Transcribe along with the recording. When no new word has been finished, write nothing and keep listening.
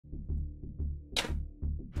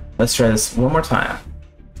Let's try this one more time.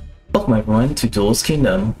 Welcome everyone to Duelist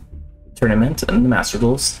Kingdom tournament in the Master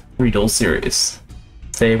Duels Reduel series.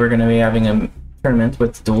 Today we're going to be having a tournament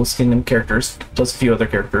with Duelist Kingdom characters plus a few other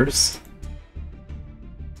characters.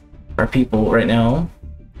 Our people right now,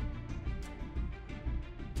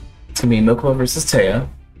 it's going to be Mokuba versus Taya,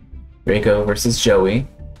 Reiko versus Joey,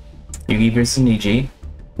 Yugi versus Niji,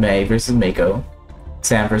 Mei versus Mako,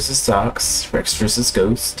 Sam versus Sox, Rex versus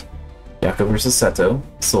Ghost, Yako versus Seto,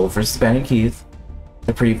 Soul versus Banny Keith,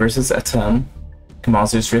 Capri versus Atum,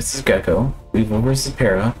 Kamazus versus Gecko, Weevil versus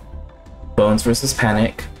Para, Bones versus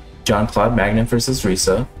Panic, John Claude Magnet versus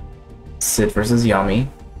Risa, Sid versus Yami,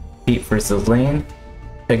 Pete versus Lane,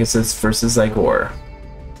 Pegasus versus Igor.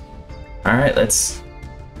 Alright, let's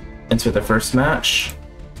enter the first match.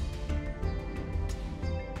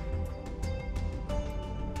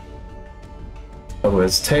 It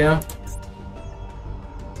was Taya.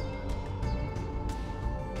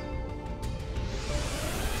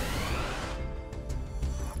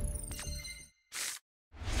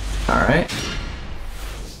 Alright.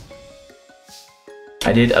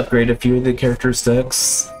 I did upgrade a few of the character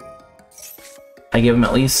decks. I gave them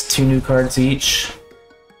at least 2 new cards each.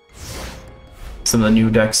 Some of the new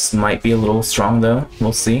decks might be a little strong though,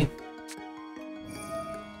 we'll see.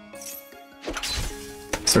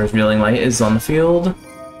 Swords Revealing Light is on the field.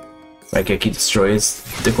 Raigeki destroys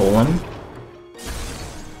the Golem.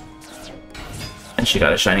 And she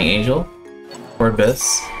got a Shining Angel. Or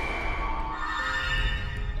Abyss.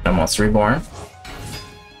 And Monster Reborn.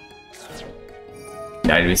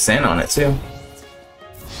 Yeah, I'd be sand on it too.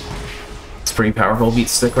 It's pretty powerful beat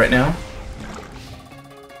stick right now.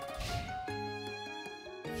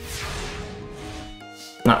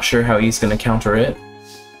 Not sure how he's gonna counter it.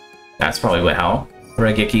 That's probably what how.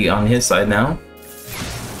 Raigeki on his side now.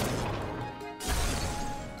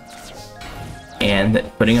 And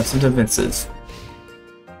putting up some defenses.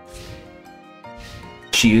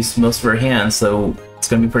 She used most of her hands, so it's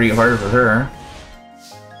gonna be pretty hard for her.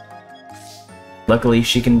 Luckily,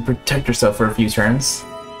 she can protect herself for a few turns.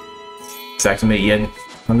 Let's activate yet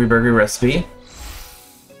Hungry Burger Recipe.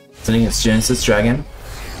 Sending its Genesis Dragon.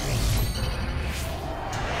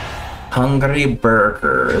 Hungry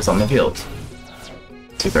Burger is on the field.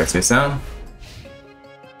 2 cards face down.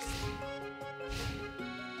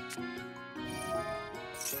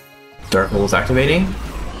 Dark Hole is activating.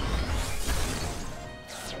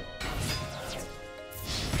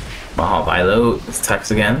 Baja Vilo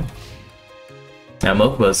attacks again. Now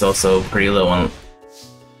Mokuba is also pretty low on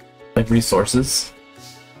resources.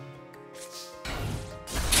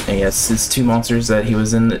 And he has his 2 monsters that he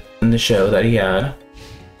was in the show that he had.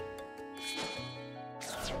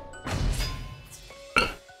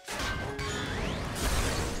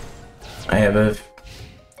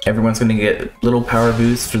 Everyone's gonna get little power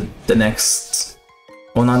boosts for the next,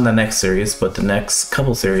 well, not the next series, but the next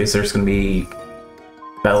couple series. There's gonna be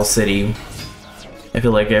Battle City. I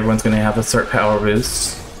feel like everyone's gonna have a start power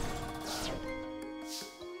boost.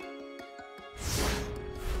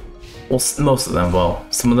 Well, most of them. Well,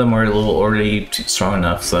 some of them are a little already too strong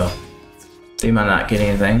enough, so they might not get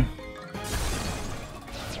anything.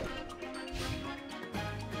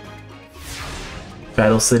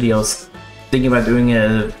 Battle City, I was thinking about doing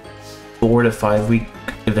a 4 to 5 week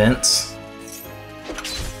event,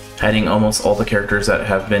 adding almost all the characters that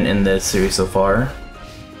have been in this series so far,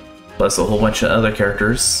 plus a whole bunch of other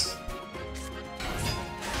characters.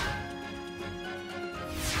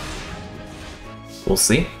 We'll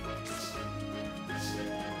see.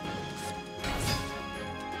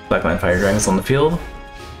 Blackline Fire Dragons on the field.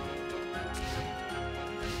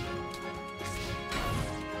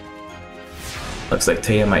 Looks like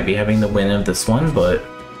Taya might be having the win of this one, but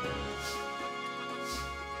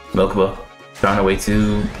Mokuba found a way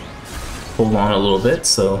to hold on a little bit,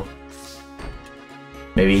 so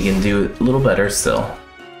maybe he can do a little better still.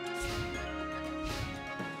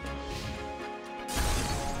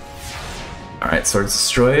 Alright, Swords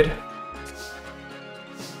destroyed.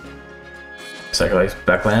 Sacrifice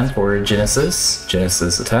backland for Genesis.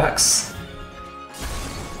 Genesis attacks.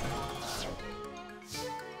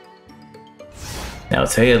 Now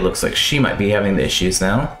Taya looks like she might be having the issues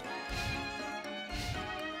now.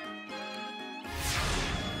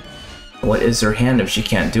 What is her hand if she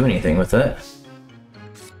can't do anything with it?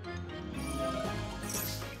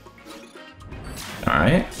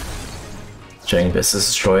 Alright. Giant Abyss is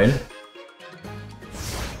destroyed.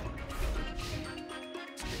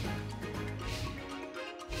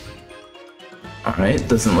 Alright,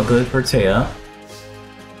 doesn't look good for Taya.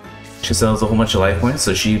 She sells a whole bunch of life points,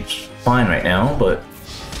 so she's fine right now, but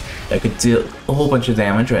I could deal a whole bunch of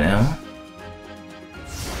damage right now.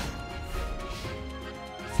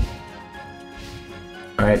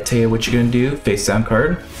 Alright, Taya, what you gonna do? Face down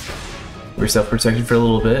card. We're self-protected for a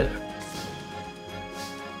little bit.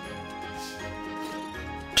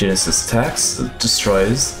 Genesis attacks,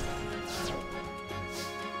 destroys.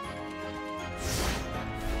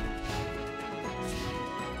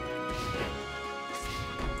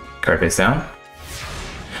 Card face down.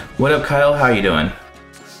 What up, Kyle? How you doing?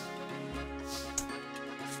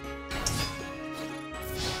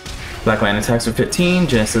 Black Land attacks for 15,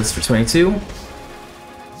 Genesis for 22.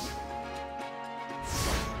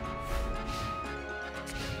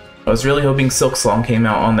 I was really hoping Silk Song came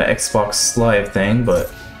out on the Xbox Live thing, but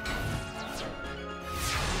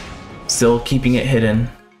still keeping it hidden,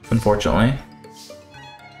 unfortunately.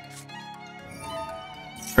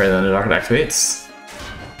 Further than the Dark activates.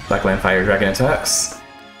 Black Land Fire Dragon attacks.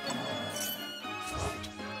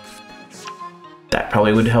 That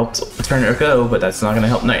probably would help turn it go, but that's not going to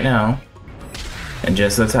help right now. And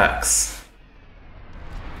Genesis attacks.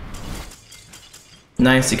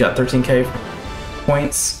 Nice, you got 13k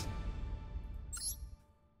points.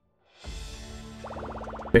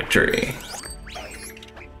 Victory.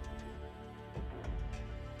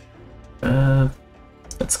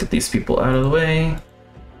 Let's get these people out of the way.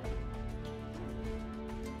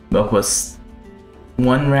 Milk was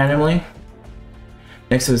 1 randomly.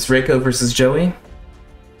 Next is Reiko versus Joey.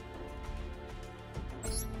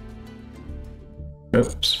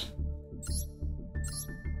 Oops.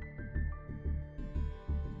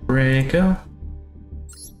 Reiko.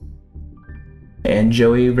 And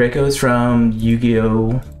Joey Reiko is from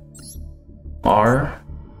Yugioh R.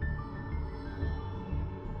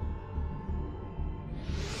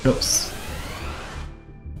 Oops.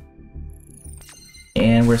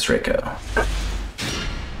 And where's Reiko?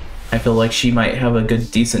 I feel like she might have a good,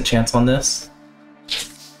 decent chance on this.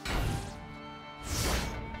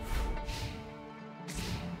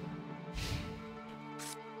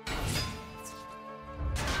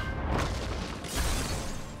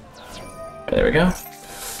 There we go.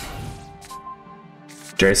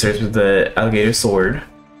 Jerry starts with the alligator sword.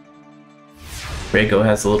 Reiko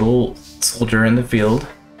has a little soldier in the field.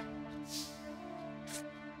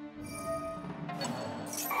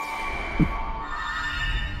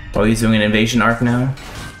 Oh, he's doing an invasion arc now?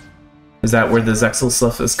 Is that where the Zexal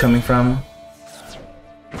stuff is coming from?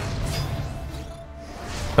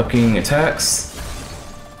 Upgrading attacks.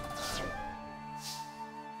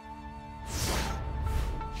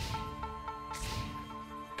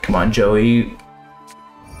 Come on, Joey.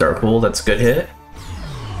 Darkpool, that's a good hit.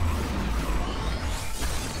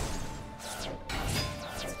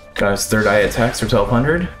 Got his third eye attacks for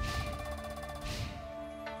 1200.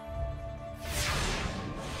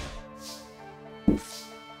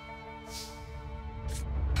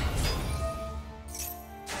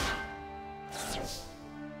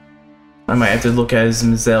 I might have to look at his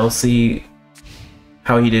Mazel, see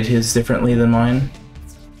how he did his differently than mine.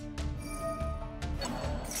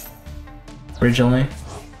 Originally.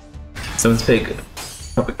 Someone's Pig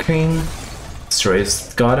Puppet Queen.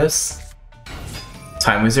 Destroys Goddess.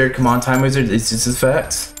 Time Wizard, come on, Time Wizard, it's just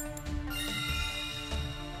effect.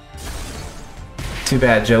 Too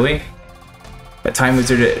bad, Joey. That Time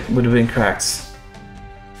Wizard would have been cracked.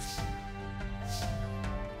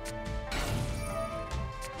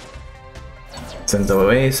 Sends them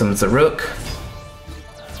away, summons a Rook.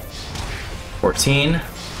 14,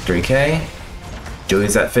 3k.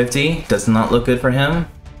 Joey's at 50, does not look good for him.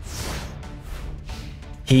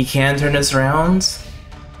 He can turn this around.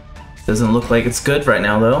 Doesn't look like it's good right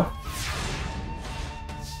now though.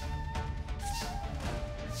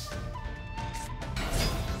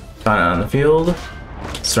 Found it on the field.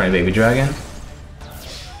 Destroying Baby Dragon.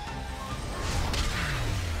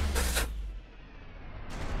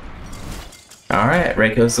 Alright,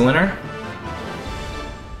 Reiko's the winner.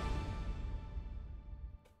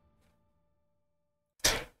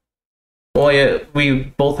 Well, yeah, we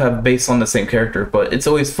both have based on the same character, but it's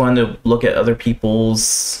always fun to look at other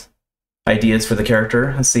people's ideas for the character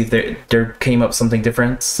and see if there came up something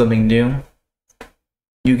different, something new.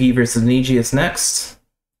 Yugi versus Niji is next.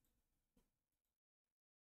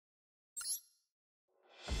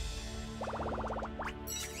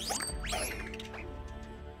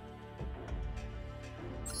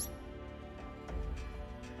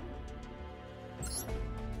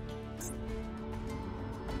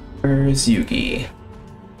 Where's Yugi?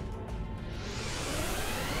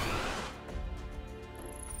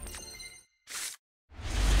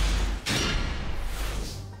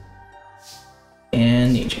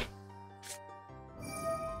 And Niji.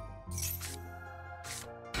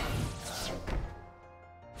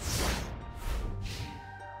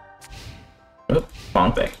 Oh,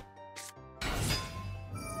 wrong thing.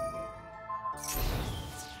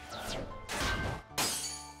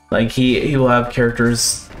 Like he will have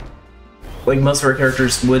characters. Like most of our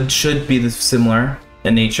characters should be similar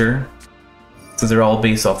in nature, since they're all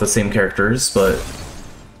based off the same characters. But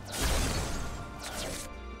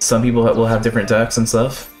some people will have different decks and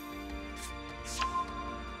stuff.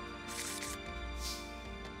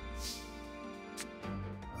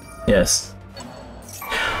 Yes.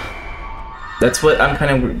 That's what I'm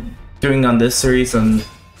kind of doing on this series. I'm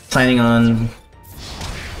planning on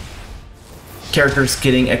characters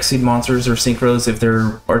getting Exceed monsters or synchros if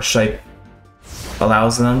their archetype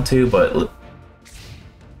allows them to, but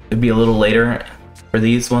it'd be a little later for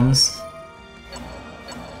these ones.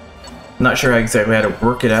 Not sure exactly how to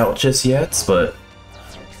work it out just yet, but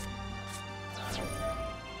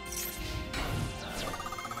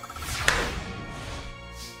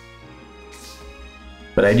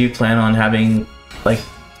I do plan on having, like,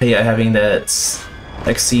 having that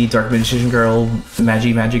XC Dark Magician Girl,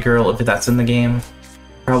 Magic Girl, if that's in the game.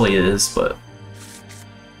 Probably is, but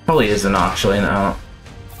probably isn't actually now.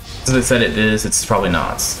 As I said it is, it's probably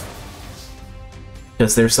not.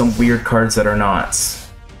 Because there's some weird cards that are not.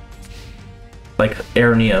 Like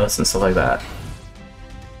Air Neos and stuff like that.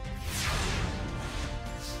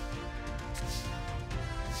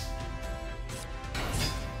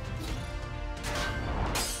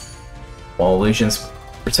 While Illusion's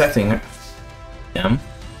protecting him.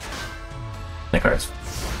 The cards.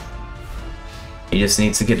 He just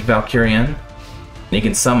needs to get Valkyrian, and he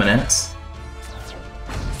can summon it.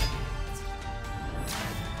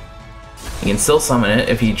 He can still summon it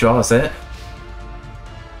if he draws it.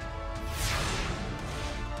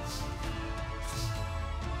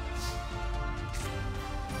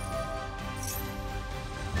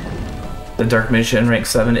 The Dark Magician rank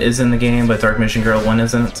 7 is in the game, but Dark Magician Girl 1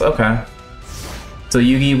 isn't. Okay. So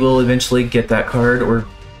Yugi will eventually get that card, or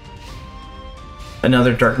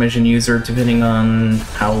another Dark Magician user, depending on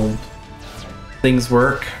how things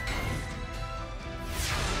work.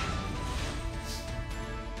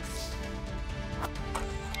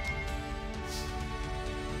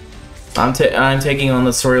 I'm taking on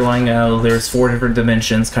the storyline now. There's 4 different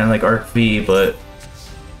dimensions, kind of like Arc V, but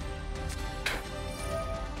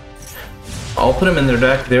I'll put them in their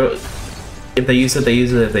deck. If they use it, they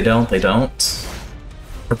use it. If they don't, they don't.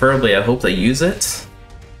 Preferably, I hope they use it.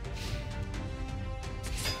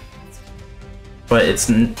 But it's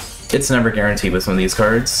never guaranteed with some of these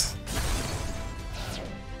cards.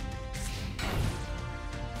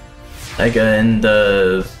 Like in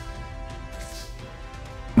the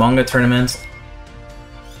manga tournament,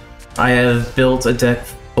 I have built a deck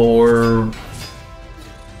for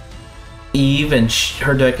Eve, and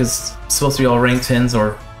her deck is supposed to be all rank 10s,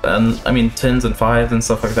 or I mean 10s and 5s and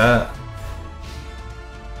stuff like that.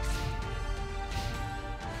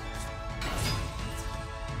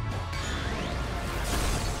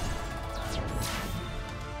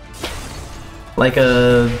 Like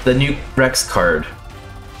the new Rex card.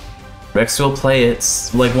 Rex will play it.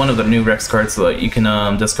 It's like one of the new Rex cards, so that you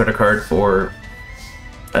can discard a card for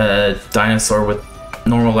a dinosaur with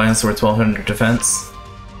normal dinosaur with 1200 defense.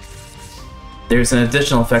 There's an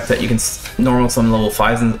additional effect that you can normal summon level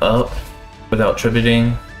 5s and up without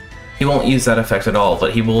tributing. He won't use that effect at all,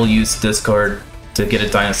 but he will use discard to get a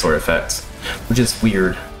dinosaur effect, which is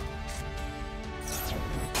weird.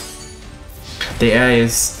 The AI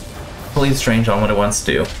is completely strange on what it wants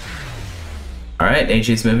to do. Alright,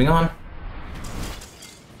 AG's moving on.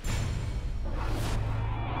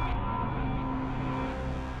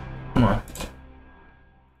 Come on.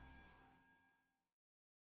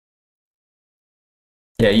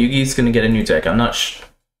 Yeah, Yugi's gonna get a new deck. I'm not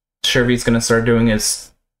sure if he's gonna start doing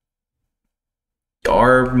his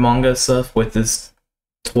R manga stuff with his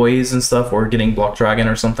toys and stuff, or getting Block Dragon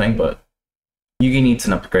or something, but Yugi needs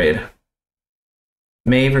an upgrade.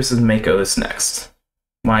 Mei versus Mako is next.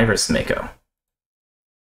 Mai versus Mako.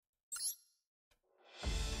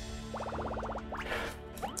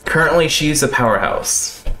 Currently, she's a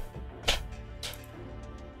powerhouse.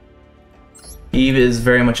 Eve is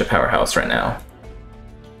very much a powerhouse right now.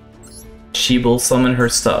 She will summon her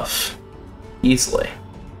stuff easily.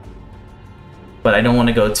 But I don't want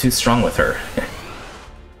to go too strong with her.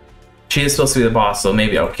 She is supposed to be the boss, so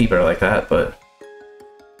maybe I'll keep her like that, but...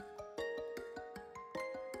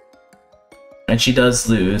 And she does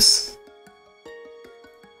lose.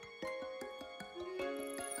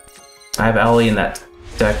 I have Ali in that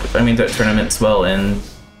deck, I mean that tournament as well, and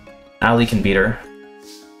Ali can beat her.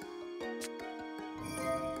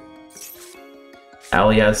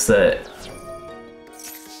 Ali has the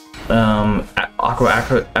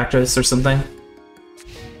Aqua Actress or something.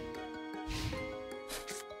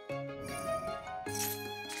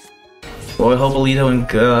 Well, I hope Alito and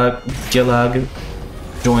Gilag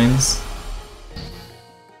joins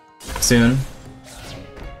soon.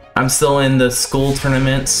 I'm still in the school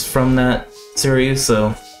tournaments from that series,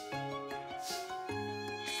 so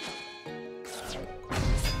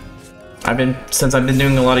since I've been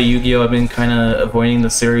doing a lot of Yu-Gi-Oh, I've been kind of avoiding the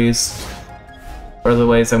series. Or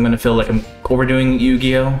otherwise, I'm gonna feel like I'm overdoing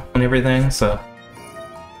Yu-Gi-Oh and everything. So,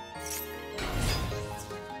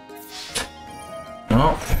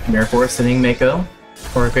 oh, Mirror Force hitting Mako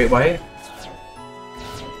or Great White.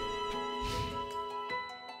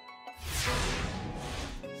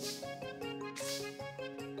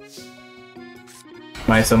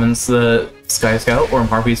 Maya summons the Sky Scout or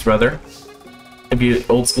Harvey's brother. If you're an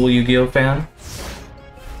old school Yu-Gi-Oh fan.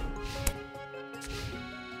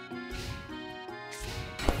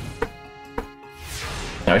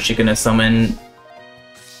 Now is she gonna summon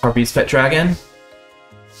Harvey's pet dragon?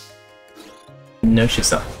 No,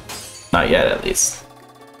 she's not. Not yet, at least.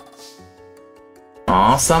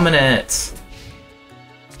 Aw, summon it!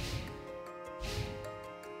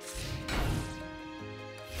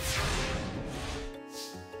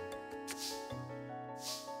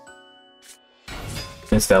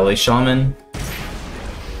 Miss Valley Shaman.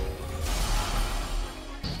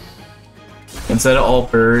 Instead of all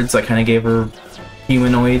birds, I kind of gave her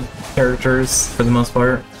humanoid characters for the most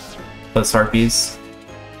part, plus harpies.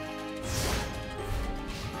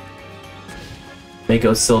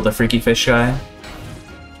 Mako's still the freaky fish guy.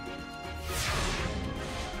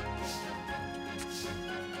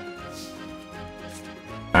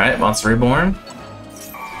 Alright, Monster Reborn.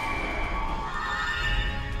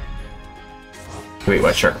 Wait,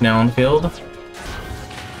 White Shark now on the field.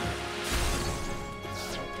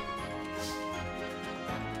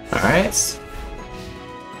 Alright.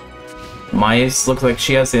 Maya's looks like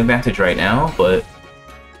she has the advantage right now, but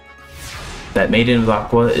that Maiden of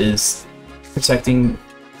Aqua is protecting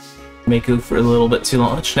Mako for a little bit too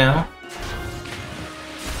much now.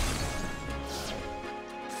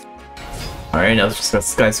 Alright, now let's just got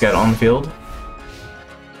Sky Scout on the field.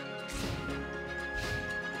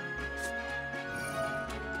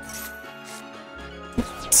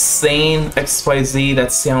 Sane XYZ,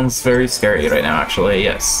 that sounds very scary right now, actually,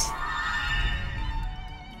 yes.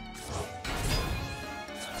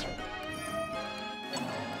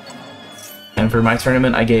 And for my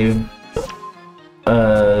tournament, I gave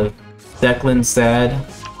Declan Sad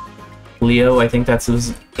Leo, I think that's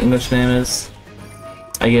his English name is.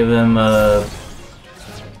 I gave him Armor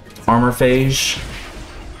Phage,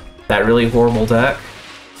 that really horrible deck.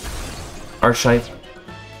 Archetype.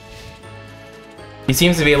 He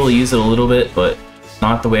seems to be able to use it a little bit, but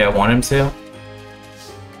not the way I want him to.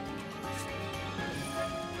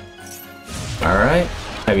 Alright,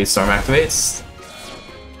 Heavy Storm activates.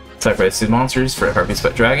 Sacrifice 2 monsters for Harpy's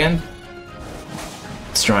Pet Dragon.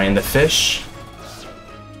 Destroying the fish.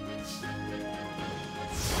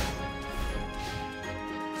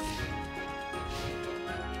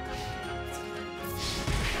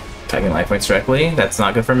 Tagging life points directly. That's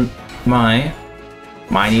not good for Mai.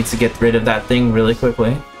 Mai needs to get rid of that thing really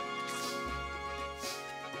quickly.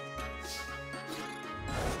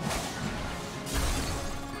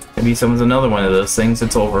 Maybe someone's another one of those things.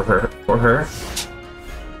 It's over for her.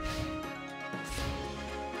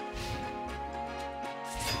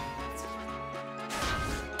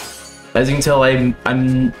 As you can tell, I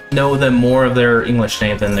know them more of their English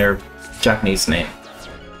name than their Japanese name.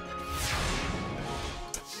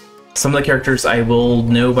 Some of the characters I will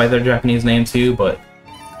know by their Japanese name too, but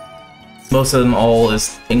most of them all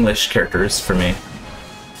is English characters for me.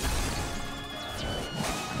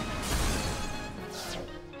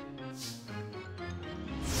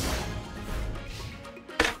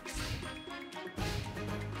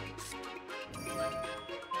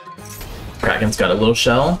 Dragon's got a little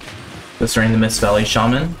shell, destroying the Mist Valley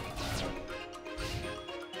Shaman.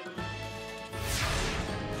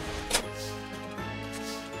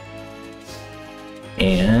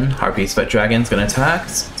 And Harpy's Pet Dragon's gonna attack,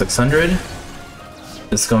 600.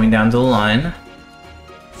 Just going down to the line.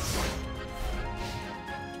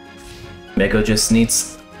 Mako just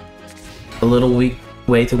needs a little weak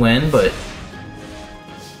way to win, but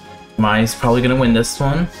Mai's probably gonna win this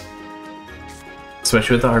one.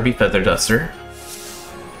 Especially with the Harpy Feather Duster.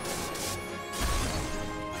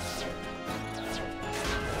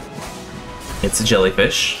 It's a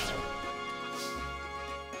jellyfish.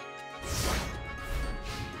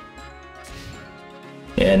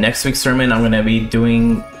 Yeah, next week's tournament I'm gonna be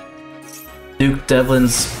doing Duke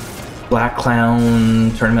Devlin's Black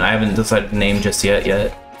Clown tournament. I haven't decided the name just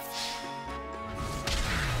yet.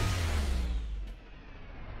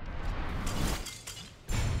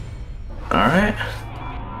 Alright.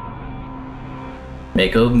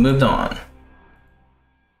 Mako moved on.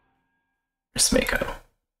 There's Mako.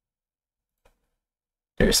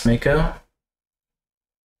 There's Mako.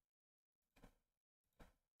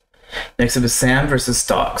 Next up is Sam versus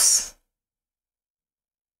Stocks.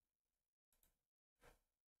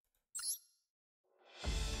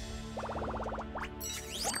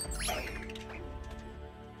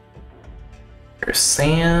 There's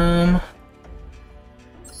Sam.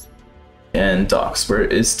 And Docs. Where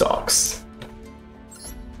is Docs?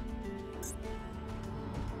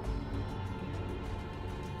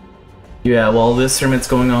 Yeah, while this tournament's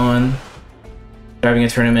going on, they're having a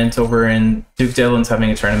tournament over in Duke Dillon's having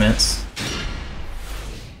a tournament.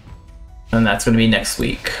 And that's going to be next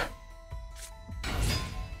week.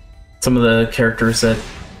 Some of the characters that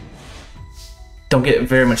don't get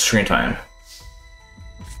very much screen time.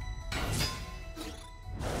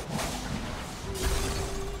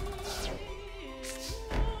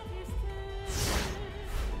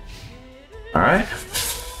 Alright.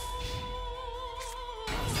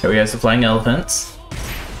 Here we have the Flying Elephants.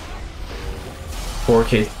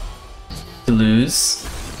 4K to lose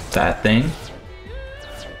that thing.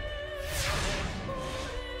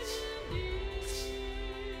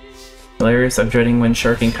 Hilarious, I'm dreading when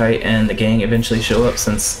Shark and Kite and the gang eventually show up,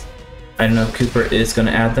 since I don't know if Cooper is going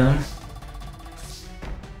to add them.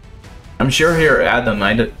 I'm sure he'll add them,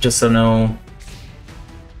 I just don't know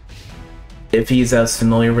if he's as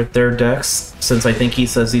familiar with their decks, since I think he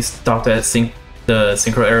says he stopped at the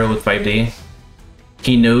Synchro Arrow with 5D.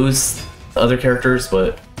 He knows other characters,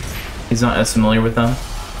 but he's not as familiar with them.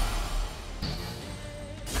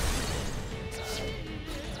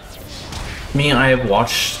 Me, I have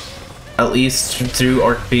watched at least through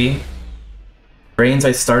Arc B. Reigns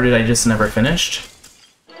I started, I just never finished.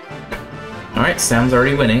 Alright, Sam's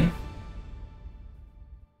already winning.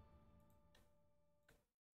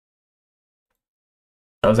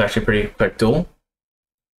 That was actually a pretty quick duel.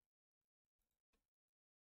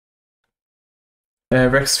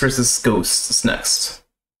 Rex versus Ghost is next.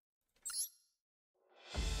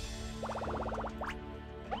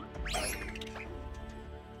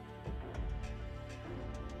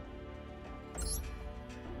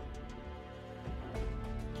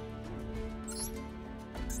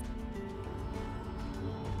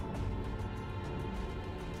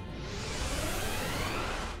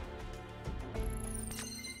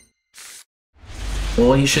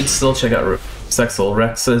 Well, you should still check out Sexel.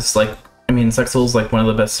 Rex is like, Sexel's like one of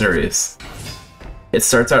the best series. It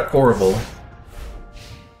starts out horrible.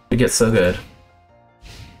 It gets so good.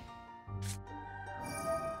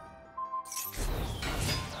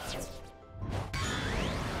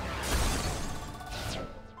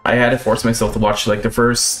 I had to force myself to watch like the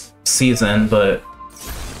first season, but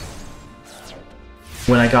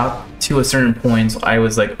when I got to a certain point, I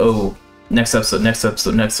was like, oh, next episode, next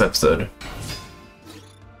episode, next episode.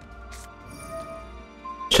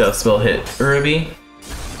 Shell spell hit Urubi.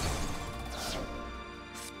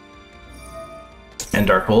 And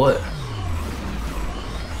Dark Bullet.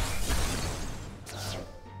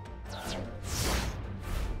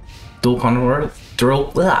 Dual Carnival.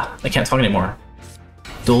 I can't talk anymore.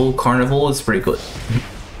 Dual Carnival is pretty good.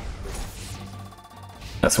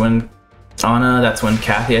 That's when Anna, that's when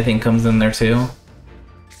Kathy I think comes in there too.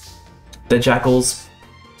 The Jackals.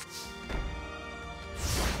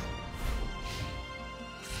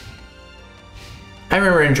 I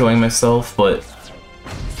remember enjoying myself, but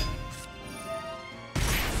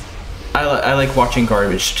I like watching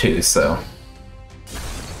garbage too, so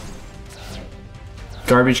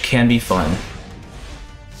garbage can be fun.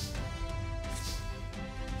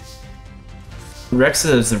 Rex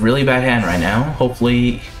is a really bad hand right now.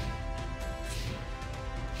 Hopefully,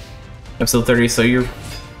 episode 30. So you're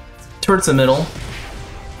towards the middle,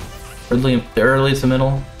 early to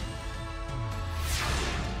middle.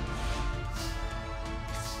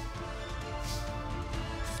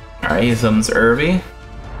 Alright, he summons Irby.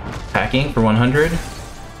 Attacking for 100.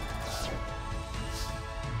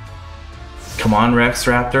 Come on, Rex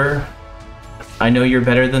Raptor. I know you're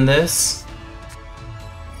better than this.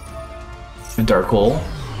 Dark Hole.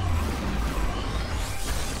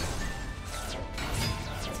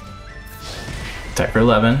 Attack for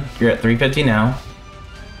 11. You're at 350 now.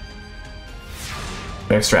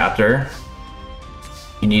 Rex Raptor.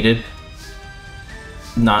 You needed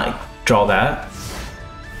not draw that.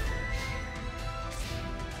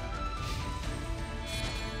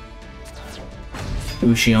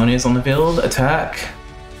 Ushione is on the field. Attack.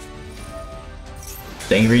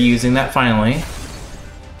 Thank you for using that finally.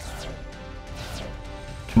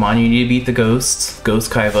 Come on, you need to beat the Ghost. Ghost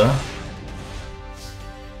Kaiba.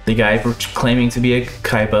 The guy claiming to be a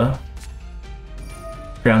Kaiba.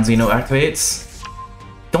 Ground Xeno activates.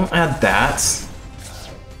 Don't add that.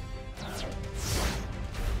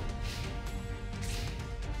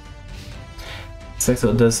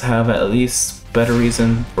 Sexo does have at least better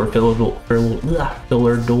reason for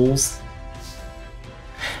filler duels.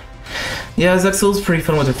 Yeah, Zexel's pretty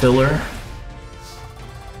fun with a filler.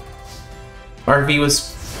 RV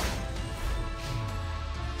was...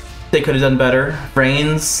 They could have done better.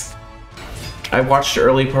 Brains, I watched the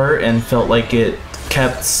early part and felt like it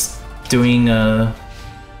kept doing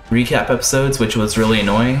recap episodes, which was really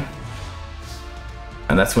annoying.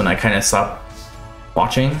 And that's when I kind of stopped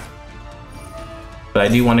watching. But I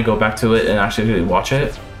do want to go back to it and actually watch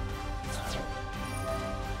it.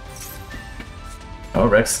 Oh,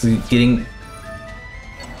 Rex is getting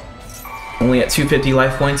only at 250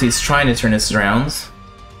 life points. He's trying to turn this around.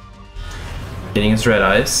 Getting his red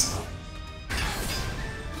eyes.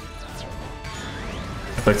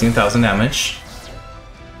 Inflicting 1,000 damage.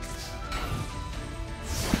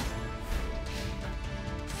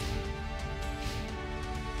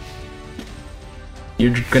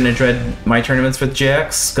 You're gonna dread my tournaments with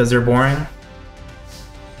JX because they're boring?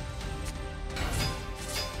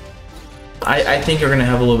 I think you're gonna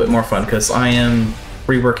have a little bit more fun because I am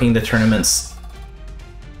reworking the tournaments.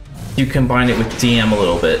 You combine it with DM a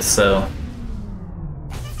little bit, so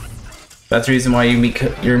that's the reason why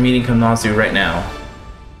you're meeting Kamnazu right now.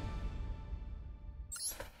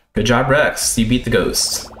 Good job, Rex. You beat the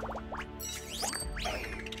ghost.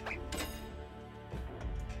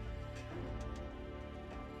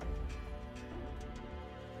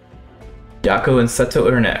 Yako and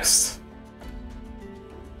Seto are next.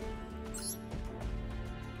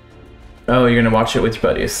 Oh, you're gonna watch it with your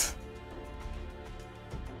buddies.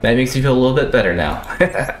 That makes me feel a little bit better now.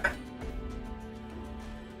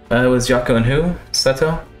 It was Yako and who?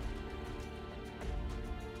 Seto?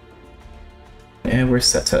 And where's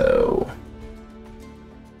Seto?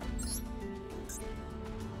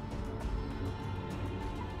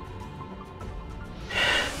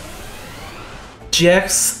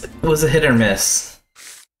 GX was a hit or miss.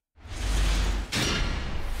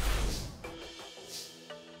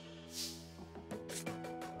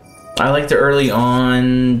 I like the early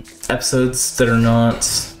on episodes that are not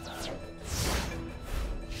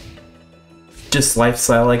just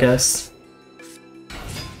lifestyle, I guess.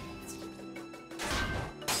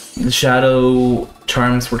 The shadow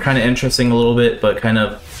charms were kind of interesting a little bit, but kind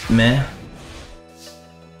of meh.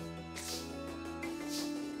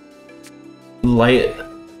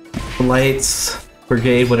 Lights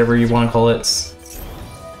Brigade, whatever you want to call it.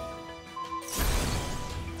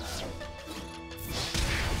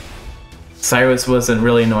 Cyrus wasn't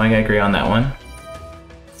really annoying, I agree on that one.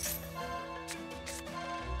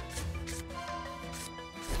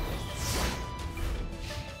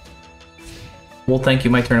 Well, thank you,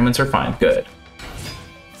 my tournaments are fine, good.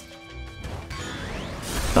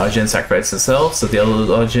 Lojin sacrifices itself so the other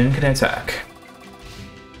Lojin can attack.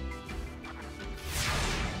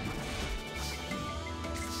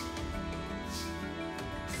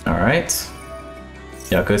 Alright.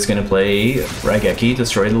 Yako's gonna play Raigeki,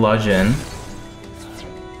 destroy the Lojin.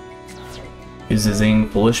 He's using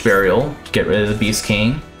Foolish Burial to get rid of the Beast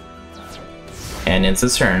King. And it's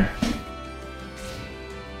his turn.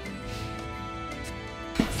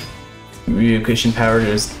 Relocation Power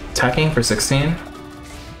is attacking for 16.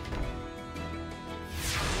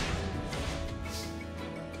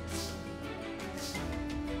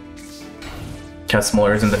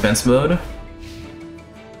 Catsmiller is in defense mode.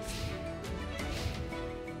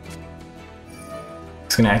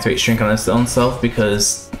 It's gonna activate Shrink on its own self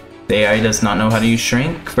because the AI does not know how to use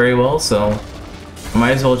Shrink very well, so I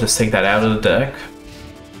might as well just take that out of the deck.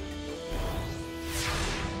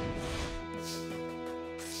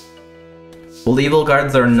 Well, the evil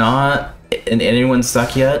guards are not in anyone's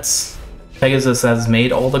deck yet. Pegasus has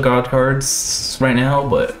made all the god cards right now,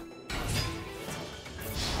 but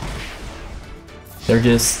they're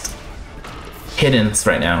just hiddens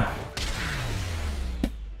right now.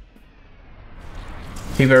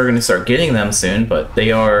 People are going to start getting them soon, but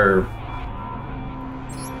they're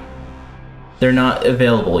not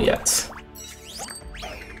available yet.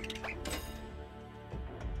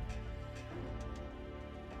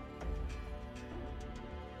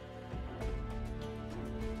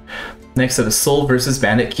 Next up is Soul versus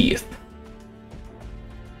Bandit Keith.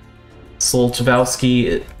 Soul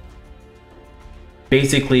Chavowski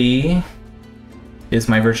basically is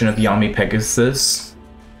my version of Yami Pegasus.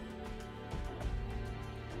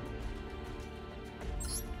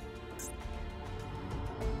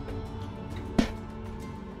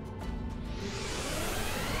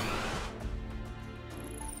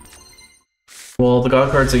 Well, the god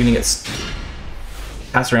cards are gonna get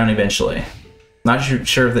passed around eventually. Not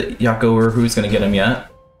sure if the Yugioh or who's gonna get them yet.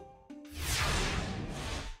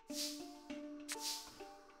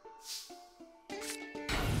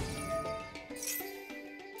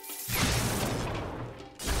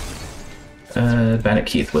 Bandit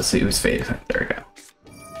Keith, let's see who's faded. There we go.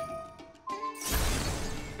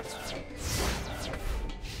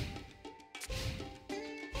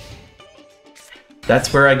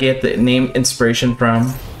 That's where I get the name inspiration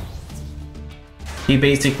from. He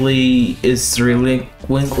basically is the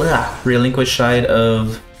relinquished side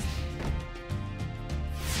of...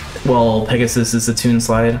 Well, Pegasus is the Toon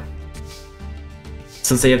slide.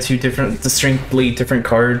 Since they have two distinctly different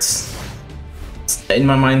cards. In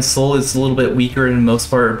my mind, Soul is a little bit weaker in most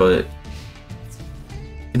part, but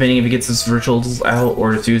depending if he gets his virtuals out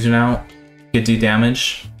or his fusion out, he could do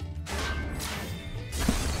damage.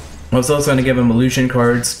 I was also going to give him illusion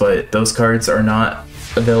cards, but those cards are not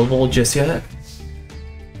available just yet.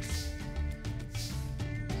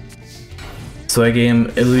 So I gave him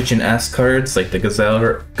illusion S cards like the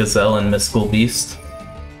Gazelle and Mystical Beast.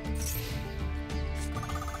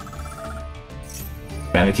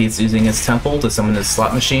 Bandit Keith's using his temple to summon his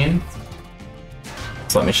slot machine.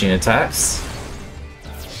 Slot machine attacks.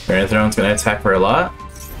 Grand Throne's gonna attack for a lot.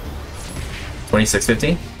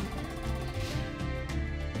 2650.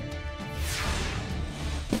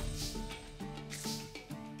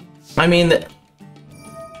 I mean,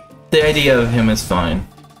 the idea of him is fine.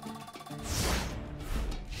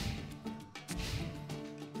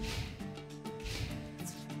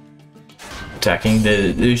 Attacking the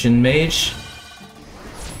illusion mage.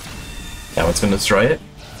 That one's gonna destroy it.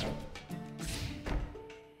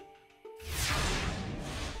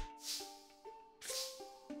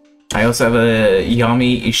 I also have a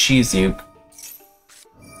Yami Ishizu.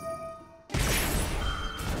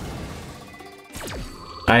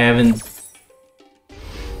 I haven't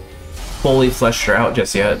fully fleshed her out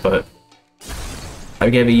just yet, but I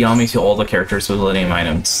gave a Yami to all the characters with Millennium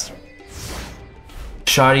items.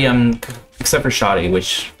 Shoddy, except for Shoddy,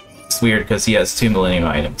 which is weird because he has 2 Millennium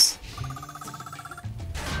items.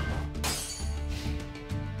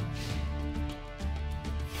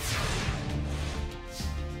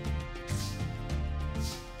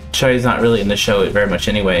 Shoddy's not really in the show very much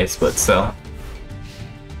anyways, but still.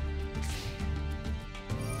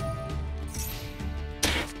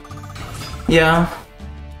 Yeah.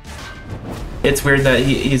 It's weird that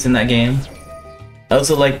he's in that game. I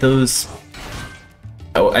also like those...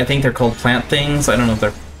 Oh, I think they're called plant things. I don't know if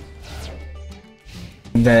they're...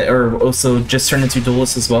 That are also just turned into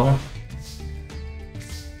duelists as well.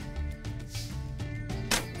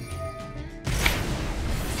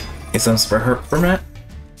 Get some for her permit.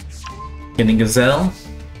 Getting Gazelle.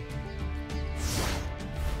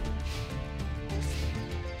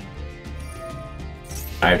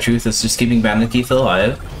 Eye of Truth is just keeping Bandit Keith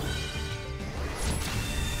alive.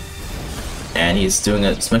 And he's doing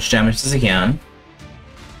as much damage as he can.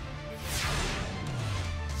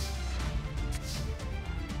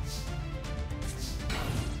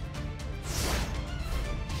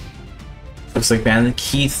 Looks like Bandit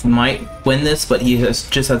Keith might win this, but he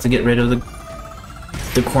just has to get rid of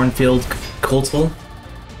the cornfield cultal.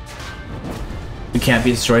 Who can't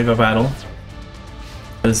be destroyed by battle.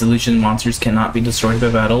 Those illusion monsters cannot be destroyed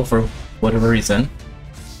by battle for whatever reason.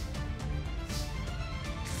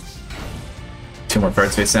 2 more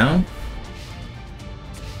cards face down.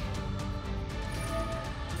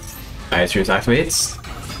 Eye of Truth activates.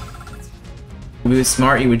 If he was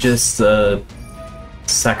smart, he would just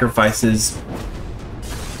sacrifice his,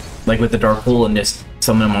 like with the Dark Hole, and just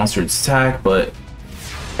summon a monster to attack, but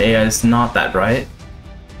AI is not that bright.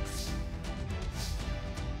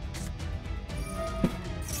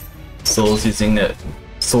 Soul's using the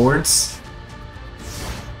swords.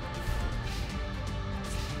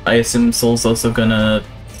 I assume Soul's also gonna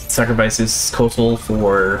sacrifice his Kotal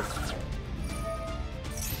for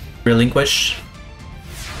Relinquish.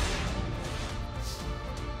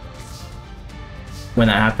 When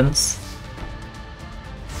that happens.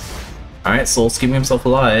 Alright, Soul's keeping himself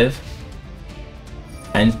alive.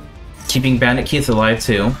 And keeping Bandit Keith alive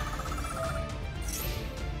too.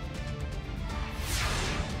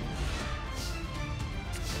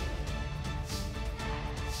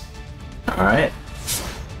 Alright.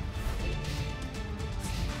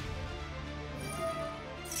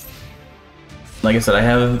 Like I said, I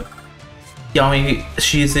have Yami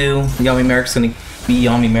Shizu. Yami Merrick's gonna be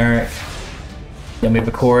Yami Merrick. Yami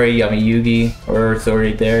Bakori, Yami Yugi, or it's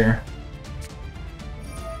already there.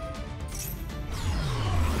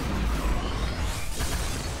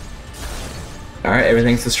 Alright,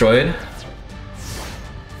 everything's destroyed.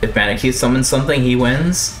 If Maneki summons something, he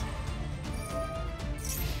wins.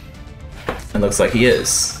 It looks like he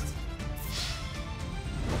is.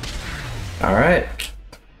 Alright.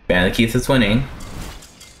 Maneki is winning.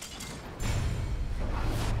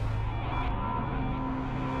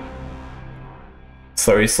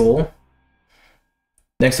 Sorry, Soul.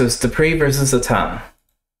 Next is Dupree versus Atom.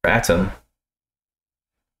 Atom.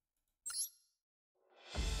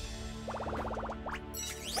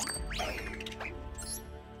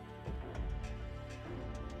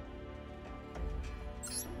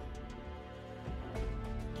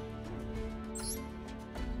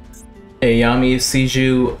 Hey Yami,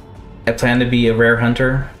 Seiju, I plan to be a rare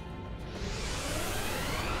hunter.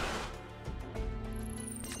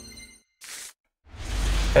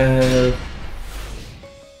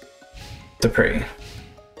 Dupree.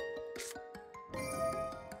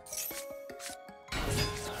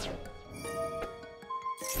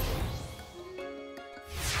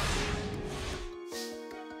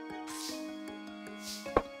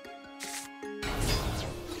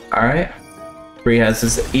 Alright. Bree has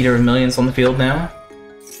his Eater of Millions on the field now.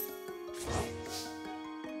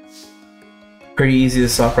 Pretty easy to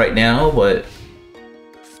stop right now, but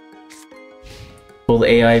will the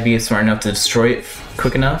AI be smart enough to destroy it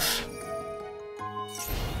quick enough?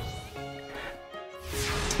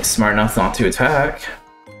 It's smart enough not to attack.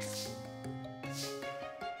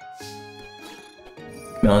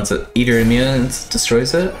 Millions of Eater of Millions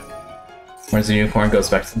destroys it. Whereas the unicorn goes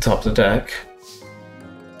back to the top of the deck.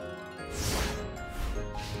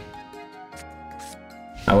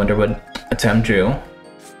 I wonder what Attempt drew.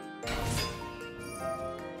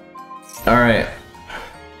 Alright.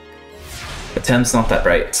 Attempt's not that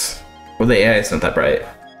bright. Well, the AI is not that bright.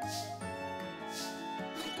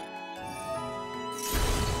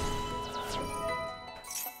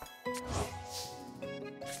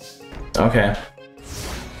 Okay.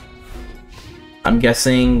 I'm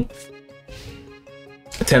guessing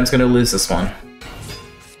Attempt's gonna lose this one.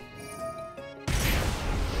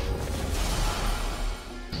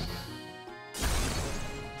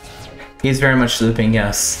 He's very much looping,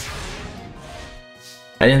 yes.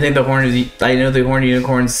 I didn't think the horn is. I know the horned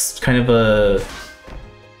unicorn's kind of a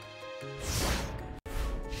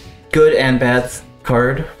good and bad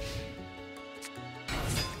card.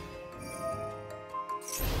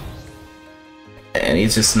 And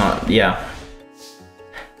he's just not. Yeah.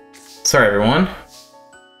 Sorry, everyone.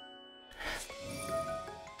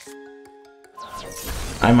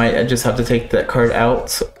 I might just have to take that card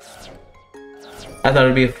out. I thought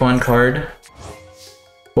it'd be a fun card.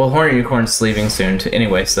 Well, Horned Unicorn's leaving soon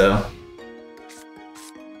anyway, so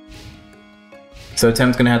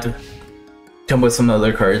Attempt's gonna have to come with some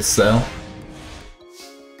other cards, so.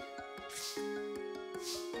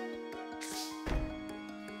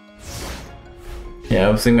 Yeah,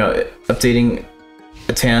 I was thinking about updating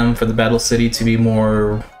Atam for the Battle City to be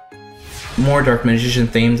more Dark Magician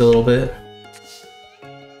themed a little bit.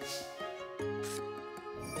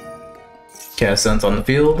 Cast Sense on the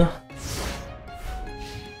field.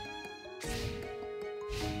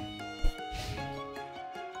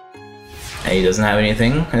 And he doesn't have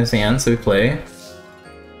anything in his hand, so we play.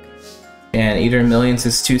 And Eater of Millions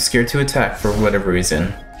is too scared to attack for whatever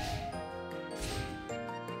reason.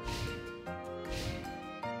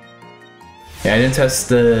 Yeah, I didn't test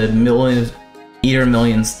the Eater of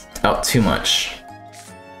Millions out too much.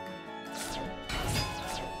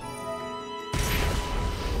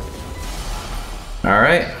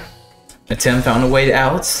 Alright. Attempt found a way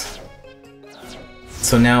out.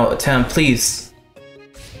 So now, Attempt, please.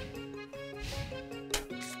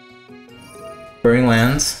 Burning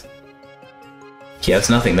lands. He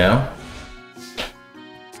has nothing though.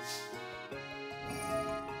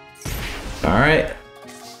 Alright.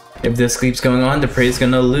 If this keeps going on, Dupree's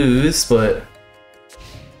gonna lose, but.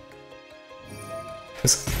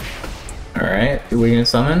 Alright, what are you gonna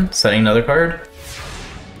summon? Setting another card?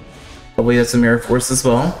 Hopefully that's a Mirror Force as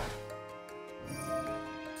well.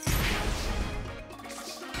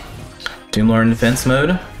 Doomlord in defense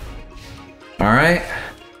mode. Alright.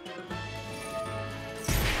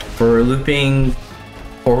 For looping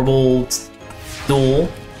horrible duel.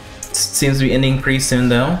 Seems to be ending pretty soon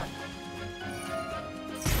though.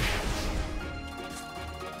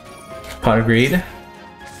 Pot of Greed.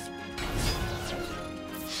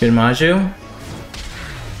 Maju.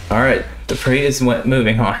 Alright, Dupree is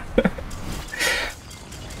moving on.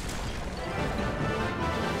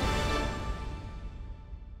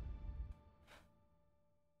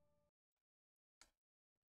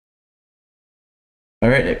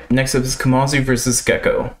 Alright, next up is Kamazu versus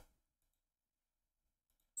Gecko.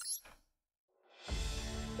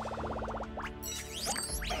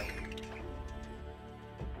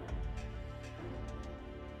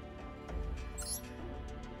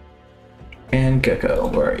 And Gecko,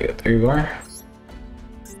 where are you? There you are.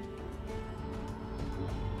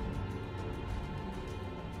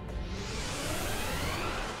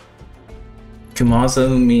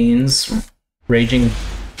 Kumazo means raging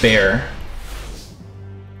bear.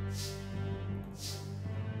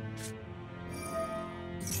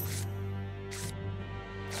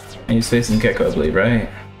 And he's facing Gecko, I believe, right?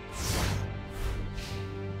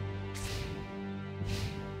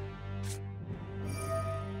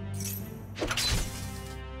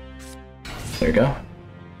 There you go.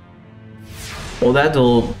 Well, that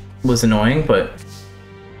duel was annoying, but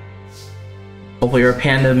hopefully our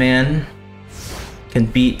Panda Man can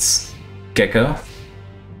beat Gecko.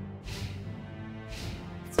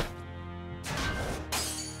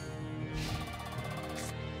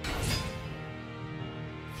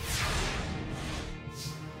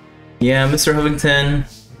 Yeah, Mr. Hovington,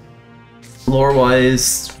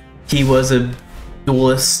 lore-wise, he was a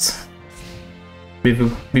duelist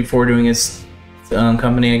before doing his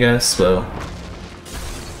company, I guess, so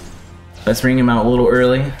let's bring him out a little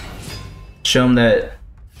early. Show him that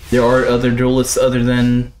there are other duelists other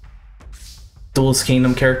than Duelist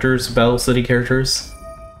Kingdom characters, Battle City characters.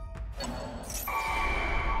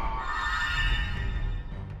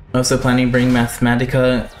 Also planning to bring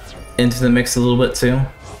Mathematica into the mix a little bit too.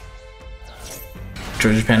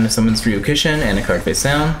 Georgia Panda summons Ryu Kishin and a card face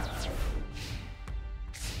down.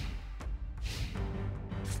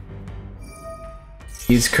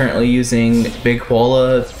 He's currently using Big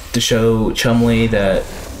Koala to show Chumley that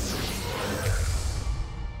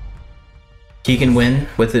he can win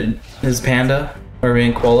with his panda, or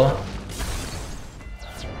being Koala.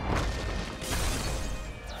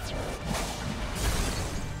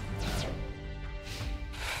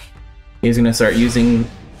 He's gonna start using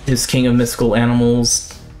his King of Mystical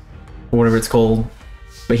Animals, or whatever it's called,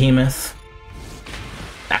 Behemoth,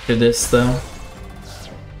 after this though.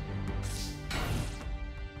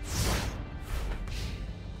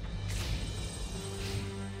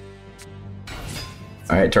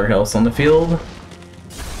 Alright, Dark Elf's on the field.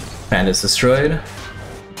 Panda's destroyed.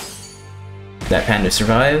 That panda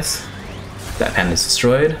survives. That panda's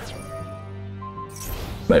destroyed.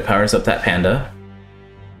 But it powers up that panda.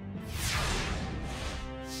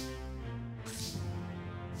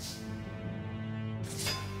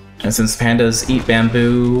 And since pandas eat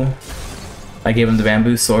bamboo, I gave him the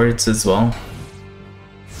bamboo swords as well.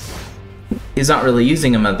 He's not really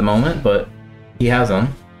using them at the moment, but he has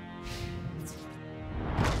them.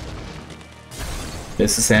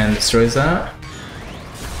 This is Sand destroys that.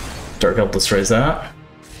 Dark Elf destroys that.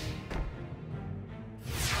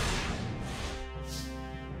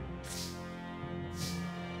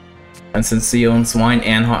 And since he owns wine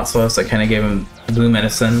and hot sauce, I kind of gave him the blue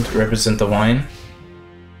medicine to represent the wine.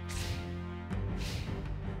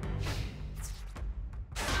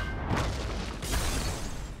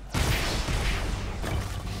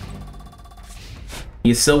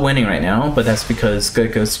 He's still winning right now, but that's because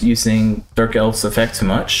Gecko's using Dark Elf's effect too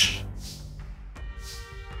much.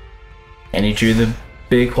 And he drew the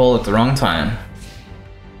big hole at the wrong time.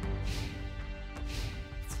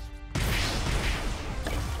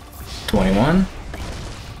 $21.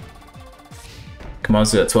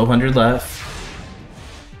 Kamazu at 1200 left.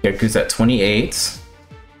 Geku's at 28.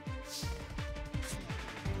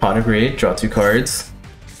 Pot agreed, draw 2 cards.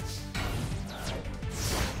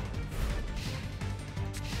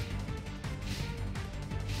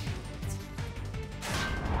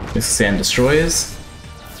 This Sand destroys.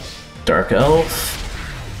 Dark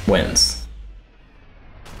Elf wins.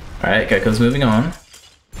 Alright, Gecko's moving on.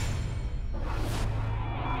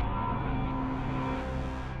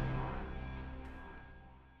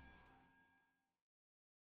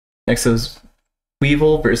 Next is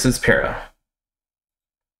Weevil versus Para.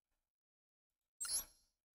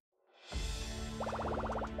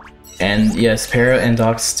 And yes, Para and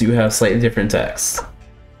Dox do have slightly different decks.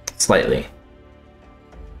 Slightly.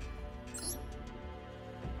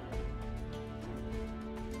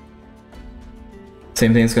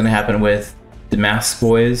 Same thing's going to happen with the Masked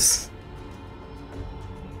Boys,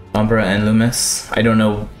 Umbra and Loomis. I don't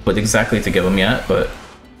know what exactly to give them yet, but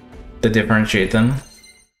to differentiate them.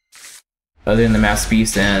 Other than the Masked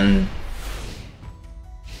Beast and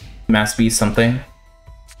Masked Beast something.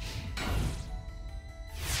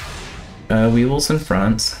 Weevil's in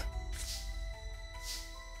front.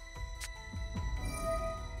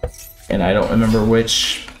 And I don't remember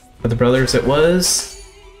which of the brothers it was.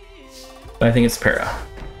 But I think it's Para.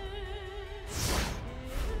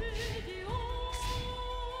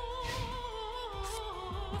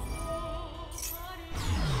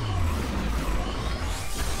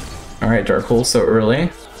 Alright, Dark Hole so early.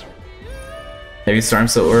 Heavy Storm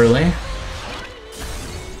so early.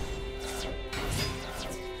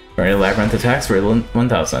 Alright, Labyrinth attacks for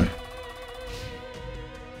 1000.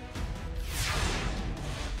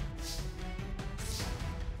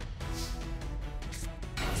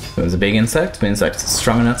 So it's a big insect, but insect is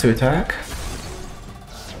strong enough to attack.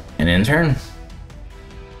 And in turn.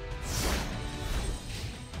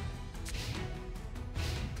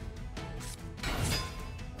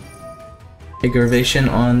 Big Ovation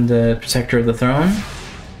on the Protector of the Throne,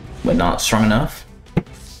 but not strong enough.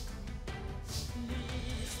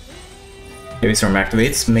 Heavy Storm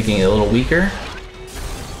activates, making it a little weaker.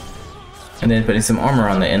 And then putting some armor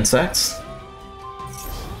on the insects.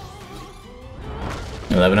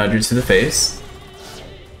 1100 to the face.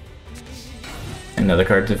 Another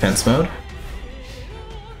card defense mode.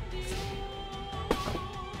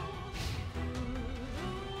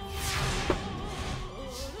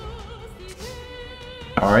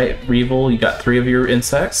 Alright, Revel, you got 3 of your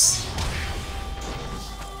insects.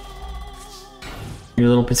 Your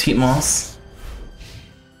little petite moss.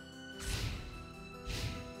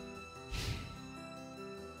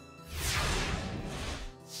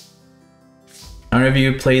 I don't know if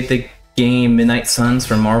you played the game Midnight Suns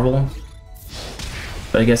from Marvel,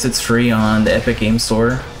 but I guess it's free on the Epic Game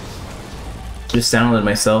Store. Just downloaded it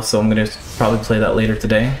myself, so I'm gonna probably play that later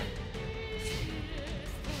today.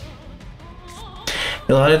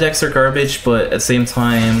 A lot of decks are garbage, but at the same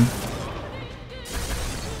time,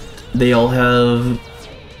 they all have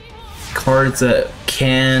cards that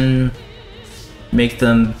can make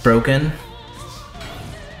them broken.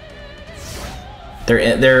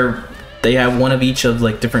 They have one of each of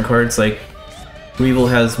like different cards. Like Revel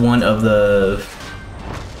has one of the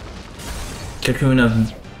Cocoon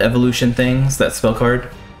of Evolution things, that spell card.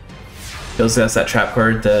 It also has that trap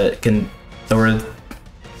card that can lower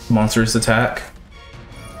monsters' attack.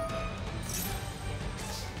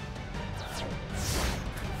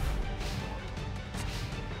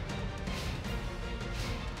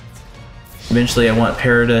 Eventually I want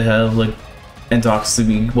Para to have like Endox to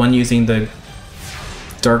be one using the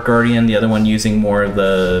Dark Guardian, the other one using more of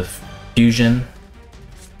the fusion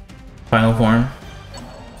final form.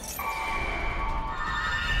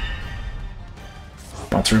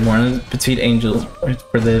 Monster Reborn, Petite Angel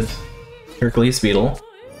for the Hercules Beetle.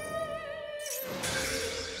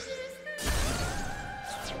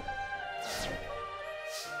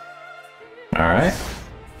 Alright.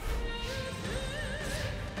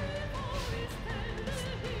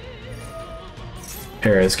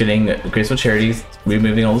 Para is getting Graceful Charity,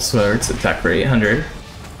 removing all the swords, attack for 800.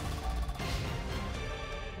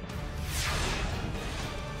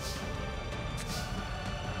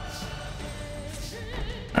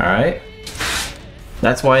 Alright.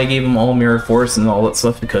 That's why I gave them all Mirror Force and all that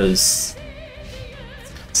stuff, because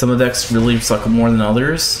some of the decks really suck more than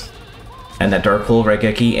others. And that Dark Hole,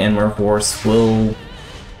 Raigeki, and Mirror Force will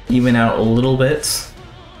even out a little bit.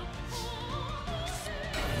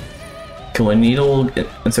 Killing Needle,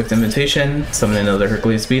 Insect Invitation, summon another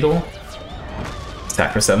Hercules Beetle.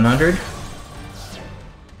 Attack for 700.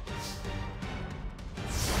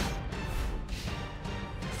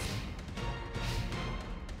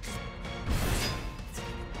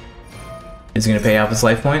 Is he gonna pay off his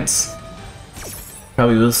life points?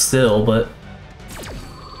 Probably will still, but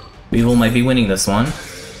Weevil might be winning this one.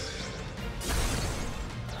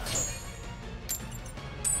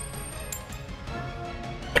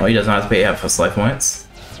 Oh, he does not have to pay half his life points.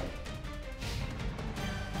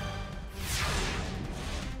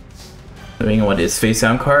 Depending on what is face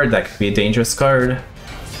down card, that could be a dangerous card.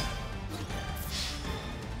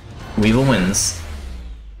 Weevil wins.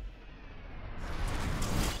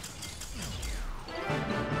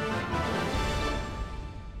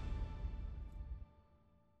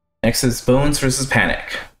 Next is Bones versus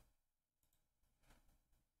Panic.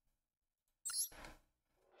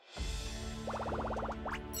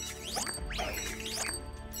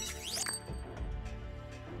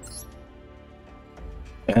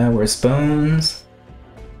 Where's Bones?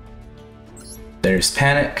 There's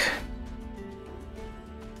Panic.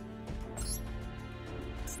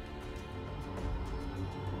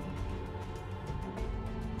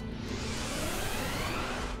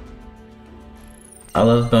 I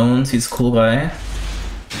love Bones, he's a cool guy.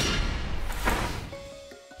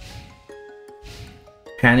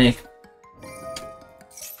 Panic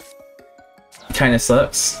kinda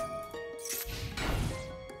sucks.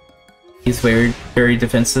 He's very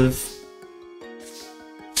defensive.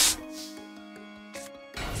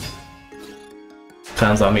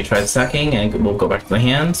 Clown Zombie tries stacking and we'll go back to the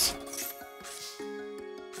hand.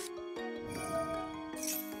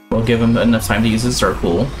 We'll give him enough time to use his Dark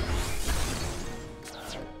Pool.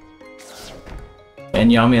 And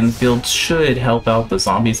Yami on the field should help out the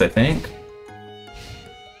zombies, I think.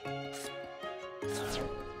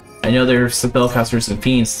 I know there's spellcasters and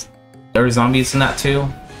fiends. There are zombies in that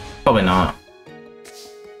too? Probably not.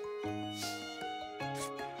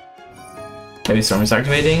 Heavy Storm is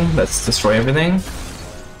activating. Let's destroy everything.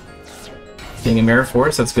 Getting a Mirror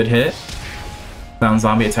Force, that's a good hit. Clown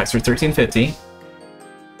Zombie attacks for 1350.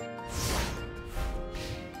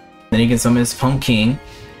 Then he can summon his Punk King,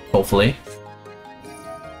 hopefully.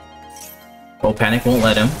 Oh, Panic won't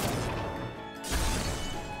let him.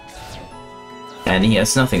 And he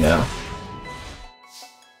has nothing though.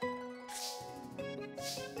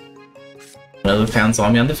 Another Clown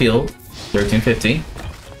Zombie on the field, 1350.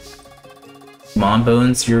 Come on,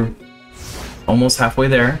 Bones, you're almost halfway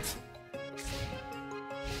there.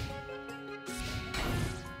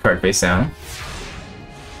 Card face down.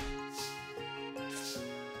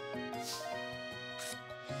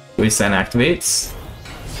 Wasteland activates.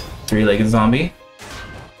 Three-legged zombie.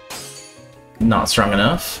 Not strong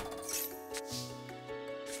enough.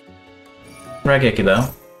 Rageki though.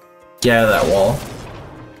 Get out of that wall.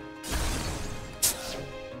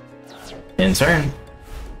 In turn.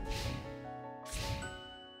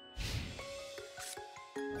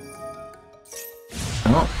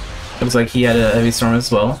 Oh, looks like he had a heavy storm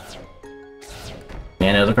as well.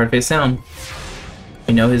 And another card face down.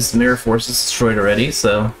 We know his mirror force is destroyed already,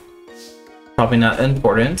 so probably not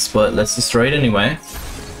important, but let's destroy it anyway.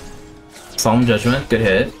 Solemn Judgment, good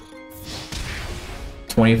hit.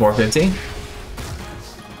 2450.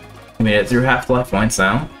 We made it through half the life points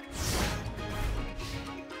now.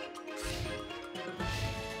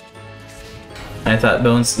 I thought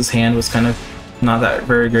Bones' hand was kind of not that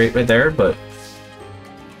very great right there, but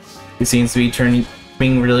he seems to be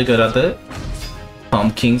being really good at it.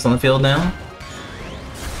 King's on the field now.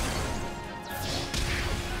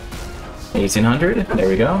 1800, there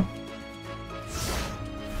we go.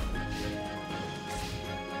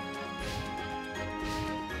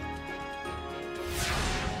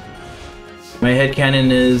 My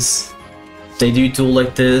headcanon is they do duel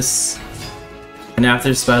like this, and after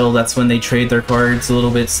this battle, that's when they trade their cards a little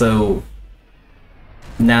bit, so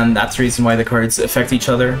now that's the reason why the cards affect each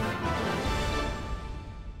other.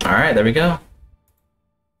 Alright, there we go.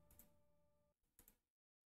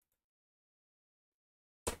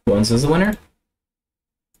 Bones is the winner.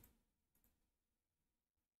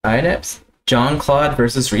 Alright, Eps. John Claude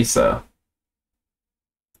versus Risa.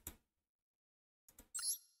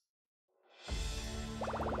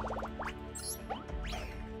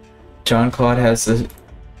 John Claude has the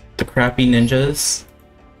crappy ninjas.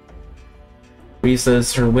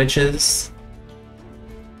 Risa's her witches.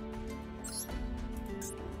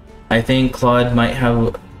 I think Claude might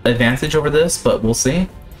have advantage over this, but we'll see.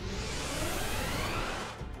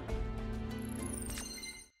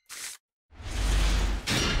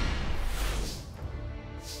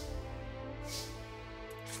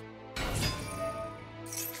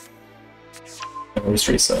 Where's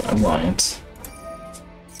Risa? I'm lying.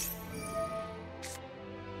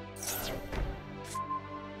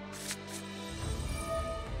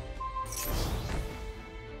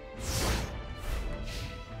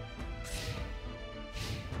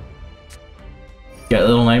 Got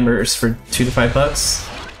Little Nightmares for $2 to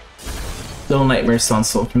 $5. Little Nightmares sounds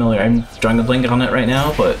so familiar. I'm drawing a blank on it right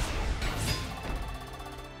now, but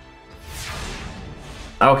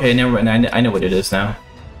okay, never mind. I know what it is now.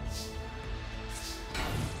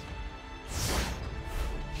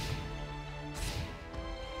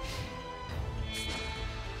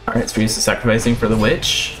 Alright, so we're used to sacrificing for the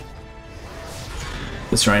witch.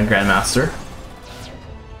 Destroying Grandmaster.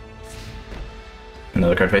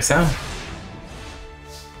 Another card face down.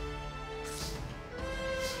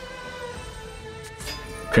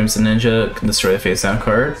 Crimson Ninja can destroy a face down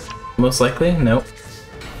card. Most likely, nope.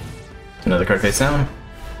 Another card face down.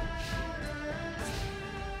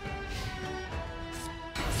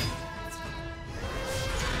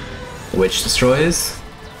 Witch destroys.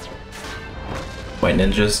 White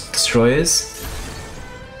Ninjas destroys.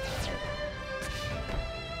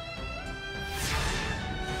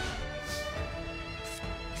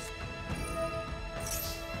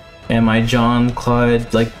 And my John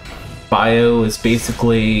Claude, like, bio is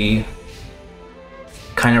basically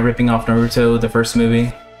kind of ripping off Naruto, the first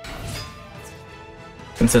movie.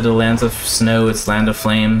 Instead of Lands of Snow, it's Land of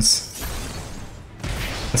Flames.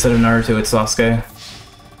 Instead of Naruto, it's Sasuke.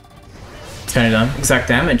 It's kind of dumb. Exact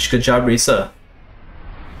damage. Good job, Risa.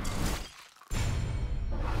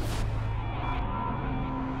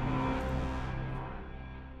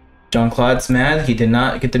 John Claude's mad. He did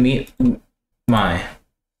not get to meet Mai.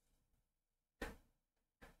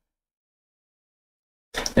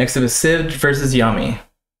 Next up is Sid versus Yami.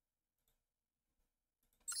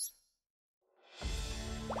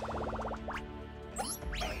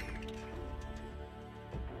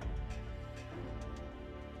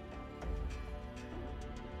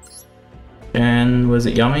 And was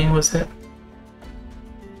it Yami, was it?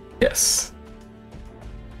 Yes.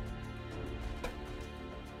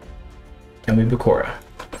 Yami Bakura.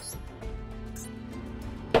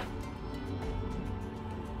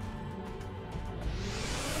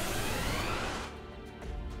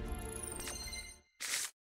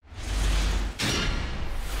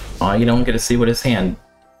 Aw, you don't get to see what his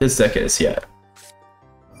deck is yet.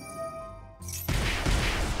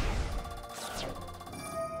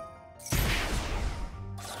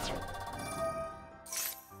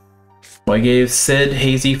 Well, I gave Sid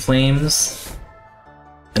Hazy Flames,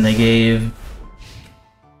 and they gave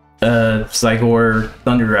YGO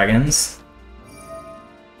Thunder Dragons.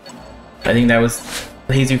 I think that was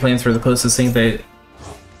the Hazy Flames were the closest thing they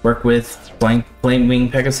work with Flame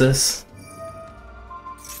Wing Pegasus.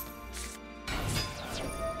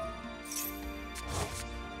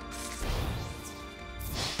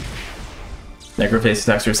 Necrophase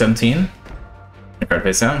attacks for 17. Card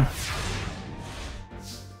face down.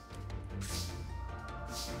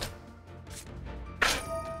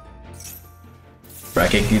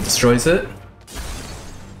 Bracket destroys it.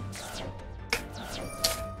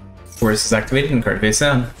 Force is activated and card face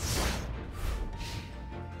down.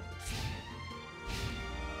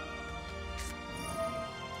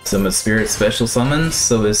 Some of Spirit special summons,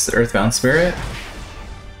 so is Earthbound Spirit.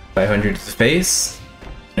 500 to the face,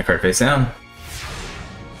 and a card face down.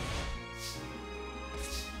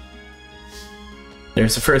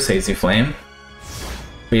 There's the first Hazy Flame.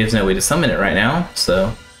 We have no way to summon it right now,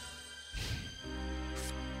 so...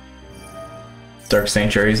 Dark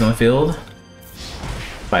Sanctuary's on the field.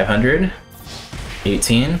 500.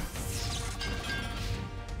 18.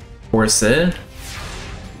 For Sid.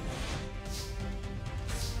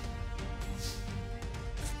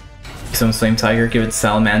 Some Flame Tiger, give it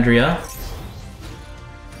Salamandria.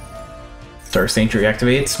 Dark Sanctuary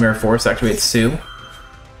activates, Mirror Force activates Sue.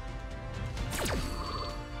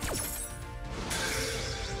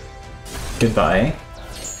 Goodbye.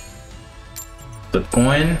 Flip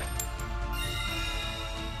coin.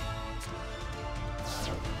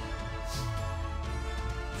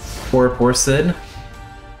 Poor Sid.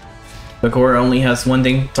 Bakura only has one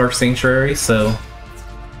Dark Sanctuary, so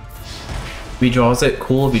if he draws it,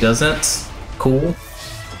 cool. If he doesn't, cool.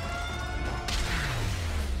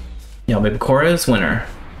 Yeah, maybe Bakura is winner.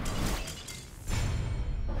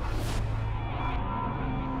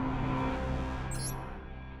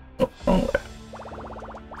 Oh, wrong way.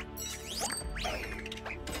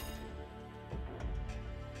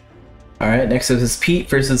 Alright, next up is Pete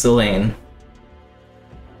versus Elaine.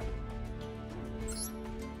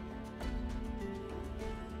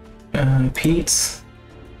 Pete.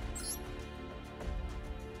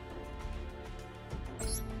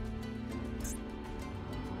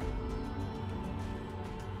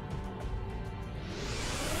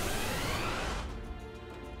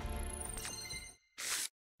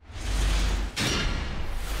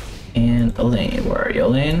 And Elaine, where are you,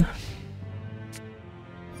 Elaine?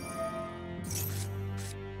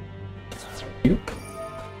 Yep.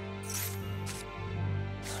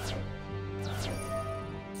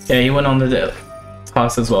 Yeah, he went on the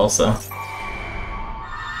toss as well, so.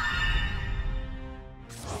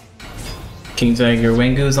 King Tiger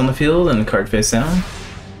Wangu's on the field and the card face down.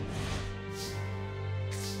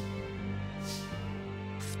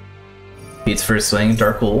 Pete's first swing,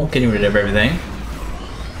 Dark Hole, getting rid of everything.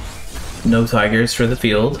 No tigers for the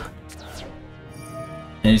field.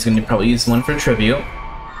 And he's going to probably use one for tribute.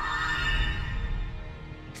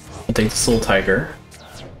 I'll take the Soul Tiger.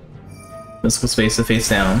 Mystical Space to face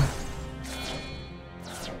down.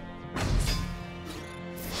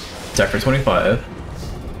 Attack for 25.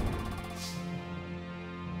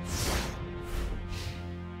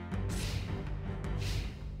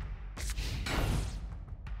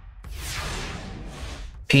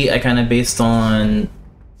 Pete, I kind of based on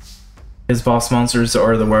his boss monsters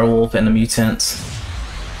are the werewolf and the mutant.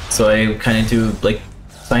 So I kind of do like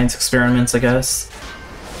science experiments, I guess.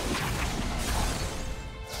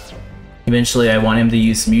 Eventually I want him to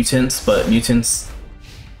use mutants, but mutants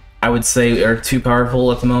I would say are too powerful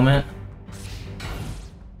at the moment.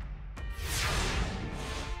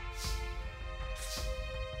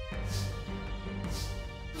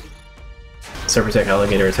 Super Tech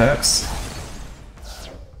Alligator attacks.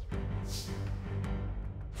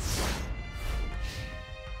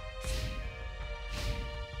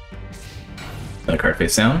 Another card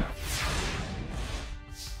face down.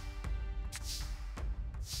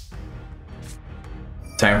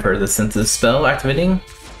 remember the synthesis spell activating.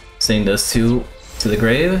 Sending those two to the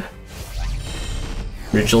grave.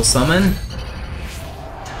 Ritual summon.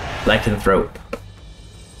 Lycanthrope.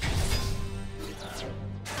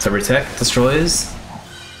 So Protect destroys.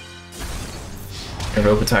 And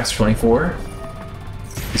rope attacks for 24.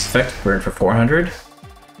 This effect burn for 400.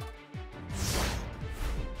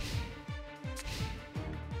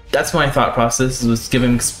 That's my thought process, was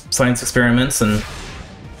giving science experiments, and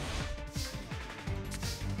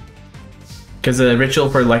because the ritual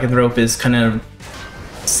for Lycanthrope is kind of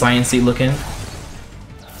science-y looking.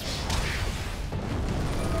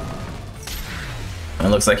 And it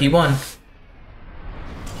looks like he won.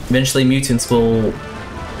 Eventually mutants will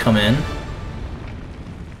come in.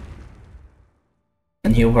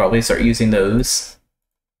 And he'll probably start using those.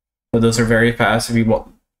 But those are very fast if you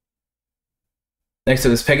want. Next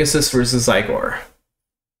up is Pegasus versus YGO.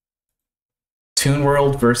 Toon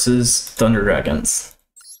World versus Thunder Dragons.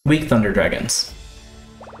 Weak Thunder Dragons.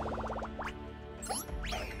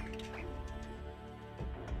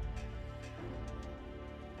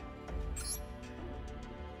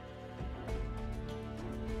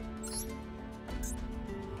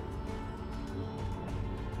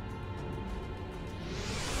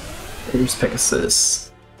 Here's Pegasus.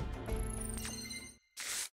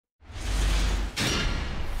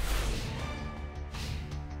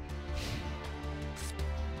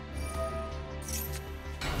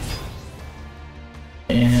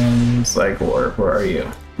 And YGO, where are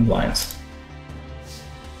you? I'm blind.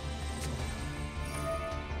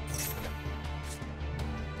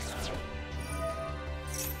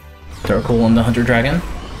 Darkle and the Hunter Dragon.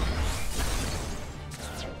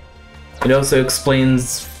 It also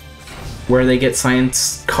explains where they get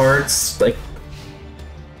science cards, like,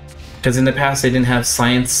 because in the past they didn't have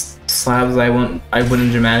science slabs. I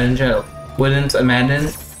wouldn't imagine.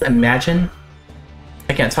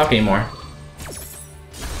 I can't talk anymore.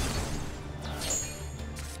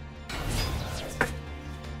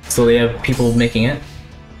 So they have people making it.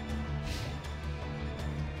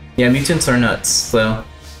 Yeah, mutants are nuts, so.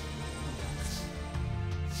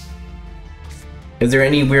 Is there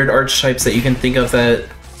any weird archetypes that you can think of that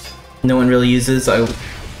no one really uses?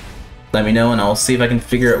 Let me know and I'll see if I can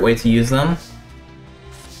figure out a way to use them.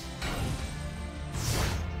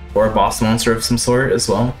 Or a boss monster of some sort as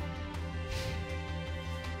well.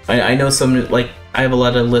 I know some, like, I have a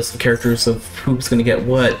lot of lists of characters of who's gonna get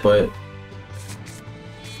what, but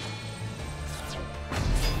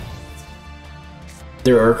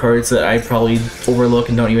there are cards that I probably overlook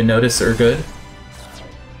and don't even notice are good.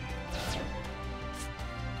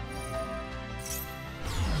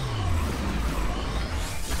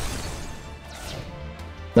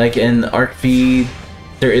 Like in Arc V,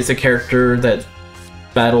 there is a character that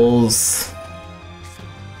battles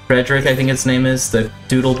Frederick, I think his name is, the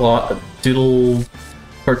doodle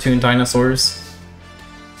cartoon dinosaurs.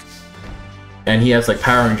 And he has like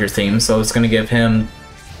Power Ranger theme, so it's gonna give him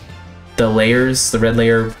the layers, the red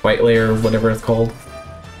layer, white layer, whatever it's called.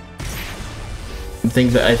 I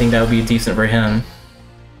think that would be decent for him.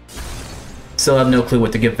 Still have no clue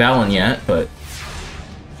what to give Valen yet, but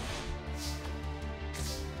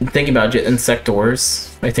thinking about it,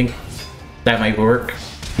 Insectors, I think that might work.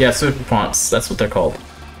 Yeah, Super Fonts, that's what they're called.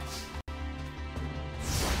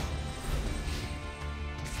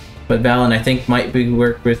 But Valen, I think, might be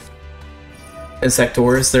work with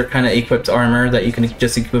Insectors. They're kind of equipped armor that you can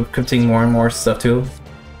just equipping more and more stuff to.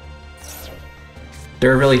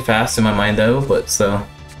 They're really fast in my mind though, but so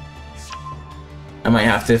I might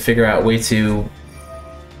have to figure out a way to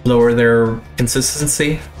lower their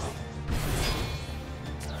consistency.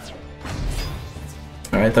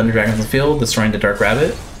 Alright, Thunder Dragon's in the field, destroying the Dark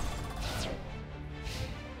Rabbit.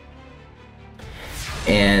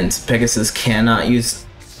 And Pegasus cannot use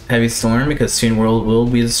Heavy Storm because Toon World will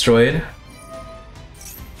be destroyed.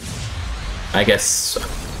 I guess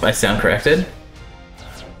I sound corrected.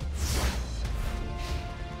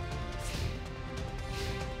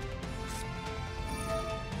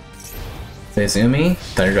 Izumi,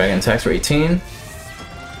 Thunder Dragon attacks for 18.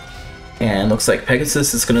 And looks like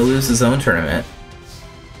Pegasus is going to lose his own tournament.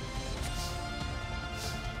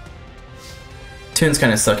 Tunes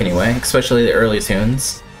kind of suck anyway, especially the early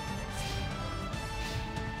tunes.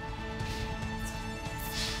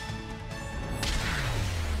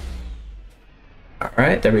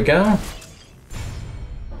 Alright, there we go.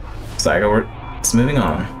 YGO, it's moving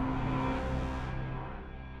on.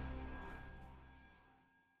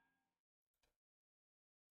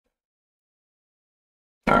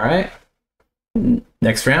 Alright.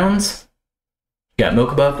 Next round, we got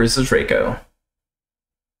Mokuba versus Reiko.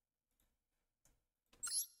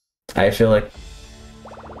 I feel like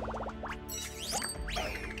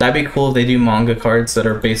That'd be cool if they do manga cards that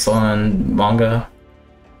are based on manga.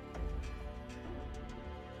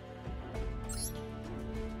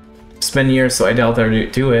 It's been years, so I doubt they'll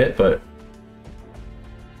do it, but...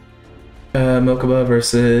 Mokuba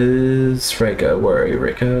versus Reiko. Where are you,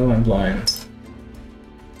 Reiko? I'm blind.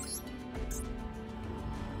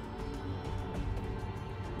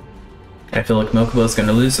 I feel like Mokuba's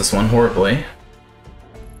gonna lose this one horribly.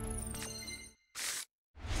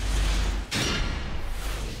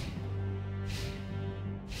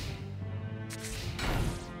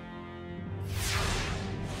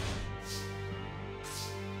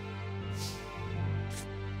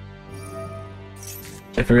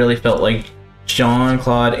 If it really felt like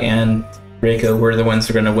Jean-Claude and Reiko were the ones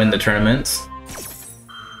who are going to win the tournament.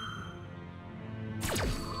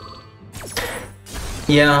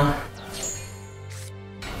 Yeah.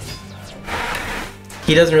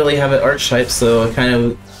 He doesn't really have an archetype, so I kind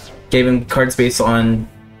of gave him cards based on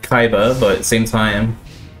Kaiba, but at the same time,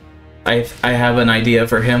 I have an idea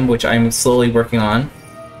for him, which I'm slowly working on.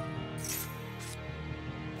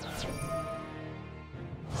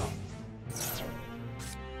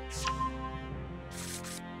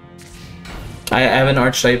 I have an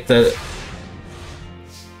archetype that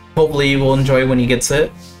hopefully you will enjoy when he gets it.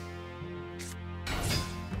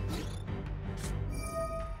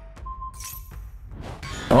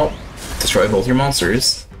 Oh, destroy both your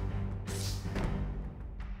monsters.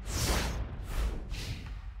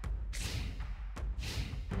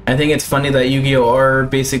 I think it's funny that Yu-Gi-Oh! R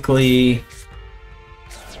basically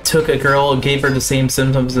took a girl and gave her the same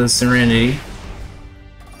symptoms as Serenity.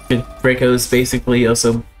 Reiko's basically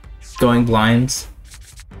also going blind.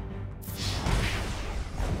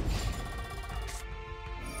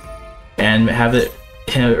 And have it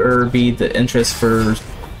her be the interest for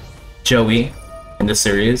Joey in the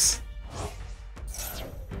series.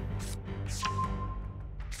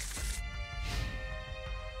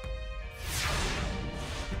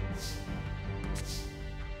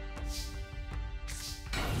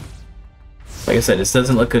 Like I said, this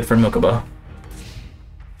doesn't look good for Mokuba.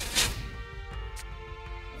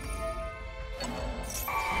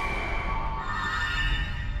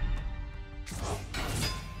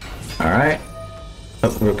 Alright.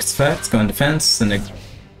 Oh, Rook's effect, go in defense, and the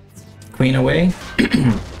queen away.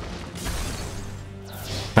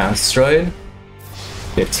 Pound destroyed.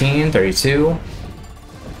 15, 32.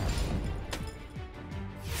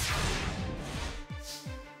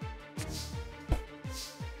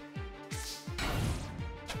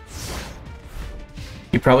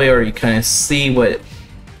 You probably already kind of see what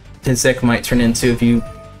his deck might turn into if you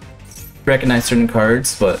recognize certain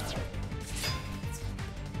cards, but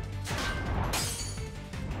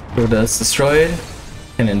Roda's destroyed,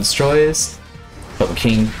 and then destroys, but the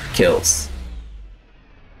king kills.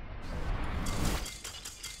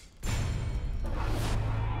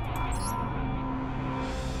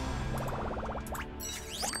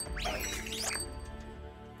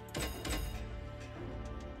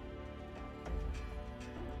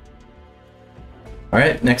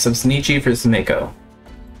 Alright, next up is Nichi versus Mako.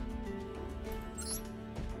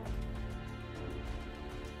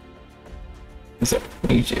 Is it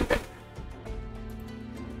Nichi? Okay.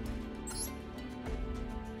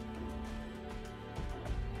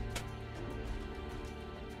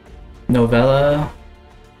 Novella?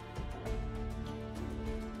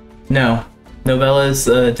 No. Novella is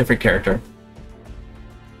a different character.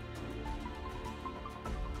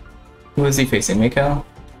 Who is he facing? Mako? I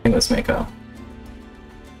think it was Mako.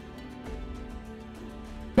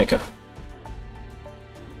 Mako.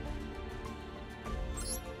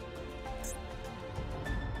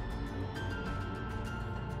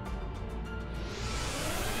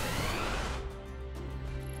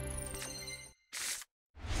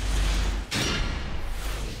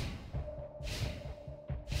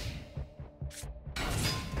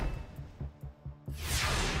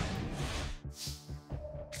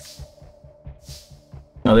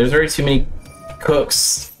 No, there's already too many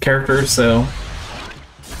Cooks characters, so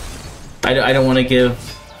I don't want to give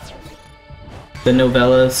the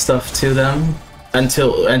novella stuff to them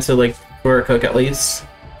until like for a Cook at least.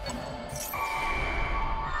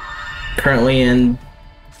 Currently in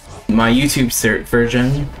my YouTube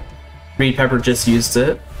version, Reed Pepper just used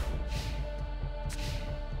it.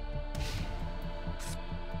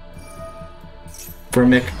 For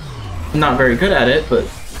Mick, not very good at it, but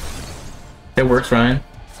it works fine.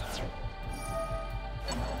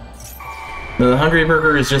 The Hungry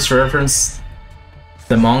Burger is just to reference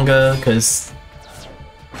the manga, because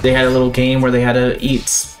they had a little game where they had to eat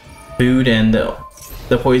food, and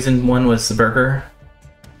the poison one was the burger.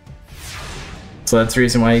 So that's the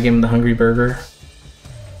reason why I gave him the Hungry Burger.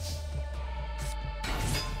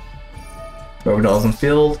 Rogue Dolls in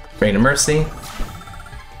field. Rain of Mercy.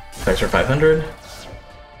 Effects for 500.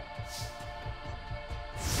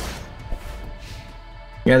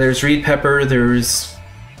 Yeah, there's Reed Pepper, there's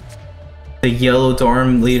the Yellow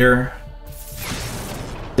Dorm leader.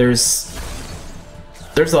 There's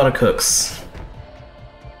a lot of cooks.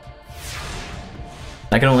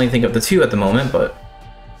 I can only think of the 2 at the moment, but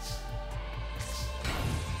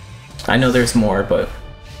I know there's more, but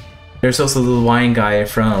there's also the wine guy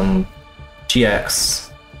from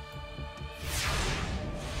GX.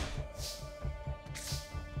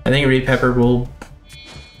 I think Reed Pepper will...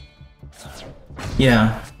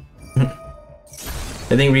 Yeah.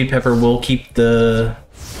 I think Reed Pepper will keep the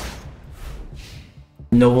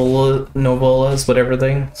novellas, whatever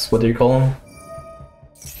things, what do you call them?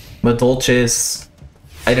 But Dolces,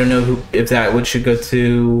 I don't know if that should go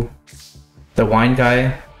to the wine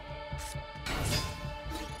guy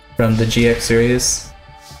from the GX series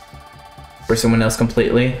or someone else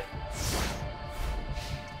completely.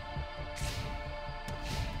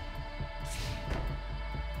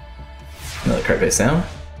 Another card face down.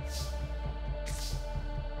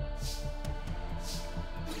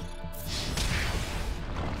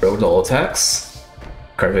 Rogue Doll attacks.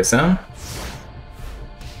 Card face down.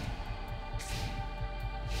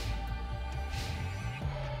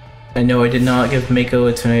 I know I did not give Mako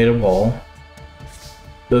a tornado wall.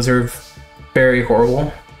 Those are very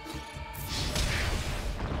horrible.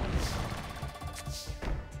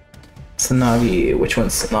 Tsunagi, which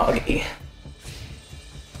one's Tsunagi?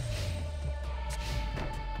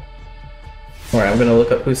 Alright, I'm gonna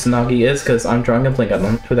look up who Tsunagi is because I'm drawing a blank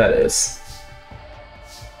on who that is.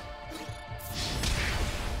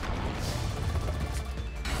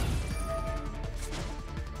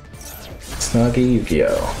 Tsunagi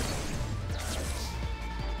Yugioh.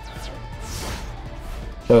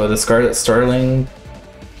 Oh, the Scarlet Starling.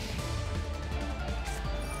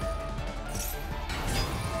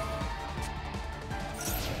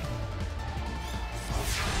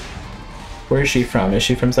 Where is she from? Is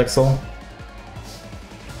she from Zexal?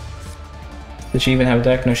 Did she even have a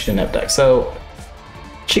deck? No, she didn't have a deck. So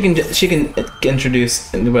she can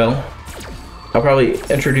introduce. Well, I'll probably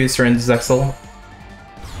introduce her into Zexal.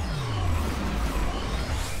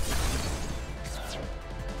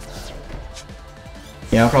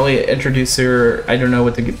 Yeah, I'll probably introduce her. I don't know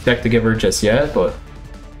what the deck to give her just yet, but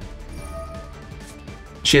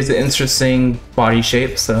she has an interesting body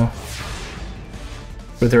shape, so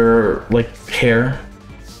with her like hair.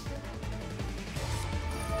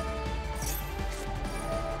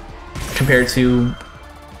 Compared to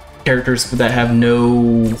characters that have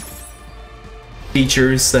no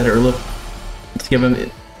features that are to give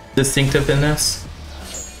them distinctiveness.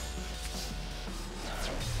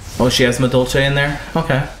 Oh, she has Madolce in there?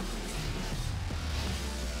 Okay.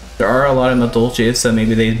 There are a lot of Madolces, so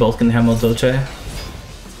maybe they both can have Madolce.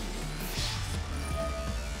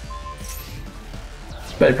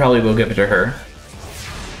 But I probably will give it to her.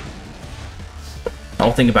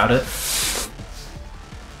 I'll think about it.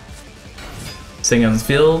 Sitting on the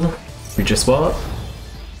field, reach a swap.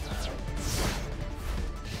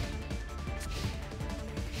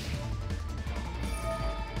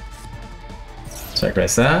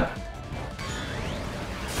 Sacrifice that.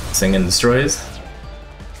 Sing and destroys.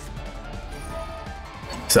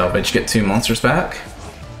 Salvage, get 2 monsters back.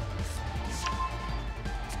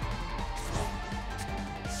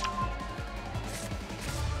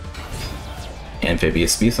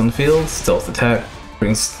 Amphibious Beast on the field, stealth attack,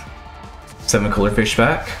 brings 7 color fish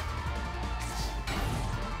back.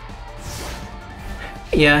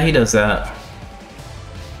 Yeah, he does that.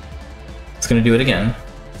 It's gonna do it again.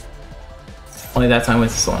 Only that time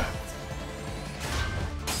with this one.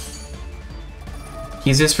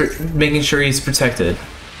 He's just making sure he's protected.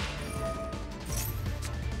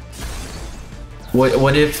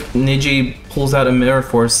 What if Niji pulls out a Mirror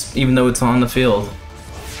Force even though it's on the field?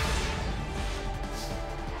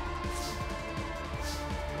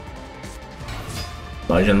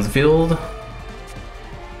 Lodge on the field.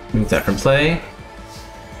 Move that from play.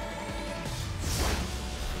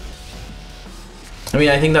 I mean,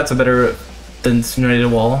 I think that's a better than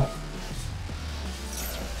Simulated Wall.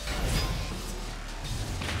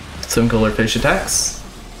 7 color fish attacks.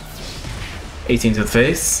 18 to the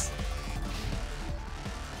face.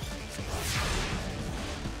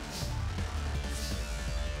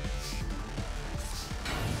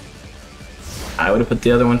 I would have put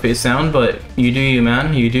the other one face down, but you do you,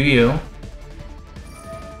 man. You do you.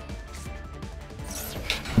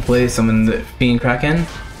 Play summon the Fiend Kraken.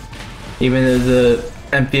 Even though the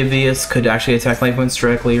Amphibious could actually attack life points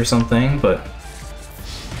directly or something, but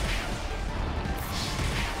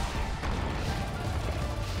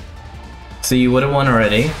So you would have won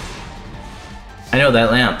already. I know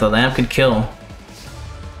that lamp. The lamp could kill.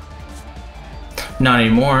 Not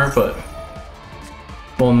anymore, but...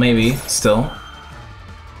 well, maybe, still.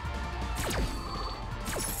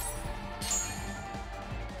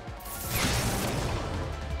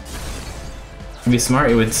 It'd be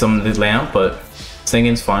smart with some of the lamp, but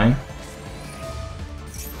singing's fine.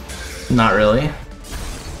 Not really.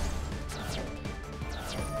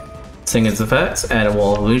 Singing's effects, add a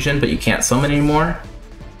wall of illusion, but you can't summon anymore.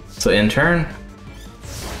 So in turn,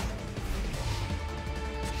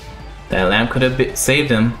 that lamp could have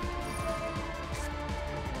saved him.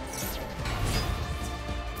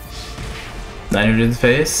 Niner to the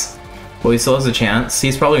face. Well, he still has a chance.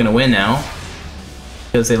 He's probably gonna win now,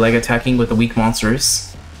 because they like attacking with the weak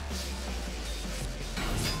monsters.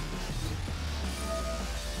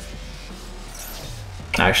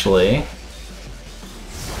 Actually,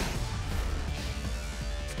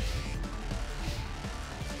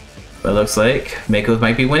 it looks like Mako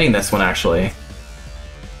might be winning this one, actually.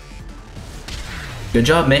 Good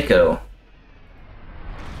job, Mako.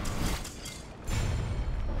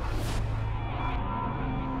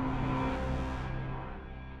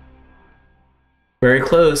 Very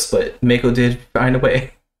close, but Mako did find a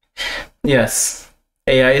way. Yes,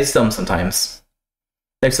 AI is dumb sometimes.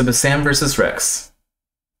 Next up is Sam versus Rex.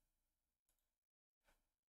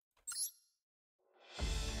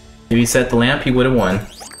 If he set the lamp, he would have won.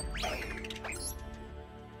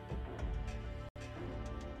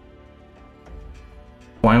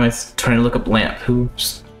 Why am I trying to look up lamp?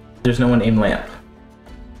 There's no one named Lamp.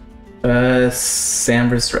 Sam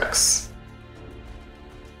versus Rex.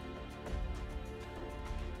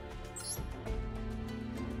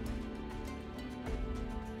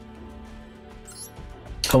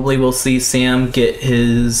 Hopefully we'll see Sam get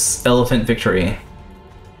his elephant victory.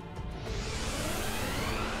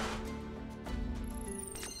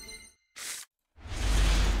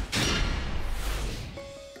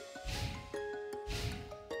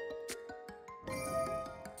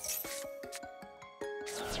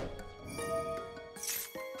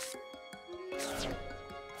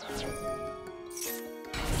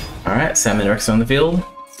 Alright, Sam and Rex on the field.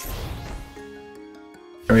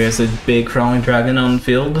 He has a big crawling dragon on the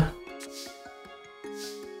field.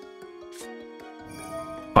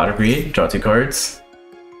 Pot of Greed, draw 2 cards.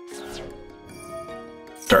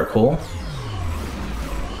 Dark Hole.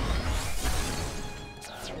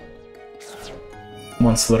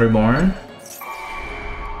 One Slitterborn.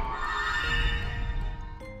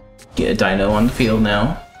 Get a dino on the field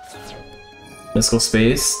now. Mystical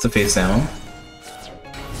Space to face down.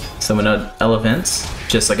 Summon an elephant,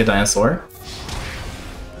 just like a dinosaur.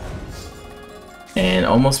 And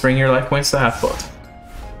almost bring your life points to half foot.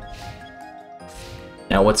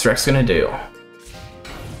 Now what's Rex gonna do?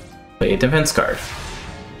 Play a defense card.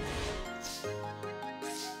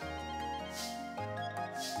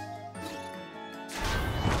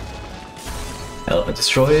 Elephant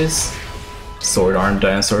destroys. Sword arm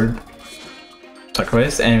dinosaur.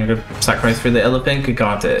 Sacrifice, and sacrifice for the elephant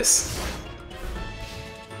Gigantes.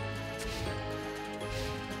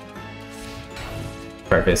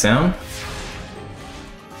 Card face down.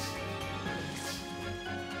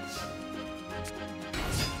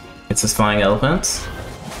 It's this flying elephant.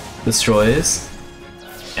 Destroys.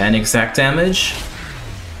 And exact damage.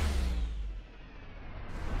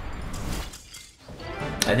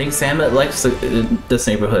 I think Sam likes this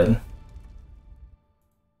neighborhood.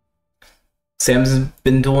 Sam's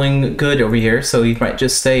been doing good over here, so he might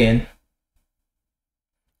just stay in.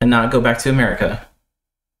 And not go back to America.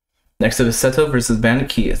 Next up is Seto versus Bandit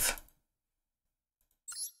Keith.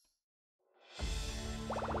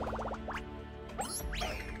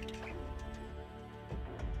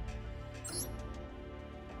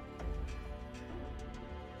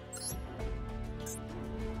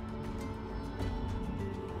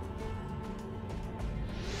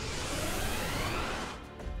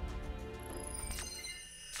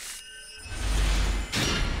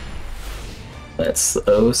 That's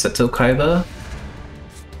Seto Kaiba.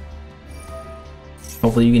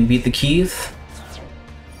 Hopefully you can beat the Keith.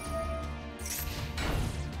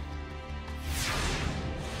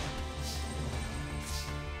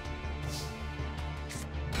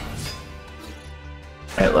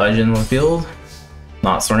 Alright, Legend on the field.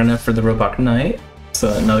 Not strong enough for the Robot Knight,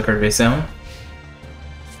 so another card face down.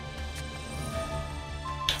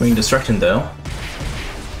 Swing Destruction though.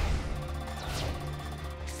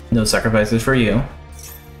 No sacrifices for you.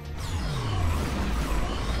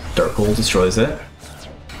 Dark Hole destroys it.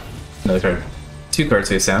 Another card. 2 cards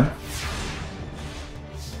face down.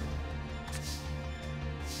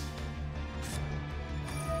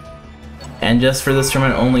 And just for this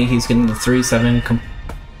tournament only, he's getting the 3/7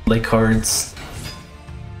 late cards.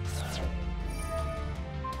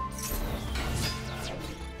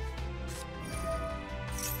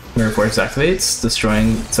 Mirror Force activates,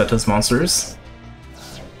 destroying Zeta's monsters.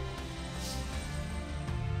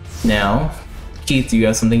 Now, Keith, do you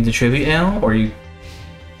have something to tribute now, or you...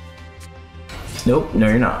 Nope, no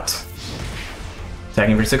you're not.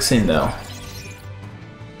 Attacking for 16 though.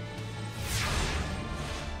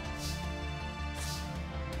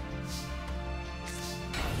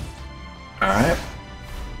 Alright.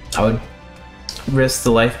 I would risk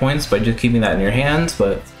the life points by just keeping that in your hand,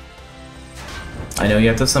 but I know you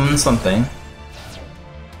have to summon something.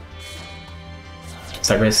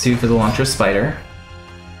 Sacrifice 2 for the launcher spider.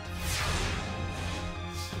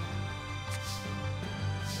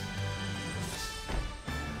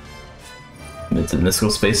 The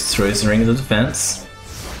mystical space destroys the ring of the defense.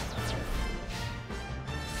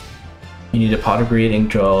 You need a pot of greed and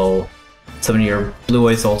draw summon your Blue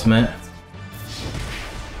Eyes ultimate.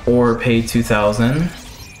 Or pay 2,000.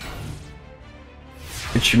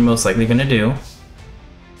 Which you're most likely gonna do.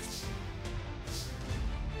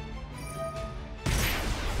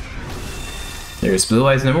 There's Blue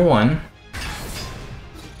Eyes number 1.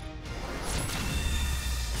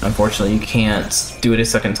 Unfortunately, you can't do it a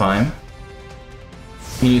second time.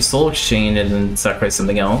 You use Soul Exchange and then sacrifice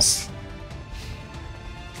something else.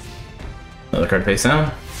 Another card face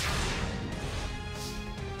down.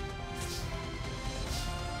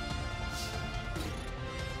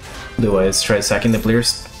 Blue Eyes try sacking the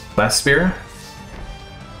Blast Spear.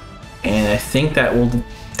 And I think that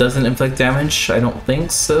doesn't inflict damage. I don't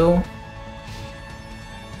think so.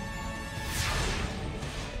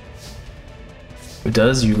 If it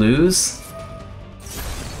does, you lose.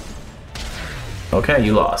 Okay,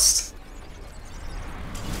 you lost.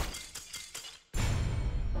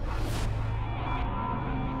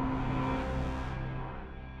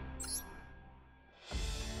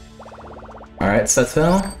 Alright,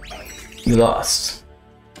 Seto, you lost.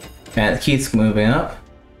 And Keith's moving up.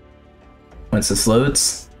 Once this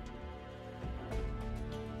loads.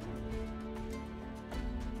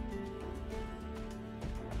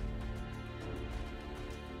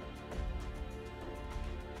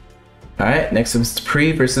 Alright, next is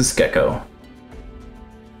Pre versus Gecko.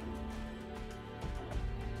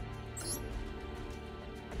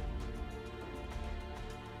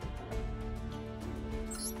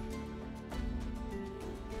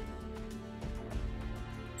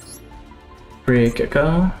 Pre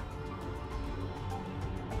Gecko.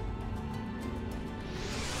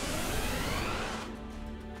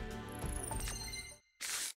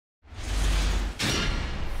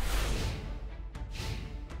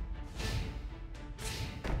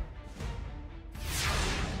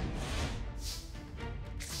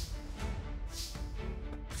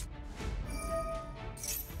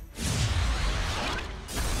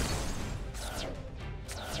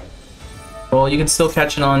 Well, you can still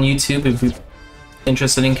catch it on YouTube if you're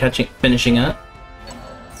interested in finishing it.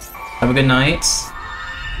 Have a good night.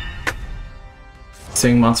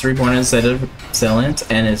 Seeing Monster Reborn as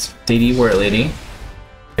Zealot and his DD Warrior Lady.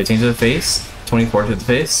 15 to the face, 24 to the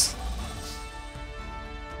face.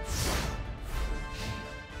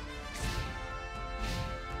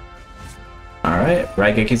 Alright,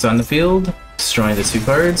 Raigeki's on the field, destroying the 2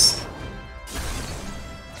 cards.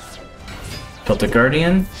 Celtic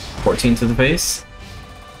Guardian, 14 to the face.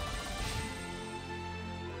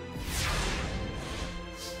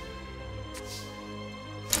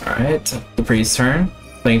 Alright, the Priest's turn.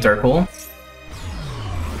 Playing Dark Hole.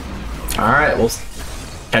 Alright, we'll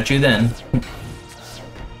catch you then.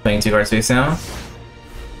 Playing 2 cards face down.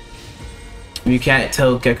 If you can't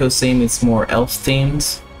tell Gecko's theme, it's more elf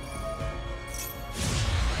themed.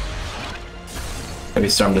 Heavy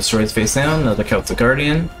Storm destroys face down, another Celtic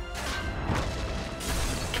Guardian.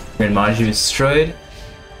 Grand Maju is destroyed.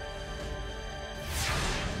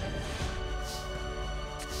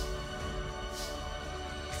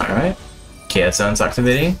 Alright. Chaos Zone's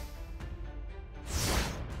activating.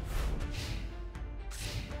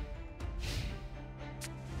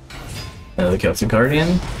 Another Celtic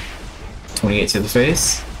Guardian. 28 to the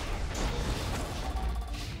face.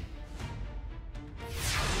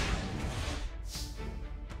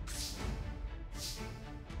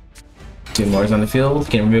 Two more on the field.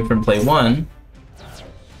 Can remove from play 1.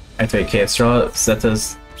 Activate Chaos Straw.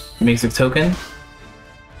 Zeta's Basic Token.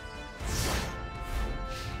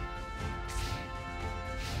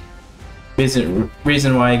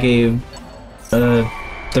 Reason why I gave the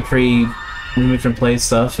remove from play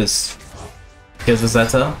stuff is because of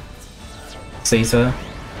Zeta.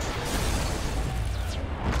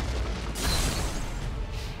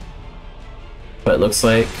 But it looks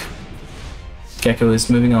like Gecko is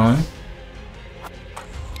moving on.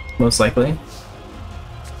 Most likely.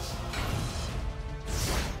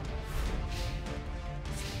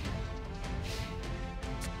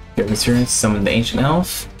 Get returns, summon the Ancient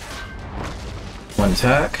Elf. One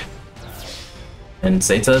attack. And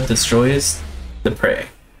Zeta destroys the prey.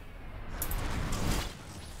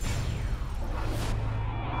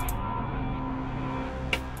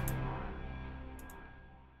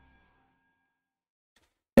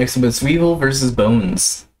 Next up is Weevil versus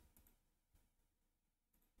Bones.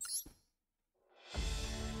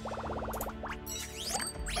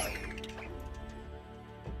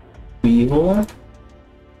 Weevil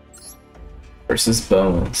versus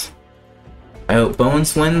Bones. I hope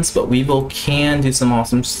Bones wins, but Weevil can do some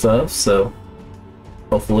awesome stuff, so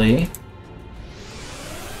hopefully.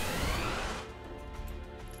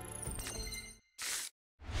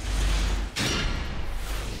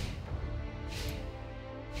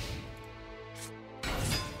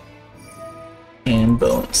 And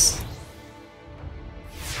Bones.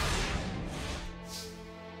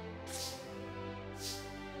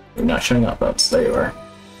 You're not showing up, Bones. There you are.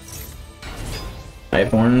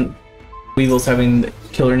 Highborn Weevil's having the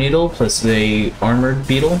Killer Needle plus the Armored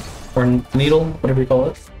Beetle, or Needle, whatever you call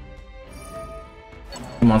it.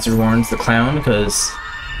 Monster Warns the Clown because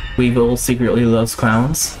Weevil secretly loves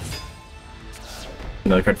clowns.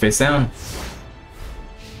 Another card face down.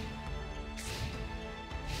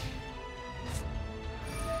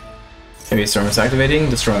 Heavy Storm is activating,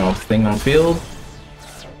 destroying all the thing on the field.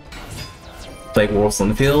 Plague Wolves on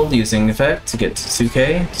the field, using effect to get to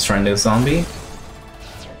 2k, destroying the zombie.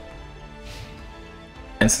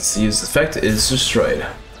 And since the used effect is destroyed.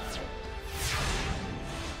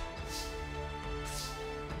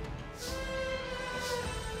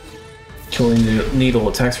 Killing the Needle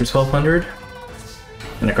attacks for 1200.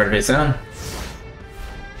 And a card face down.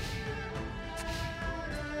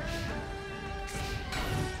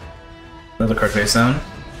 Another card face down.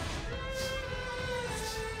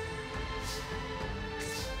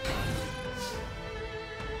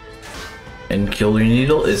 And Killer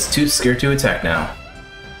Needle is too scared to attack now.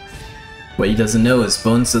 What he doesn't know is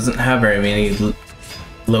Bones doesn't have very many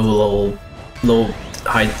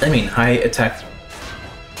high attack,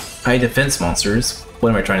 high defense monsters. What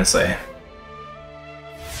am I trying to say?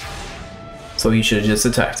 So he should have just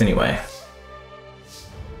attacked anyway.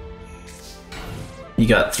 You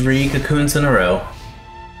got 3 cocoons in a row.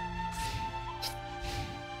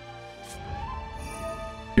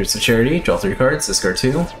 Here's the charity, draw 3 cards, discard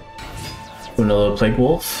 2. Another Plague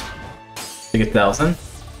Wolf. Take 1,000.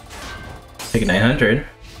 Take 900.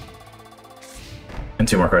 And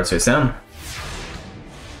 2 more cards face down.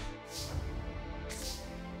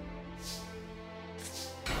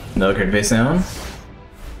 Another card face down.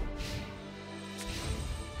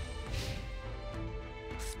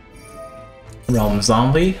 Realm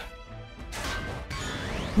Zombie.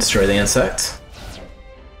 Destroy the insect.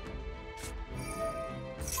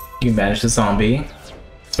 You can banish the zombie.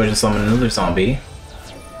 Special summon another zombie.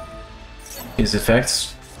 Use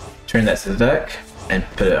effects. Turn that to the deck. And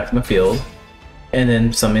put it back in the field. And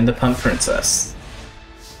then summon the Pump Princess.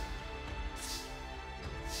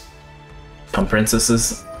 Pump Princess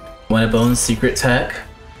is one of Bones' secret tech.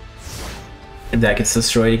 If that gets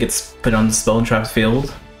destroyed, it gets put on the spell and trapped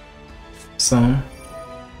field. So.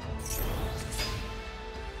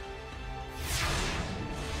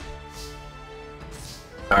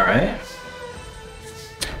 Alright.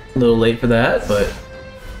 A little late for that, but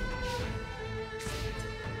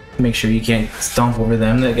make sure you can't stomp over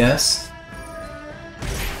them, I guess.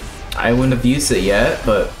 I wouldn't have used it yet,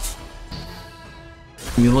 but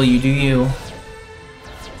you do you.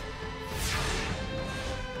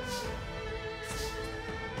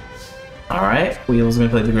 Alright, Wheel's gonna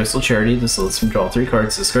play the Crystal Charity. This lets him draw 3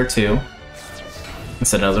 cards, discard 2, and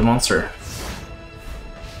set another monster.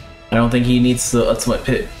 I don't think he needs the Ultimate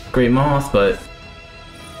Pit Great Moth, but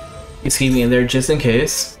he's keeping it there just in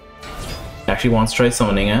case. Actually wants to try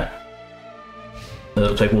summoning it.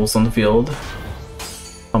 Another Plague Wolves on the field.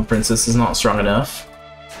 Pump Princess is not strong enough.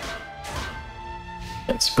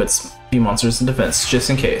 It puts a few monsters in defense just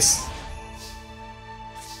in case.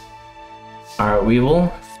 Alright,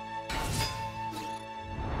 Weevil.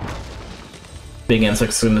 Big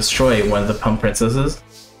Insect's gonna destroy one of the Pump Princesses.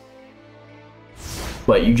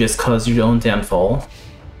 But you just caused your own downfall.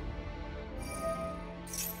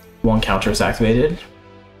 1 counter is activated.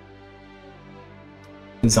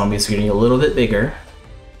 The zombies are getting a little bit bigger.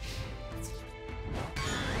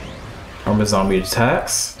 Armor Zombie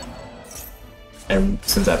attacks. And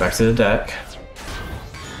sends that back to the deck.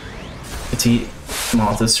 Petite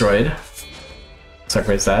Moth destroyed.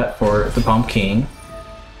 Sacrifice that for the Palm King.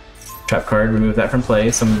 Trap card, remove that from play.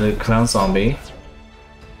 Summon the Clown Zombie.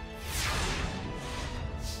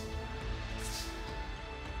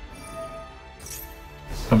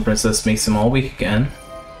 Palm Princess makes them all weak again.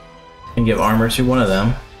 And give armor to one of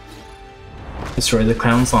them. Destroy the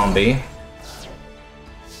Clown Zombie.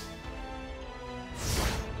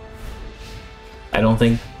 I don't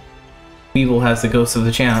think Weevil has the ghost of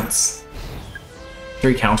the chance.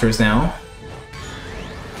 3 counters now.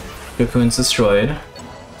 Cocoon's destroyed.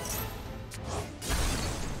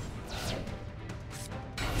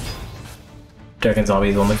 Dragon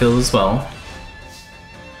Zombie's on the field as well.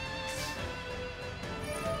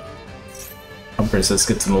 Princess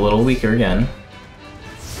gets him a little weaker again.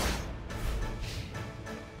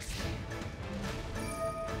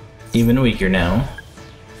 Even weaker now.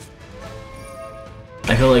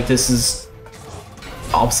 I feel like this is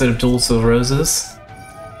opposite of Duels of Roses.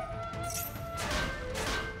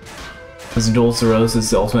 Because in Duels of Roses,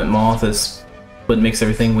 the ultimate moth is what makes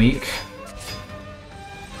everything weak.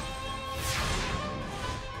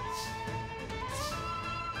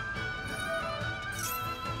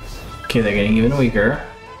 Okay, they're getting even weaker.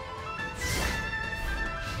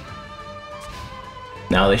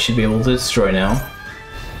 Now they should be able to destroy now.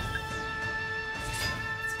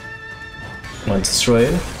 1's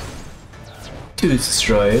destroyed. 2's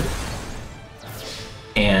destroyed.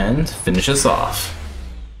 And finish us off.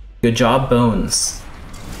 Good job, Bones.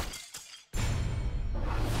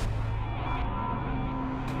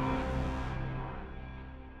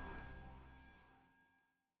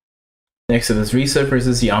 Next up is Risa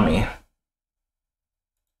versus Yami.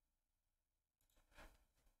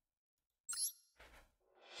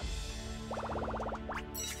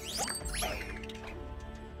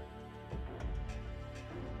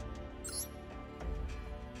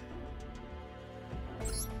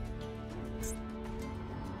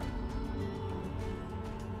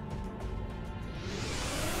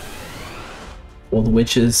 Will the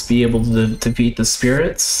witches be able to defeat the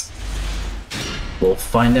spirits? We'll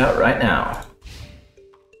find out right now.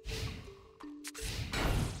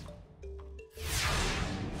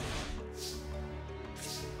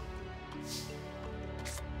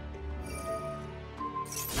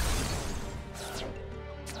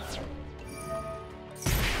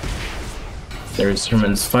 There's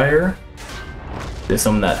Herman's Fire. They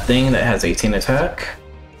summon that thing that has 18 attack.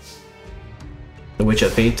 The Witch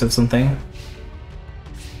of Fate of something.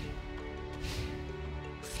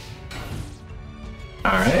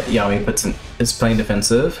 Alright, Yami is playing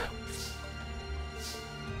defensive.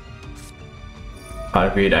 Pot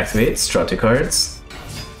of Greed activates, draw 2 cards.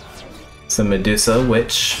 Some Medusa,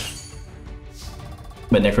 Witch.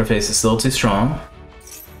 But Necroface is still too strong.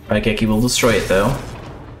 Raigeki will destroy it though.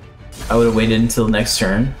 I would have waited until next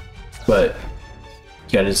turn, but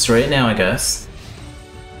you gotta destroy it now, I guess.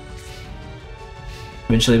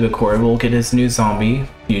 Eventually Bakura will get his new zombie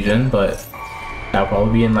fusion, but that'll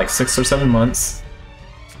probably be in like 6 or 7 months.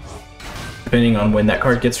 Depending on when that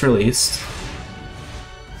card gets released.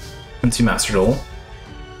 Into Master Duel.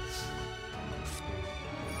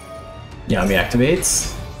 Yami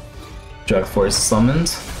activates. Drug Force is summoned.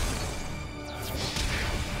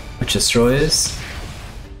 Which destroys.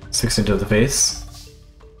 6 into the face.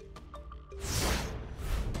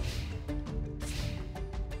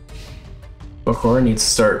 Bakura needs to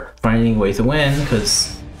start finding a way to win,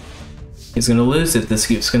 because he's gonna lose if this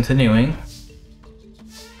keeps continuing.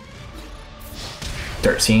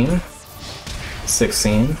 13,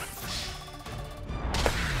 16.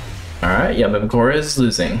 Alright, yeah, but Bakura is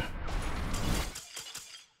losing.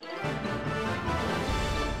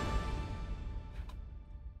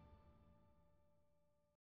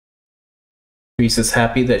 Risa's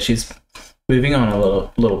happy that she's moving on a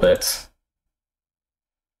little bit.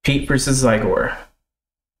 Pete versus Zygor.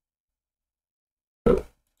 Oh,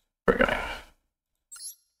 we're going.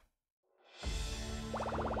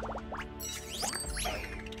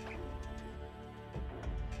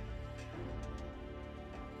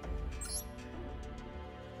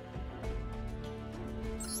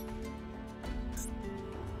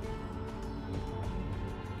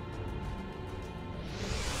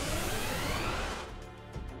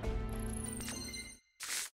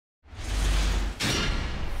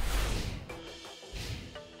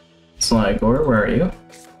 Zygor, where are you?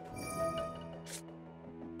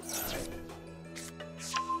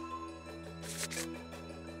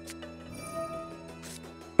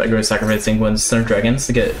 Zygor is sacrificing one Center Dragons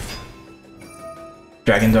to get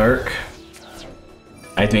Dragon Dark.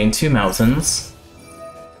 Activating 2 mountains.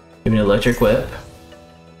 Giving an Electric Whip.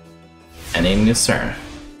 And ending his turn.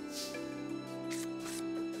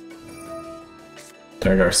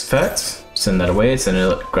 Thunderdark's effect. Send that away.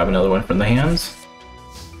 Grab another one from the hand.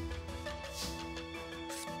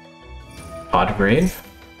 Odd grade.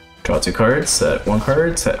 Draw 2 cards. Set 1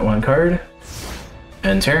 card. Set 1 card.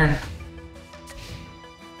 End turn.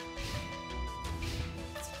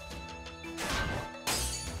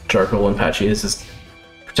 Charcoal and Patchy is just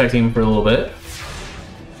protecting him for a little bit.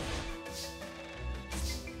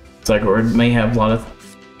 Zygor may have a lot of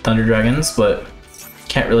Thunder Dragons, but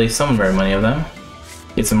can't really summon very many of them.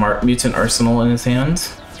 Gets a Mutant Arsenal in his hand.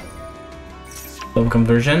 Level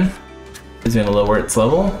conversion is going to lower its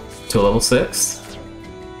level to a level 6.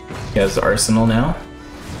 He has Arsenal now.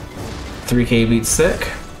 3k beats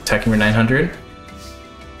sick, attacking for 900.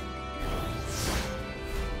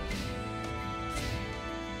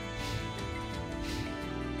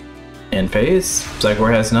 End phase.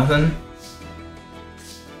 Zygor has nothing.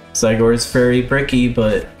 Zygor is very bricky,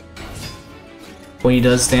 but when he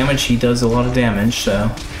does damage, he does a lot of damage, so.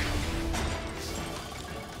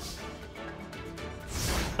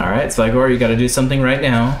 Alright, Zygor, you gotta do something right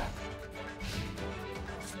now.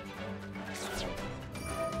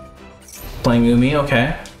 Playing Umi,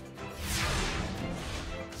 okay.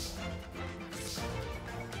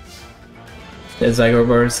 As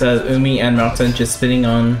Zygor says, Umi and Mountain just spitting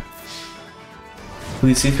on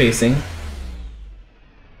who's he facing.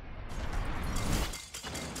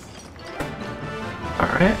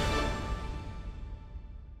 Alright.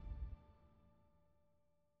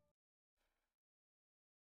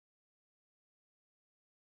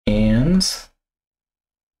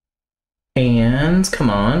 And come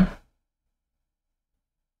on.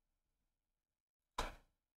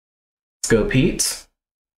 Let's go, Pete.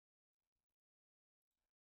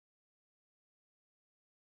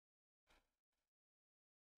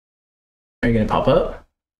 Are you gonna pop up?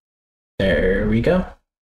 There we go.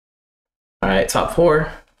 Alright, top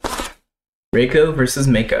 4. Reiko versus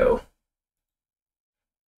Mako.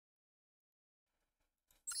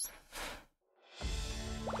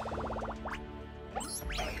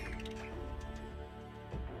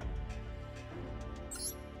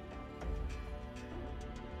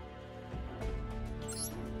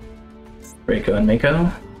 Reiko and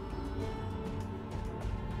Mako.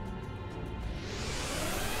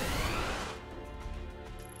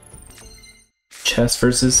 Chess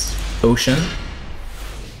versus Ocean.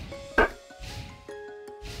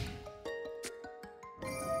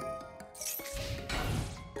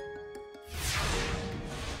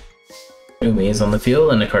 Umi is on the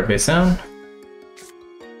field and a card face down.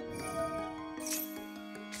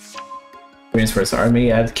 Greens versus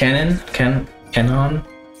Army, add Cannon.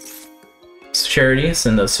 Charity,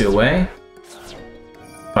 send those 2 away.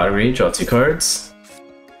 Pottery, draw 2 cards.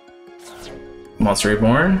 Monster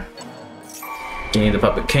Reborn. You need the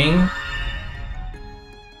Puppet King.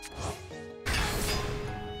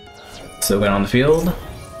 So went on the field.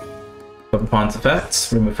 Puppet Pawn's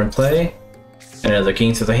effects, remove from play. Another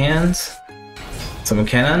King to the hand. Summon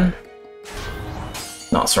Cannon.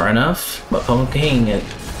 Not strong enough, but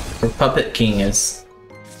Puppet King is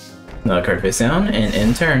another card face down, and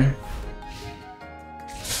end turn.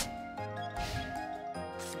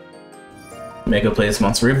 Mako plays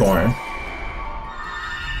Monster Reborn.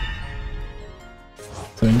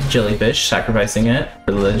 Summoning the Jellyfish, sacrificing it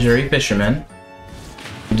for the legendary Fisherman.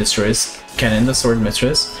 He destroys Cannon, the Sword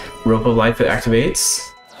Mistress. Rope of Life activates,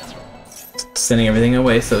 sending everything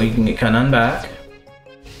away so you can get Kanan back.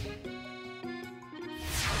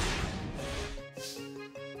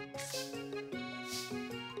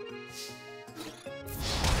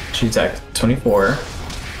 She attacked 24,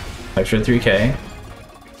 extra 3k.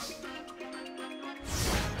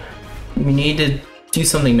 We need to do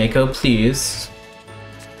something, Mako, please.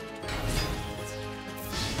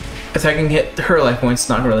 Attacking hit her life points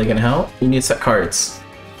not really gonna help. You need to set cards.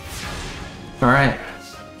 Alright.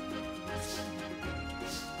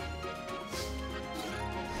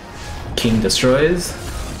 King destroys.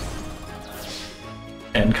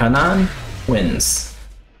 And Kanan wins.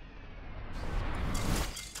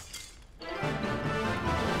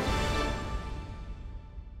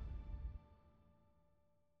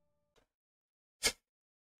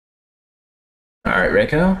 Alright,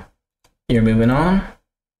 Reiko. You're moving on.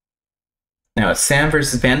 Now it's Sam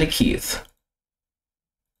versus Bandit Keith.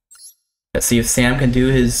 Let's see if Sam can do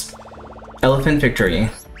his elephant victory.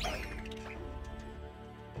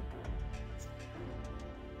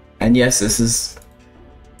 And yes, this is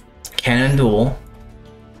canon duel.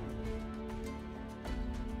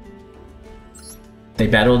 They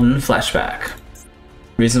battled in the flashback.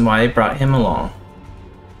 Reason why I brought him along.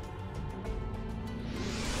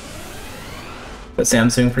 But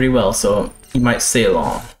Sam's doing pretty well, so he might stay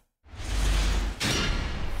along.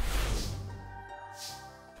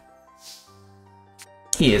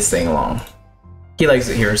 he is staying along. He likes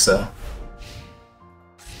it here, so.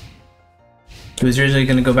 He was originally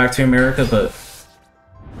going to go back to America, but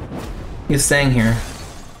he's staying here.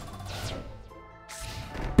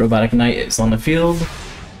 Robotic Knight is on the field.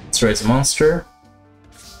 Destroys a monster.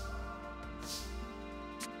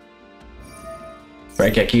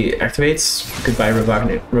 Raigeki activates. Goodbye,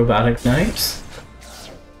 Robotic Knight.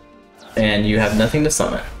 And you have nothing to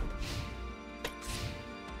summon.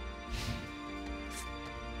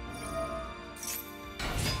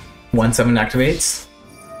 One summon activates.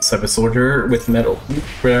 Cyber Soldier with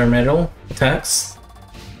rare metal attacks.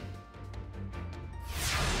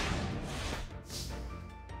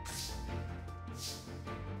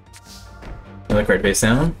 Another card face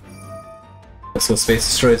down. So Space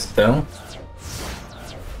destroys it though.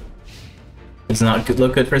 Does not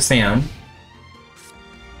look good for Sam.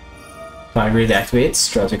 Fire Grid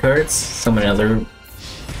activates, draw 2 cards, summon another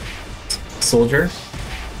soldier.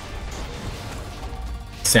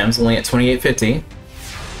 Sam's only at 2850.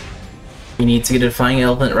 You need to get a Flying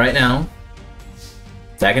Elephant right now.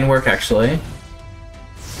 That can work actually.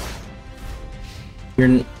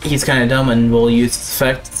 He's kind of dumb and will use its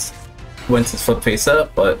effects once it's flipped face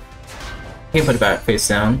up, but you can put it back face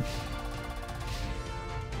down.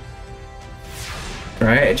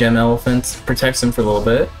 Alright, Gem Elephant protects him for a little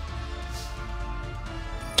bit.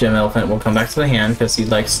 Gem Elephant will come back to the hand because he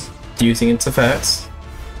likes using its effects.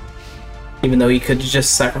 Even though he could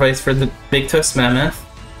just sacrifice for the Big Tusk Mammoth.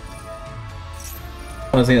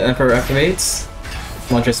 Once the Emperor activates,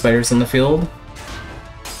 launch your spiders on the field.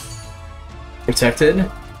 Protected.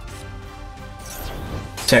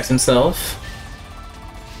 Protects himself.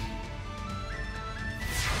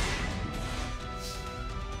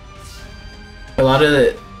 A lot of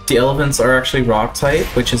the elephants are actually rock type,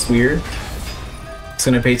 which is weird. It's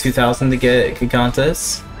gonna pay 2,000 to get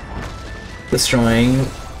Gigantus, destroying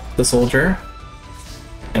the soldier,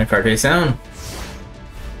 and a card face down.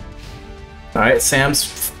 Alright,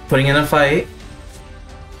 Sam's putting in a fight.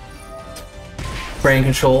 Brain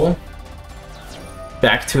control.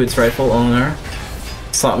 Back to its rightful owner.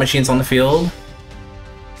 Slot machines on the field.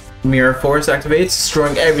 Mirror Force activates,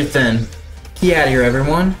 destroying everything. Get out of here,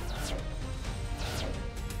 everyone.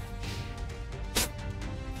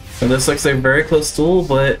 So this looks like a very close duel,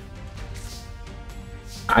 but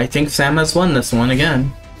I think Sam has won this one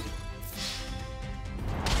again.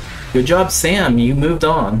 Good job, Sam. You moved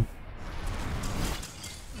on.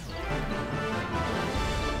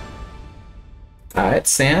 Alright,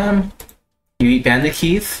 Sam. You eat Bandit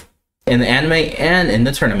Keith in the anime and in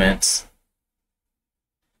the tournament.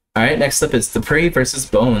 Alright, next up is Dupree versus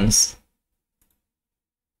Bones.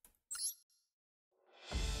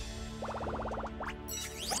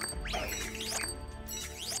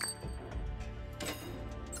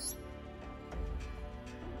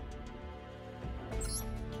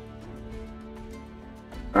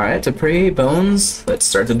 Alright, Dupree, Bones, let's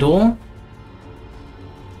start the duel.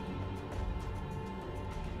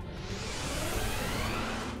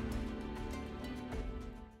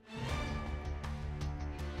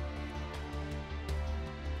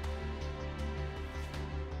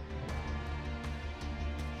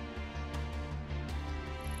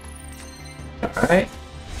 Alright.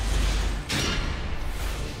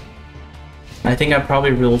 I think I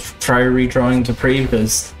probably will try redrawing Dupree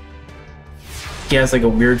because he has like a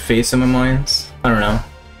weird face in my mind. I don't know.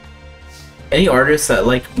 Any artists that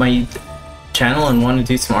like my channel and want to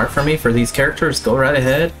do some art for me for these characters, go right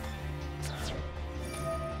ahead.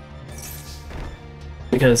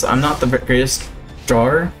 Because I'm not the greatest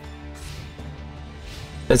drawer.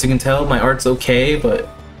 As you can tell, my art's okay, but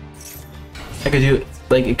I could do,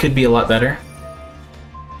 like, it could be a lot better.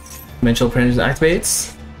 Dimensional Printers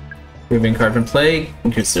activates. Removing card from play,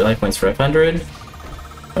 increase their life points for 500.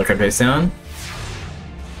 Another card face down.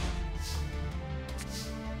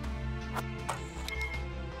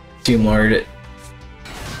 Doom Lord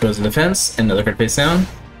goes in defense, and another card face down.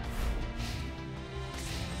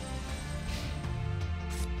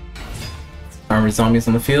 Armored Zombies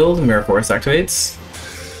on the field, Mirror Force activates.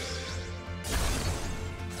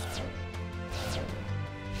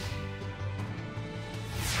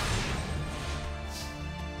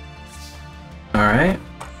 Alright.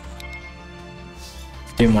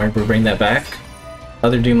 Doom Lord will bring that back.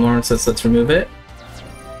 Other Doom Lord says let's remove it.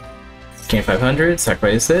 Gain 500,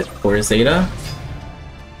 sacrifice it for Zeta.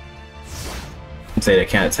 Zeta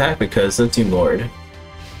can't attack because of Doom Lord.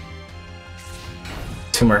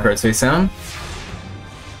 2 more cards face down.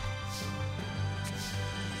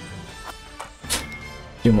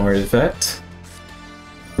 Doom Lord effect.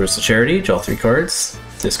 Bristol Charity, draw 3 cards.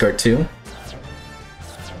 Discard 2.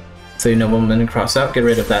 So you nobleman and cross out, get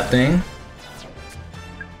rid of that thing.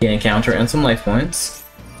 Gain a counter and some life points.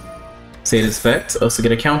 Zeta's effect, also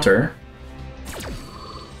get a counter.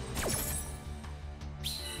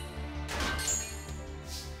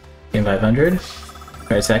 Gain 500.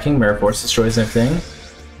 Alright, attacking, Mirror Force destroys everything.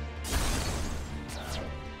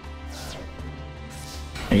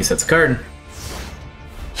 And he sets a card.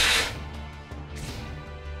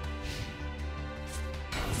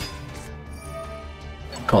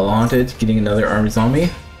 Call Haunted, getting another army zombie.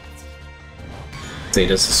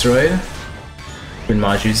 Zeta's destroyed.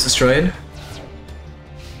 Rinmaju's destroyed.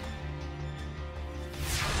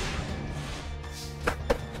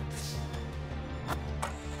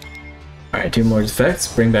 Alright, 2 more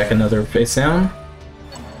effects. Bring back another face down.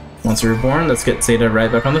 Once reborn, let's get Zeta right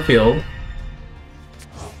back on the field.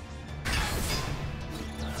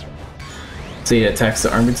 Zeta attacks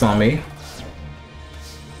the armored zombie.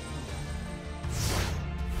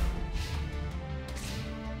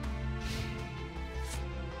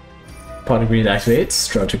 Pot of Greed activates,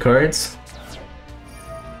 draw 2 cards.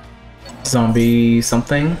 Zombie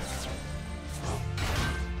something.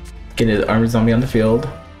 Get an armored zombie on the field.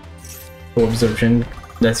 Full absorption,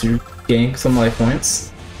 that's you gain some life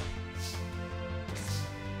points.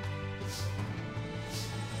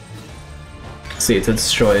 See, it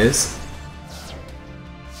destroys.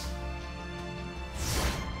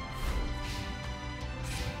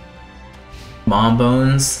 Mom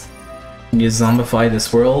Bones. You need to zombify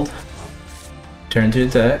this world. Turn to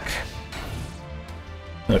the deck.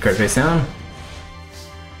 Another card face down.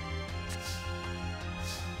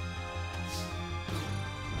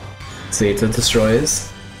 Zeta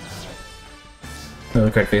destroys.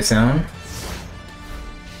 Another card face down.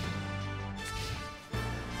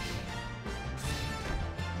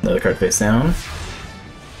 Another card face down.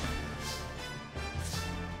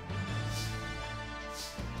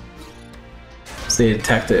 Zeta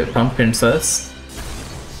attack the Pump Princess.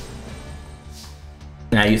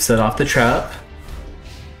 Now you set off the trap.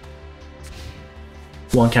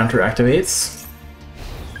 1 counter activates.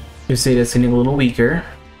 Your Zeta's getting a little weaker.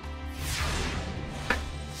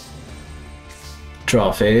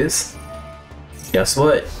 Draw phase. Guess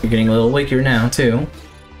what? You're getting a little weaker now too.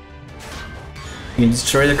 You can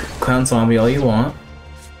destroy the clown zombie all you want.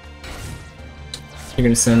 You're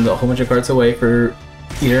gonna send a whole bunch of cards away for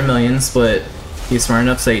either millions, but you're smart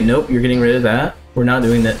enough to say, nope, you're getting rid of that. We're not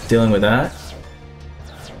doing that, dealing with that.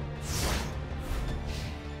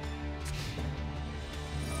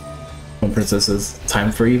 One princess is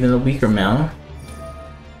time for even a weaker amount.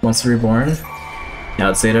 Once reborn.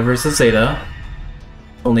 Now it's Zeta versus Zeta.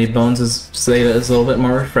 Only Bones is Zeta is a little bit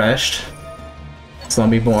more refreshed.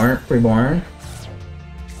 Zombie reborn.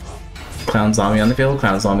 Clown zombie on the field,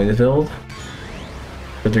 clown zombie on the field.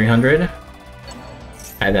 For 300.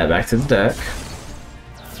 Add that back to the deck.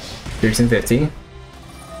 1350.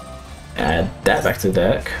 Add that back to the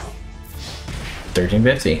deck.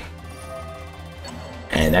 1350.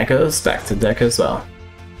 And that goes back to the deck as well.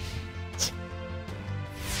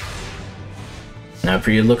 Now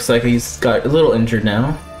for you, looks like he's got a little injured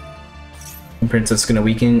now. And Princess is gonna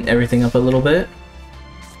weaken everything up a little bit.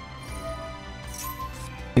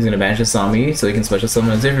 He's gonna banish a zombie so he can special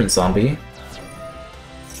summon a different zombie.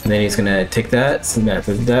 And then he's gonna take that, send that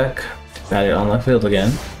to the deck, add it on left field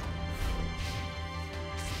again.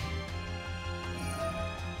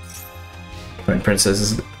 When Princess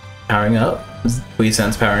is powering up,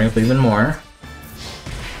 Puissant's powering up even more.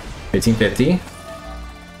 1550.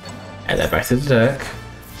 Add that back to the deck.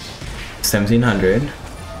 1700.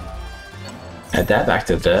 Add that back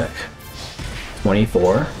to the deck.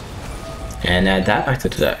 24. And add that back to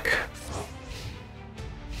the deck.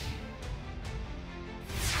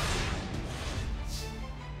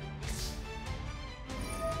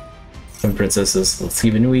 When Princess is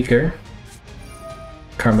even weaker.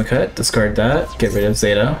 Karma Cut, discard that, get rid of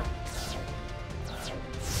Zeta.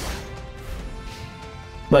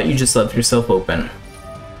 But you just left yourself open.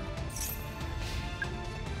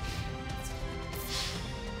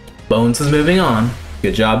 Bones is moving on.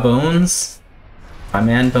 Good job, Bones. My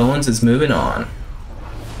man Bones is moving on.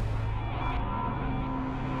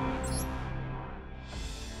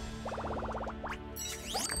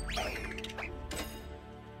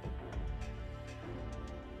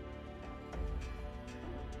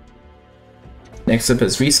 Next up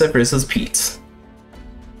is Risa versus Pete.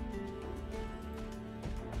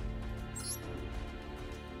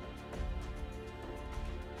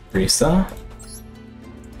 Risa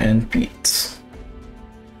and Pete.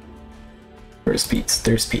 Where's Pete?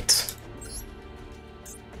 There's Pete.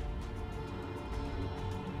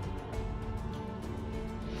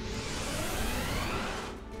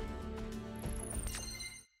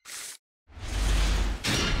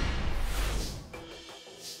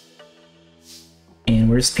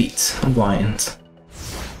 where's Pete? I'm blind.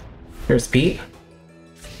 Here's Pete.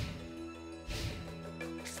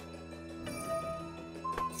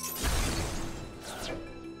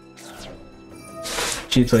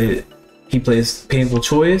 He plays Painful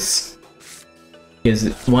Choice. He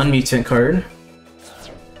has one mutant card.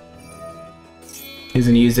 He's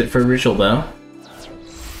gonna use it for Ritual though.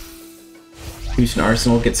 Mutant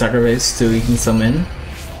Arsenal gets sacrificed so he can summon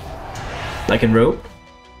like in Rope.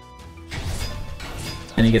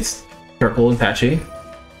 And he gets Purple and Patchy.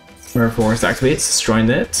 Mirror Force activates, destroying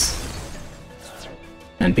it.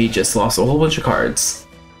 And Pete just lost a whole bunch of cards.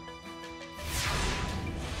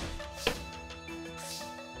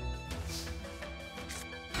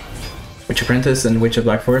 Witch Apprentice and Witch of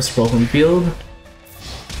Black Forest roll from the field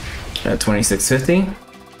at 2650.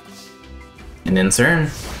 And then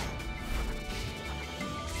turn.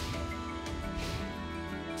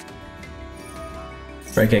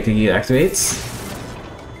 Red Gekiki activates,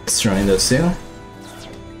 destroying those two.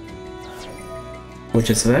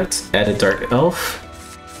 Witch's Effect, add a Dark Elf.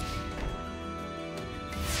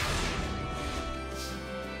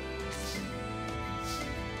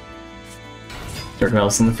 Dark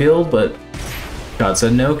Elf's in the field, but God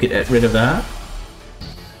said no, get rid of that.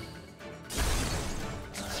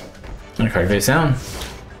 And a card face down.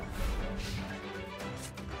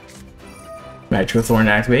 Magical Thorn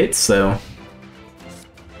activates, so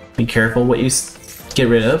be careful what you get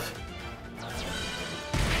rid of.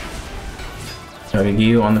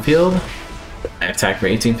 Yugioh on the field. Attack for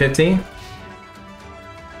 1850.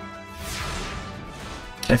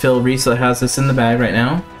 I feel Risa has this in the bag right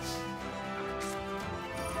now.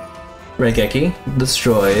 Red Geki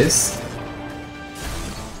destroys.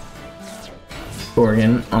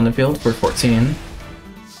 Gorgon on the field for 14.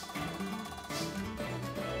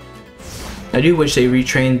 I do wish they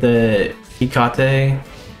retrained the Hikate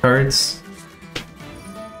cards.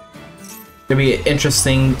 It'd be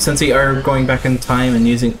interesting since they are going back in time and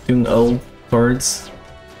doing old cards.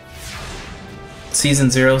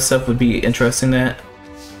 Season 0 stuff would be interesting to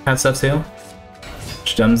have stuff too.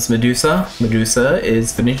 Dumps Medusa. Medusa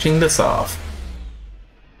is finishing this off.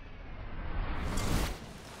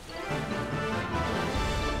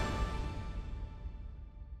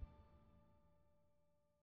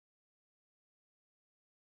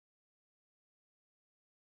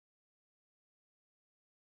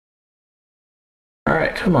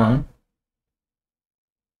 Alright, come on.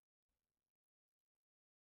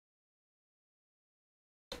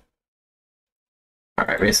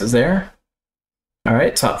 Alright, race is there.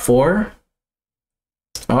 Alright, top 4.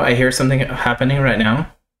 Oh, I hear something happening right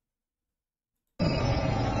now.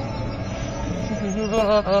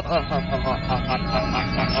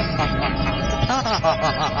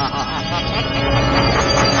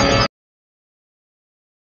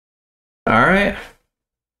 Alright.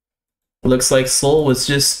 Looks like Soul was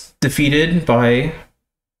just defeated by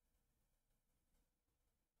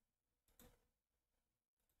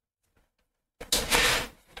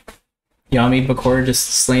Yami Bakura just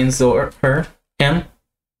slains him.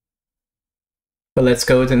 But let's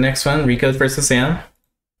go to the next one, Rico versus Sam.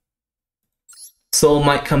 Soul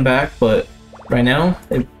might come back, but right now,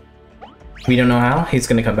 we don't know how he's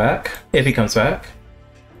gonna come back, if he comes back.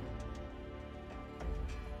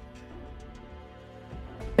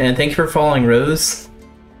 And thank you for following, Rose.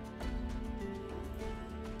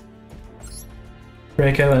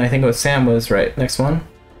 Rico, and I think it was Sam was right, next one.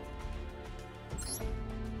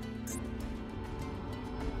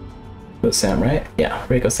 It was Sam, right? Yeah,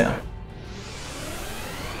 Rico Sam.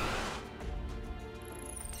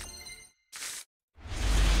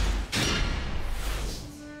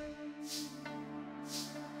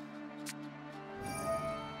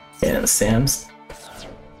 And Sam's.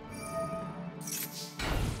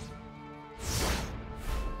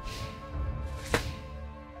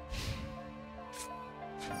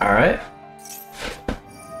 Alright.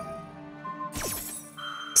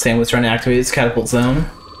 Sam was trying to activate his catapult zone.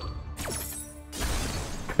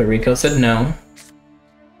 But Rico said no.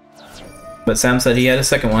 But Sam said he had a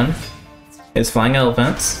second one. His flying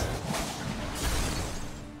elephants.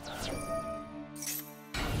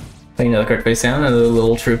 Playing another card face down, another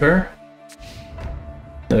little trooper.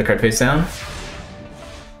 Another card face down.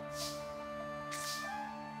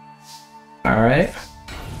 Alright.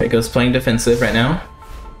 Rico's playing defensive right now.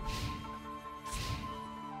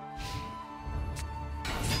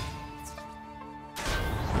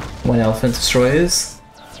 One elephant destroys.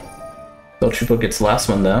 Little trooper gets the last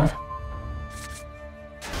one though.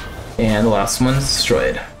 And the last one's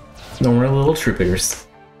destroyed. No more little troopers.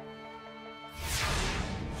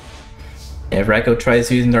 If Raiko tries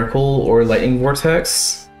using Dark Hole or Lightning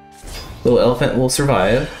Vortex, Little elephant will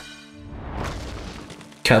survive.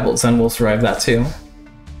 Catapult Sun will survive that too.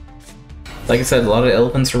 Like I said, a lot of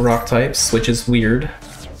elephants are rock types, which is weird.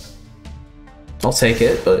 I'll take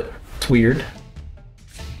it, but it's weird.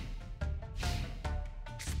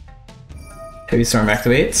 Heavy Storm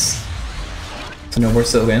activates. So no more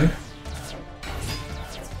Sylvan.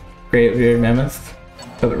 Great Weird Mammoth.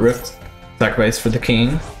 Puppet Rook. Sacrifice for the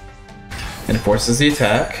king. And forces the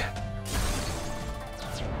attack.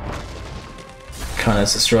 Kana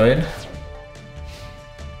is destroyed.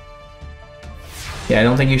 Yeah, I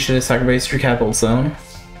don't think you should have sacrificed your Catapult Zone.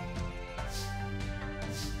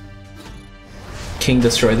 King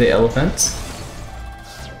destroyed the elephant.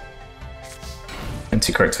 And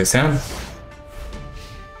 2 cards face down.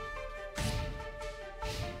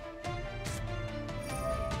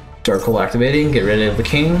 Dark Hole activating, get rid of the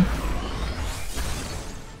king.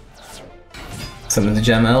 Summon the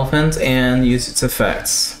Gem Elephant and use its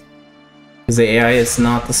effects. Because the AI is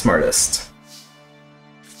not the smartest.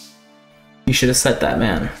 You should have set that,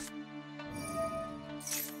 man.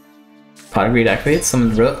 Pot of Greed activates, summon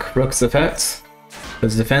the Rook, Rook's effect.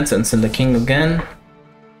 Goes defense and send the king again.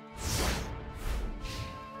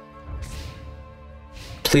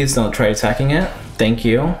 Please don't try attacking it. Thank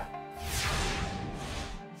you.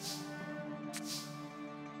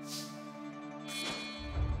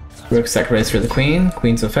 Rook sacrifice for the queen,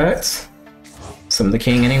 queen's effect. Summon the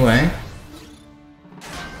king anyway.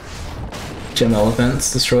 Gem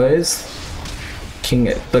Elephants destroys. King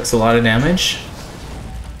inflicts a lot of damage.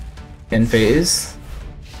 End phase.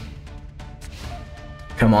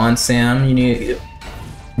 Come on, Sam, you need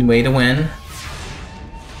a way to win.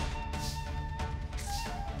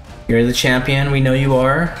 You're the champion, we know you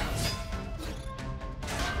are.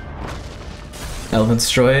 Elephant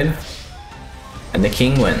destroyed. And the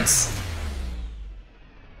king wins.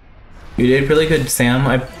 You did really good, Sam.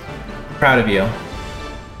 I'm proud of you.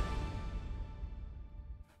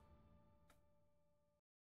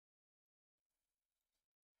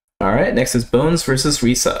 Alright, next is Bones versus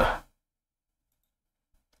Risa.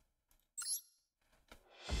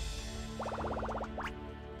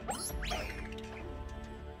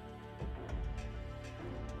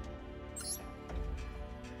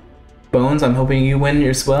 Bones, I'm hoping you win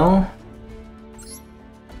as well.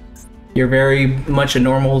 You're very much a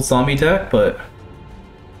normal zombie deck, but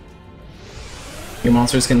your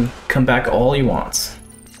monsters can come back all you want.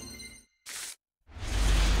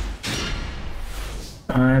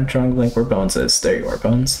 I'm trying to link where Bones is. There you are,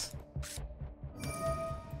 Bones.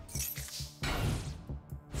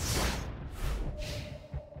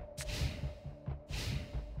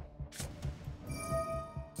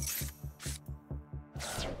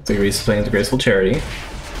 So you're playing the Graceful Charity.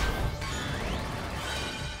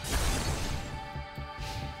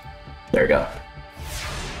 There we go.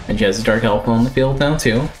 And she has a Dark Elf on the field now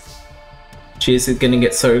too. She's gonna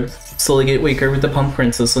get slowly get weaker with the Pump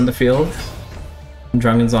Princess on the field. And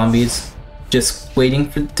Drunken Zombies just waiting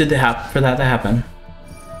for that to happen.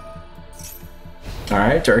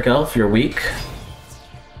 Alright, Dark Elf, you're weak.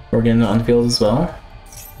 We're getting on the field as well.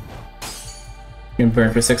 You're gonna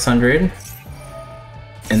burn for 600.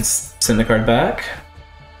 And send the card back.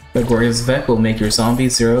 The Glorious Effect will make your zombie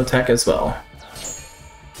 0 attack as well.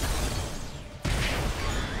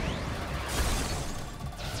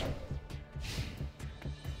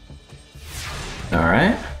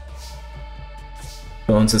 Alright.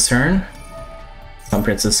 Bones' turn. Pump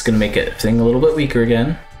Princess is gonna make it thing a little bit weaker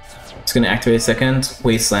again. It's gonna activate a second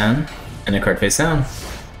Wasteland and a card face down.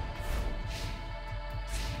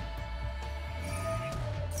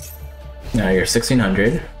 Now you're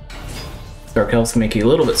 1600. Dark Elves can make you a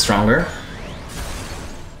little bit stronger.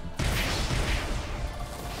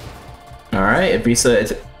 Alright, if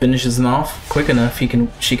Risa finishes them off quick enough,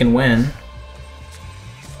 she can win.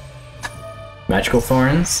 Magical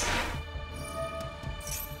Thorns.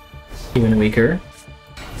 Even weaker.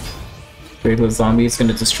 Raid with Zombie is going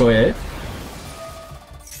to destroy it.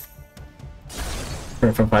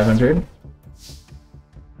 Burn from 500.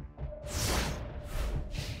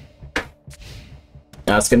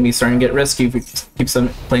 Now it's going to be starting to get risky if we keep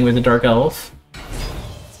playing with the Dark Elf.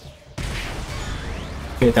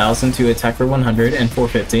 Okay, 1000 to attack for 100 and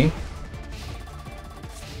 450.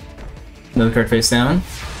 Another card face down.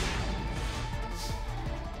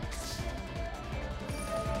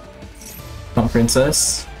 Pump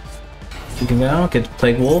Princess. You can now get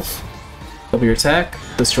Plague Wolf. Double your attack.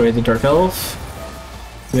 Destroy the Dark Elf.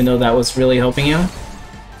 Even though that was really helping you.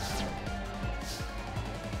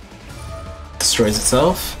 Destroys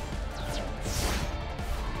itself.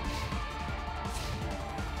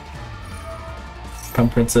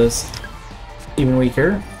 Pump Princess. Even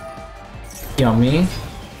weaker. Yummy.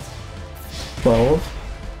 12.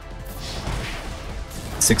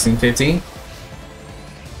 1650.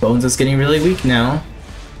 Bones is getting really weak now.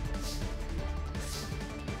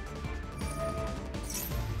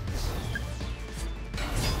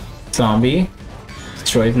 Zombie.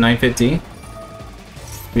 Destroyed 950.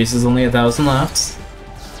 Reese is only 1,000 left.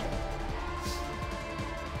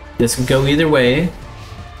 This could go either way.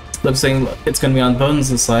 Looks like it's gonna be on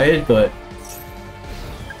Bones' side, but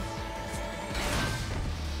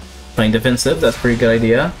playing defensive, that's a pretty good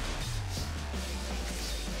idea.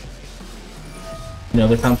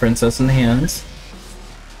 Another Crown Princess in the hands.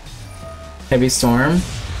 Heavy Storm.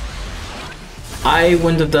 I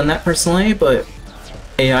wouldn't have done that personally, but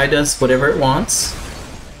AI does whatever it wants.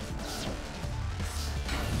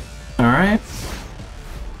 Alright.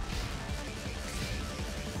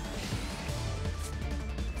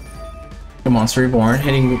 The Monster Reborn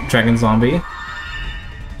hitting Dragon Zombie.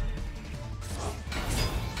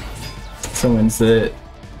 So wins the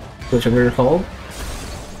whichever it's called.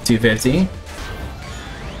 250.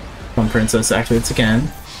 Crown Princess activates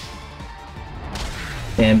again.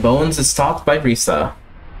 And Bones is stopped by Risa.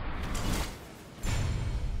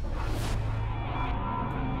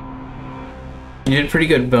 You did pretty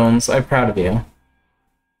good, Bones. I'm proud of you.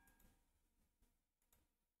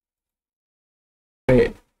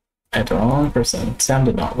 Wait, I had the wrong person. Sam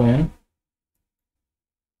did not win.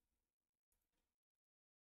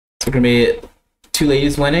 So we're gonna be 2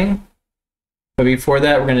 ladies winning. But before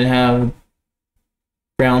that, we're gonna have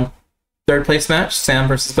round 3rd place match, Sam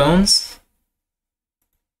versus Bones.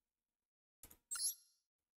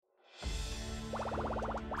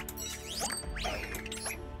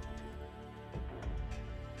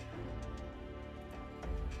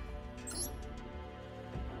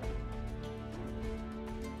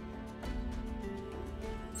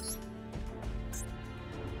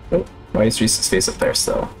 Oh, why is Reese's face up there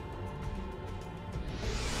still?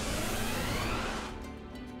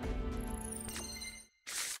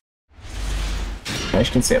 I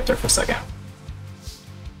can stay up there for a second.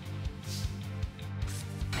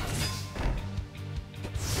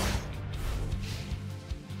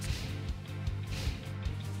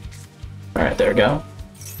 Alright, there we go.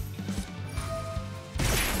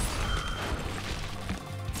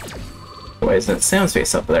 Why isn't Sam's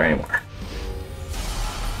face up there anymore?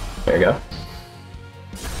 There you go.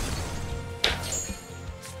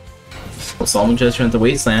 Well, Solomon Judgment at the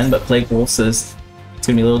Wasteland, but Plague Wolf says it's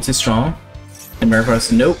gonna be a little too strong. And Miracle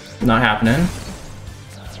says, nope, not happening.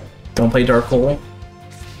 Don't play Dark Hole.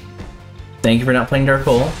 Thank you for not playing Dark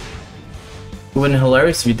Hole. It wouldn't be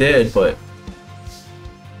hilarious if you did, but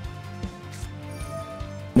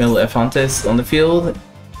Mil Efantis on the field,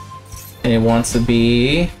 and it wants to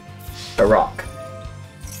be a rock.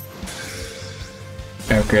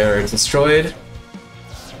 Aircraft is destroyed.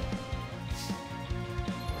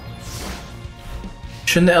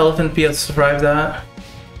 Shouldn't the elephant be able to survive that?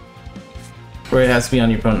 Or it has to be on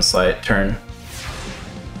your opponent's side turn.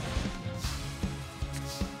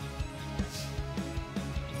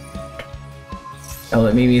 Oh,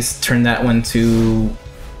 let maybe turn that one to...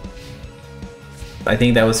 I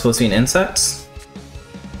think that was supposed to be an insect.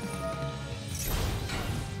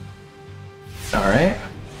 Alright.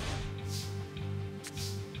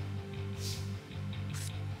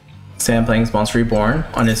 Sam playing Monster Reborn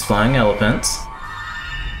on his flying elephant.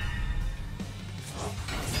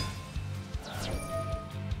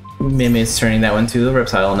 Mimi is turning that one to the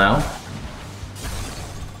reptile now.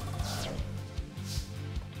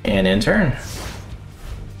 And in turn.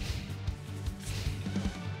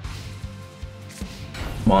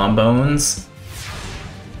 Come on, Bones.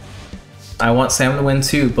 I want Sam to win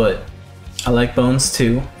too, but I like Bones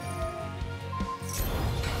too.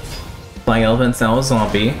 Flying elephant's now a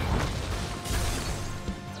zombie.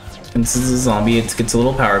 And this is a zombie, it gets a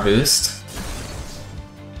little power boost.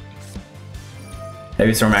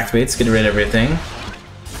 Heavy Storm activates, get rid of everything.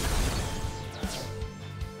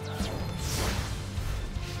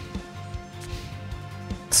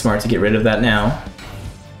 Smart to get rid of that now.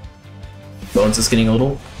 Bones is getting a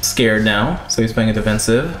little scared now, so he's playing a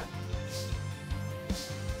defensive.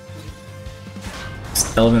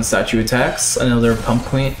 Elephant statue attacks, another Pump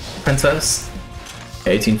Queen Princess.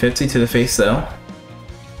 1850 to the face though.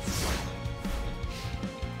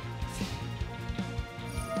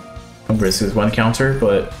 Risk is 1 counter,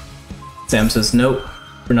 but Sam says nope,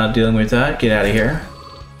 we're not dealing with that, get out of here.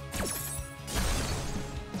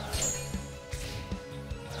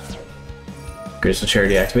 Graceful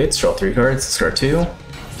Charity activates, draw 3 cards, discard 2. So I'm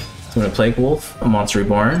gonna Plague Wolf, a Monster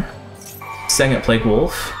Reborn. Second Plague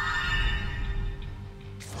Wolf.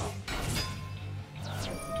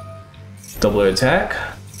 Double attack.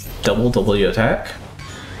 Double attack.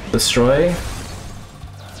 Destroy.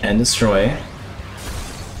 And destroy.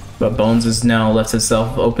 But Bones has now left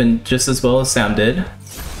itself open just as well as Sam did.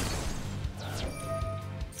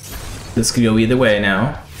 This could go either way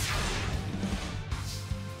now.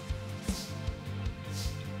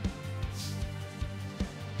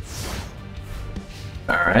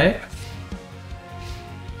 Alright.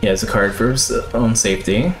 He has a card for his own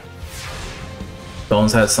safety.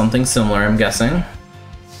 Bones has something similar, I'm guessing.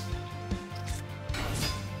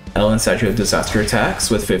 Element Statue of Disaster attacks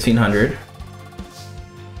with 1500.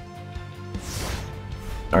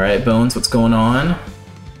 Alright, Bones, what's going on?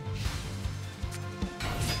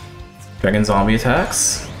 Dragon Zombie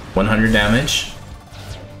attacks, 100 damage.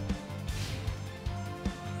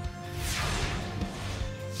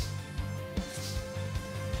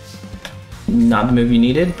 Not the move you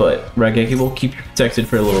needed, but Raigeki will keep you protected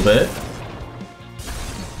for a little bit.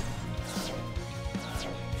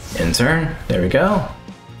 In turn, there we go.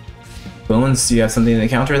 Bones, do you have something to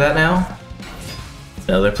counter that now?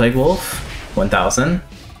 Another Plague Wolf, 1000.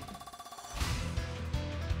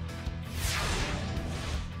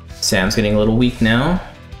 Sam's getting a little weak now.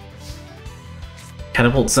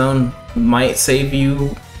 Catapult Zone might save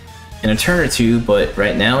you in a turn or two, but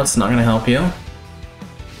right now it's not going to help you.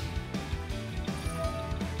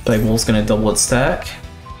 Plague Wolf's going to double its stack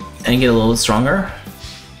and get a little stronger.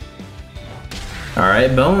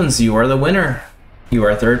 Alright, Bones, you are the winner. You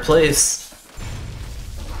are third place.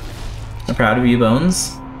 I'm proud of you,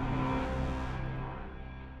 Bones.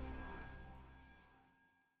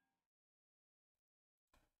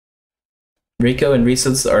 Rico and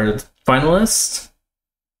Risa are the finalists.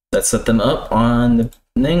 Let's set them up on the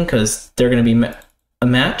thing because they're going to be a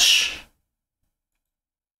match.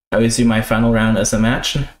 I always do my final round as a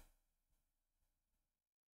match.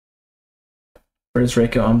 Where's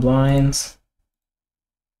Rico on blinds?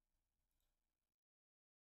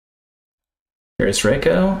 There's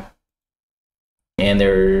Rico. And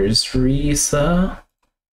there's Risa.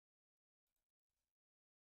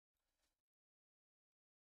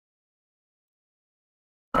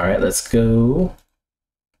 Alright, let's go.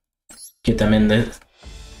 Get them in the...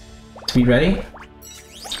 to be ready.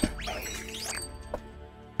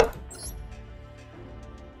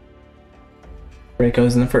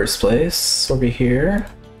 Reiko's in the first place, over here.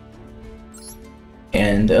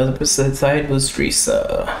 And the other side was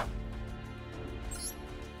Risa.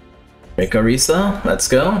 Reiko, Risa, let's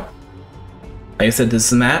go. Like I said, this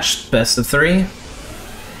is a match, best of 3.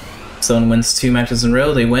 Someone wins 2 matches in a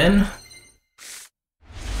row, they win.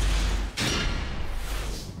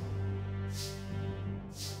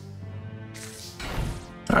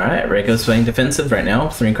 Alright, Reiko's playing defensive right now,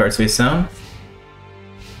 3 cards face down.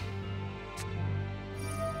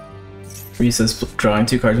 Risa's drawing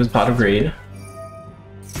 2 cards with Pot of Greed.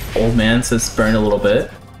 Old Man says burn a little bit.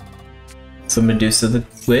 So Medusa the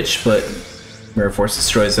Witch, but Mirror Force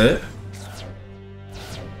destroys it.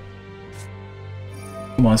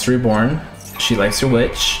 Monster Reborn, she likes her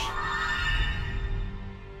Witch.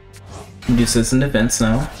 Medusa's in defense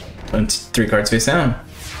now. And 3 cards face down.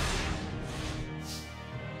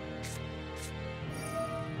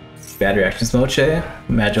 Bad Reactions Moche,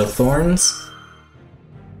 Magical Thorns.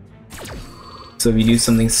 So if you do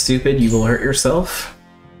something stupid, you will hurt yourself.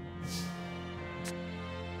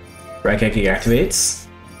 Raigeki activates.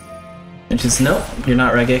 And she's, nope, you're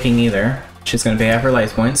not Raigeking either. She's gonna pay half her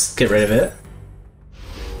life points, get rid of it.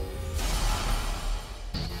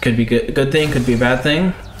 Could be a good thing, could be a bad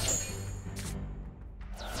thing.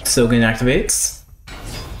 Sogen activates.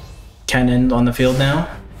 Cannon on the field now.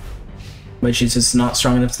 But she's just not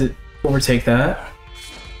strong enough to overtake that.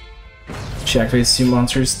 She activates 2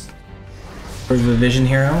 monsters for the Vision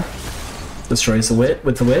Hero. Destroys the Wit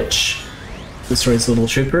with the Witch. Destroys the Little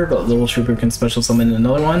Trooper, but Little Trooper can special summon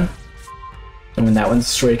another one. And when that one's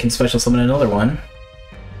destroyed, it can special summon another one.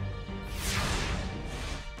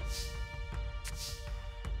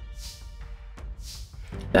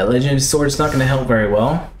 That Legendary Sword's not going to help very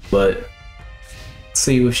well, but let's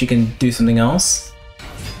see if she can do something else.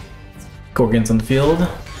 Gorgon's on the field.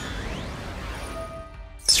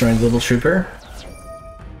 Destroying the Little Trooper.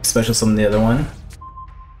 Special summon the other one.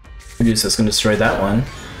 Medusa's going to destroy that one.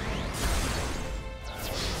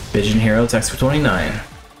 Vision Hero attacks for 29.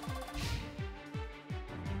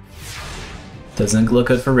 Doesn't look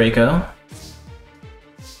good for Reiko.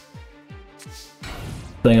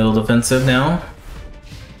 Playing a little defensive now.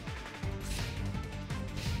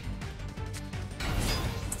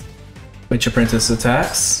 Witch Apprentice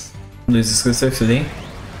attacks. Loses exclusivity.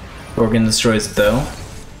 Gorgon destroys it though.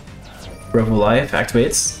 Rope of Life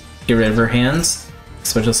activates. Get rid of her hands.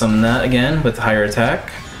 Special summon that again with higher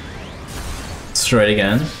attack. Destroy it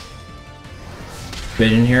again.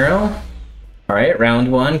 Vision Hero. Alright,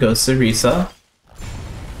 round 1 goes to Risa.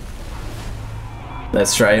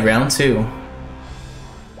 Let's try round 2.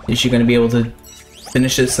 Is she going to be able to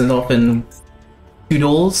finish this off in 2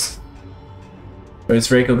 duels? Or is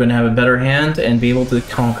Reiko going to have a better hand and be able to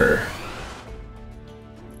conquer?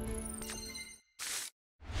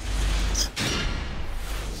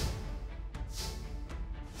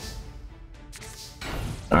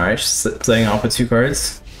 Alright, she's playing off with 2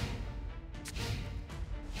 cards.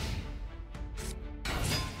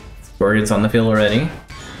 Gorgon's on the field already.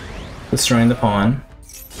 Destroying the pawn.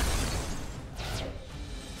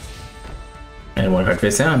 And 1 card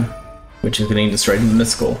face down, which is getting destroyed in the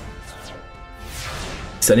mystical.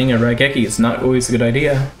 Setting a Raigeki is not always a good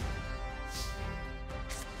idea.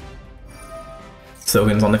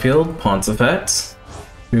 Sogen's on the field, pawn's effect.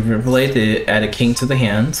 Move your blade to add a king to the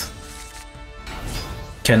hand.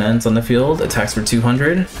 Kennen's on the field, attacks for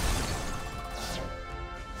 200.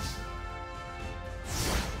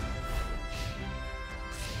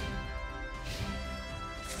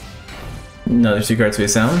 Another 2 cards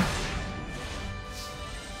face down.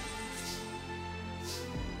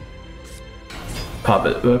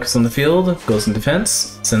 Puppet Book's on the field, goes in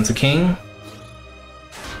defense, sends a king.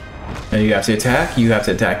 And you have to attack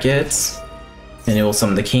it. And it will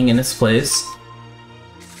summon the king in its place.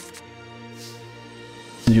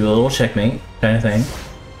 Do a little checkmate kind of thing.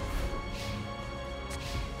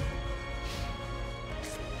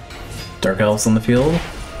 Dark Elves on the field.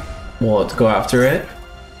 We'll have to go after it.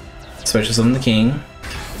 Special summon the king.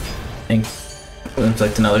 And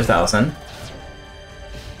inflict another 1,000.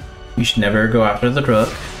 You should never go after the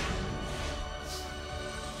rook.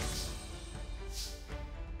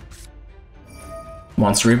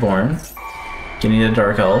 Monster Reborn. Getting a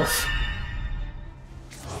Dark Elf.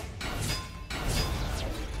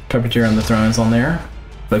 Puppeteer on the throne is on there.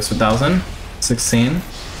 Flicks for 1,000. 16.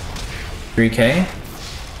 3k.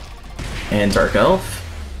 And Dark Elf.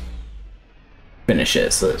 Finish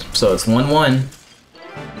it. So it's 1-1.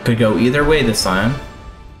 Could go either way this time.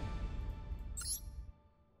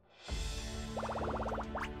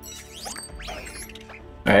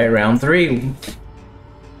 Alright, round 3.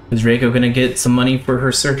 Is Reiko gonna get some money for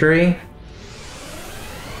her surgery?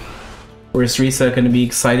 Or is Risa gonna be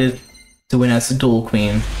excited to win as a duel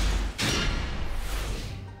queen?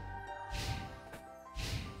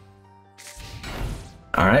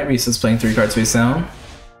 Alright, Risa's playing 3 cards face down.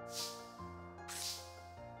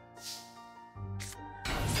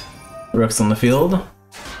 Rook's on the field.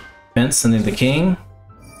 Fence sending the king.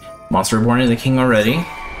 Monster Reborn and the king already.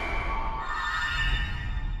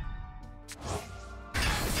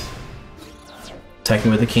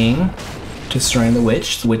 Attacking with the king. Destroying the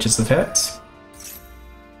witch's effect.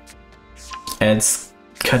 Adds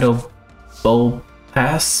Kaido Bow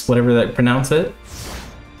Pass, whatever that pronounce it.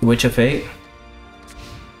 Witch of Fate.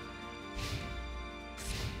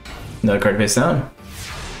 Another card face down.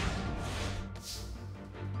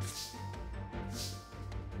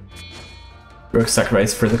 Rook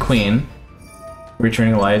sacrifice for the queen.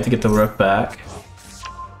 Returning alive to get the rook back.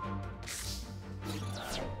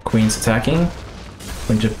 Queen's attacking.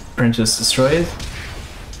 Princess destroyed.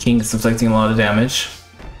 King is inflicting a lot of damage.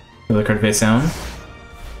 Another card face down.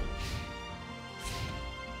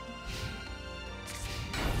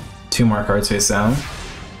 Two more cards face down.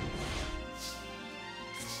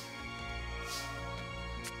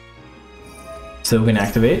 Sogen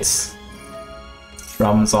activates.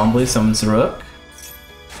 Robin Zombie summons the rook.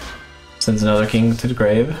 Sends another king to the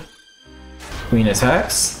grave. Queen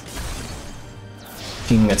attacks.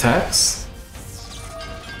 King attacks.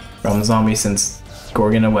 Robin Zombie sends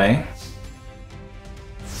Gorgon away.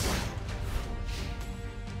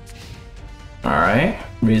 Alright,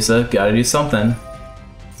 Risa, gotta do something.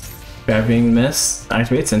 Grabbing Miss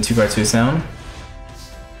activates and 2 cards face down.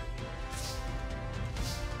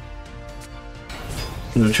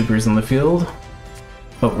 Blue Troopers on the field.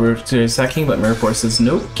 Oh, we're attacking, but Mirror Force says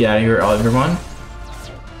nope, get out of here, everyone.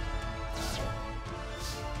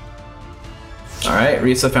 Alright,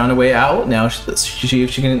 Risa found a way out. Now she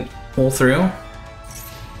can pull through.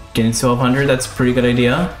 Getting to 1200, that's a pretty good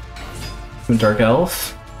idea. From Dark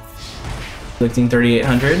Elf. Inflicting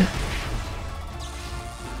 3800.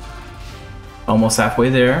 Almost halfway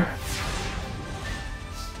there.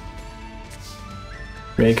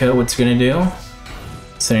 Reiko, what's he gonna do?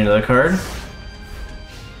 Sending another card.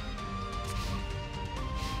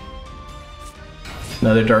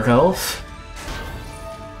 Another Dark Elf.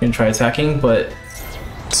 Gonna try attacking, but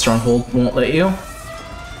Stronghold won't let you.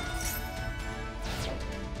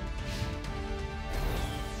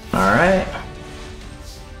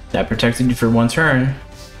 That protected you for one turn.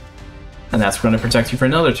 And that's going to protect you for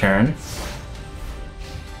another turn.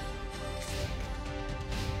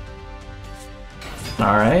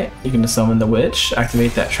 Alright, you can summon the witch,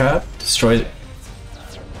 activate that trap, destroy.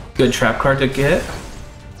 Good trap card to get.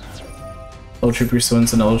 Old Trooper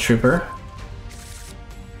swings an Old Trooper.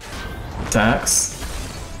 Attacks.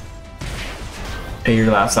 Pay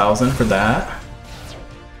your last 1,000 for that.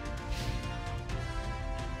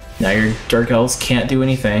 Now your Dark Elves can't do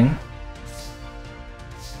anything.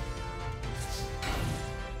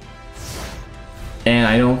 And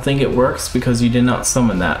I don't think it works because you did not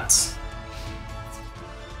summon that.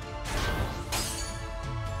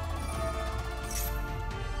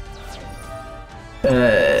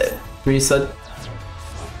 Risa.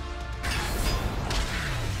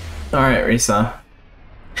 Alright, Risa.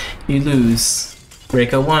 You lose.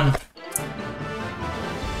 Reiko won.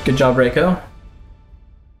 Good job, Reiko.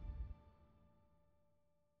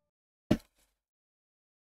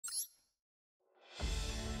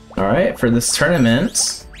 Alright, for this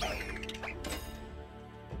tournament,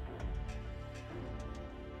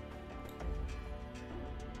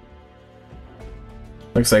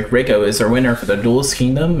 looks like Reiko is our winner for the Duelist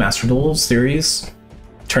Kingdom Master Duels Series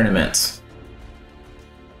tournament.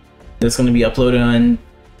 This is going to be uploaded on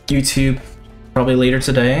YouTube probably later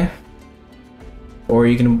today, or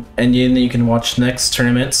you can, and then you can watch next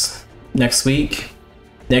tournaments next week.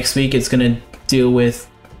 Next week it's going to deal with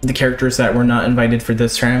the characters that were not invited for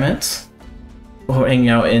this tournament. We're hanging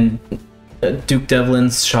out in Duke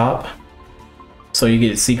Devlin's shop, so you get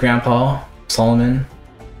to see Grandpa, Solomon,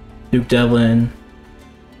 Duke Devlin,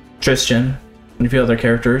 Tristan, and a few other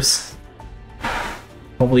characters.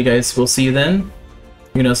 Hopefully you guys will see you then.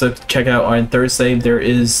 You can also check out on Thursday, there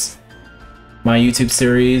is my YouTube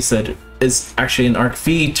series that is actually an Arc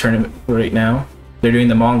V tournament right now. They're doing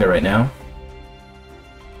the manga right now.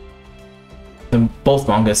 Both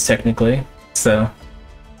mangas technically, so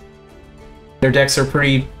their decks are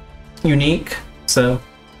pretty unique. So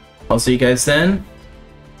I'll see you guys then.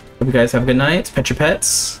 Hope you guys have a good night. Pet your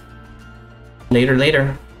pets.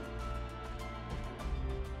 Later.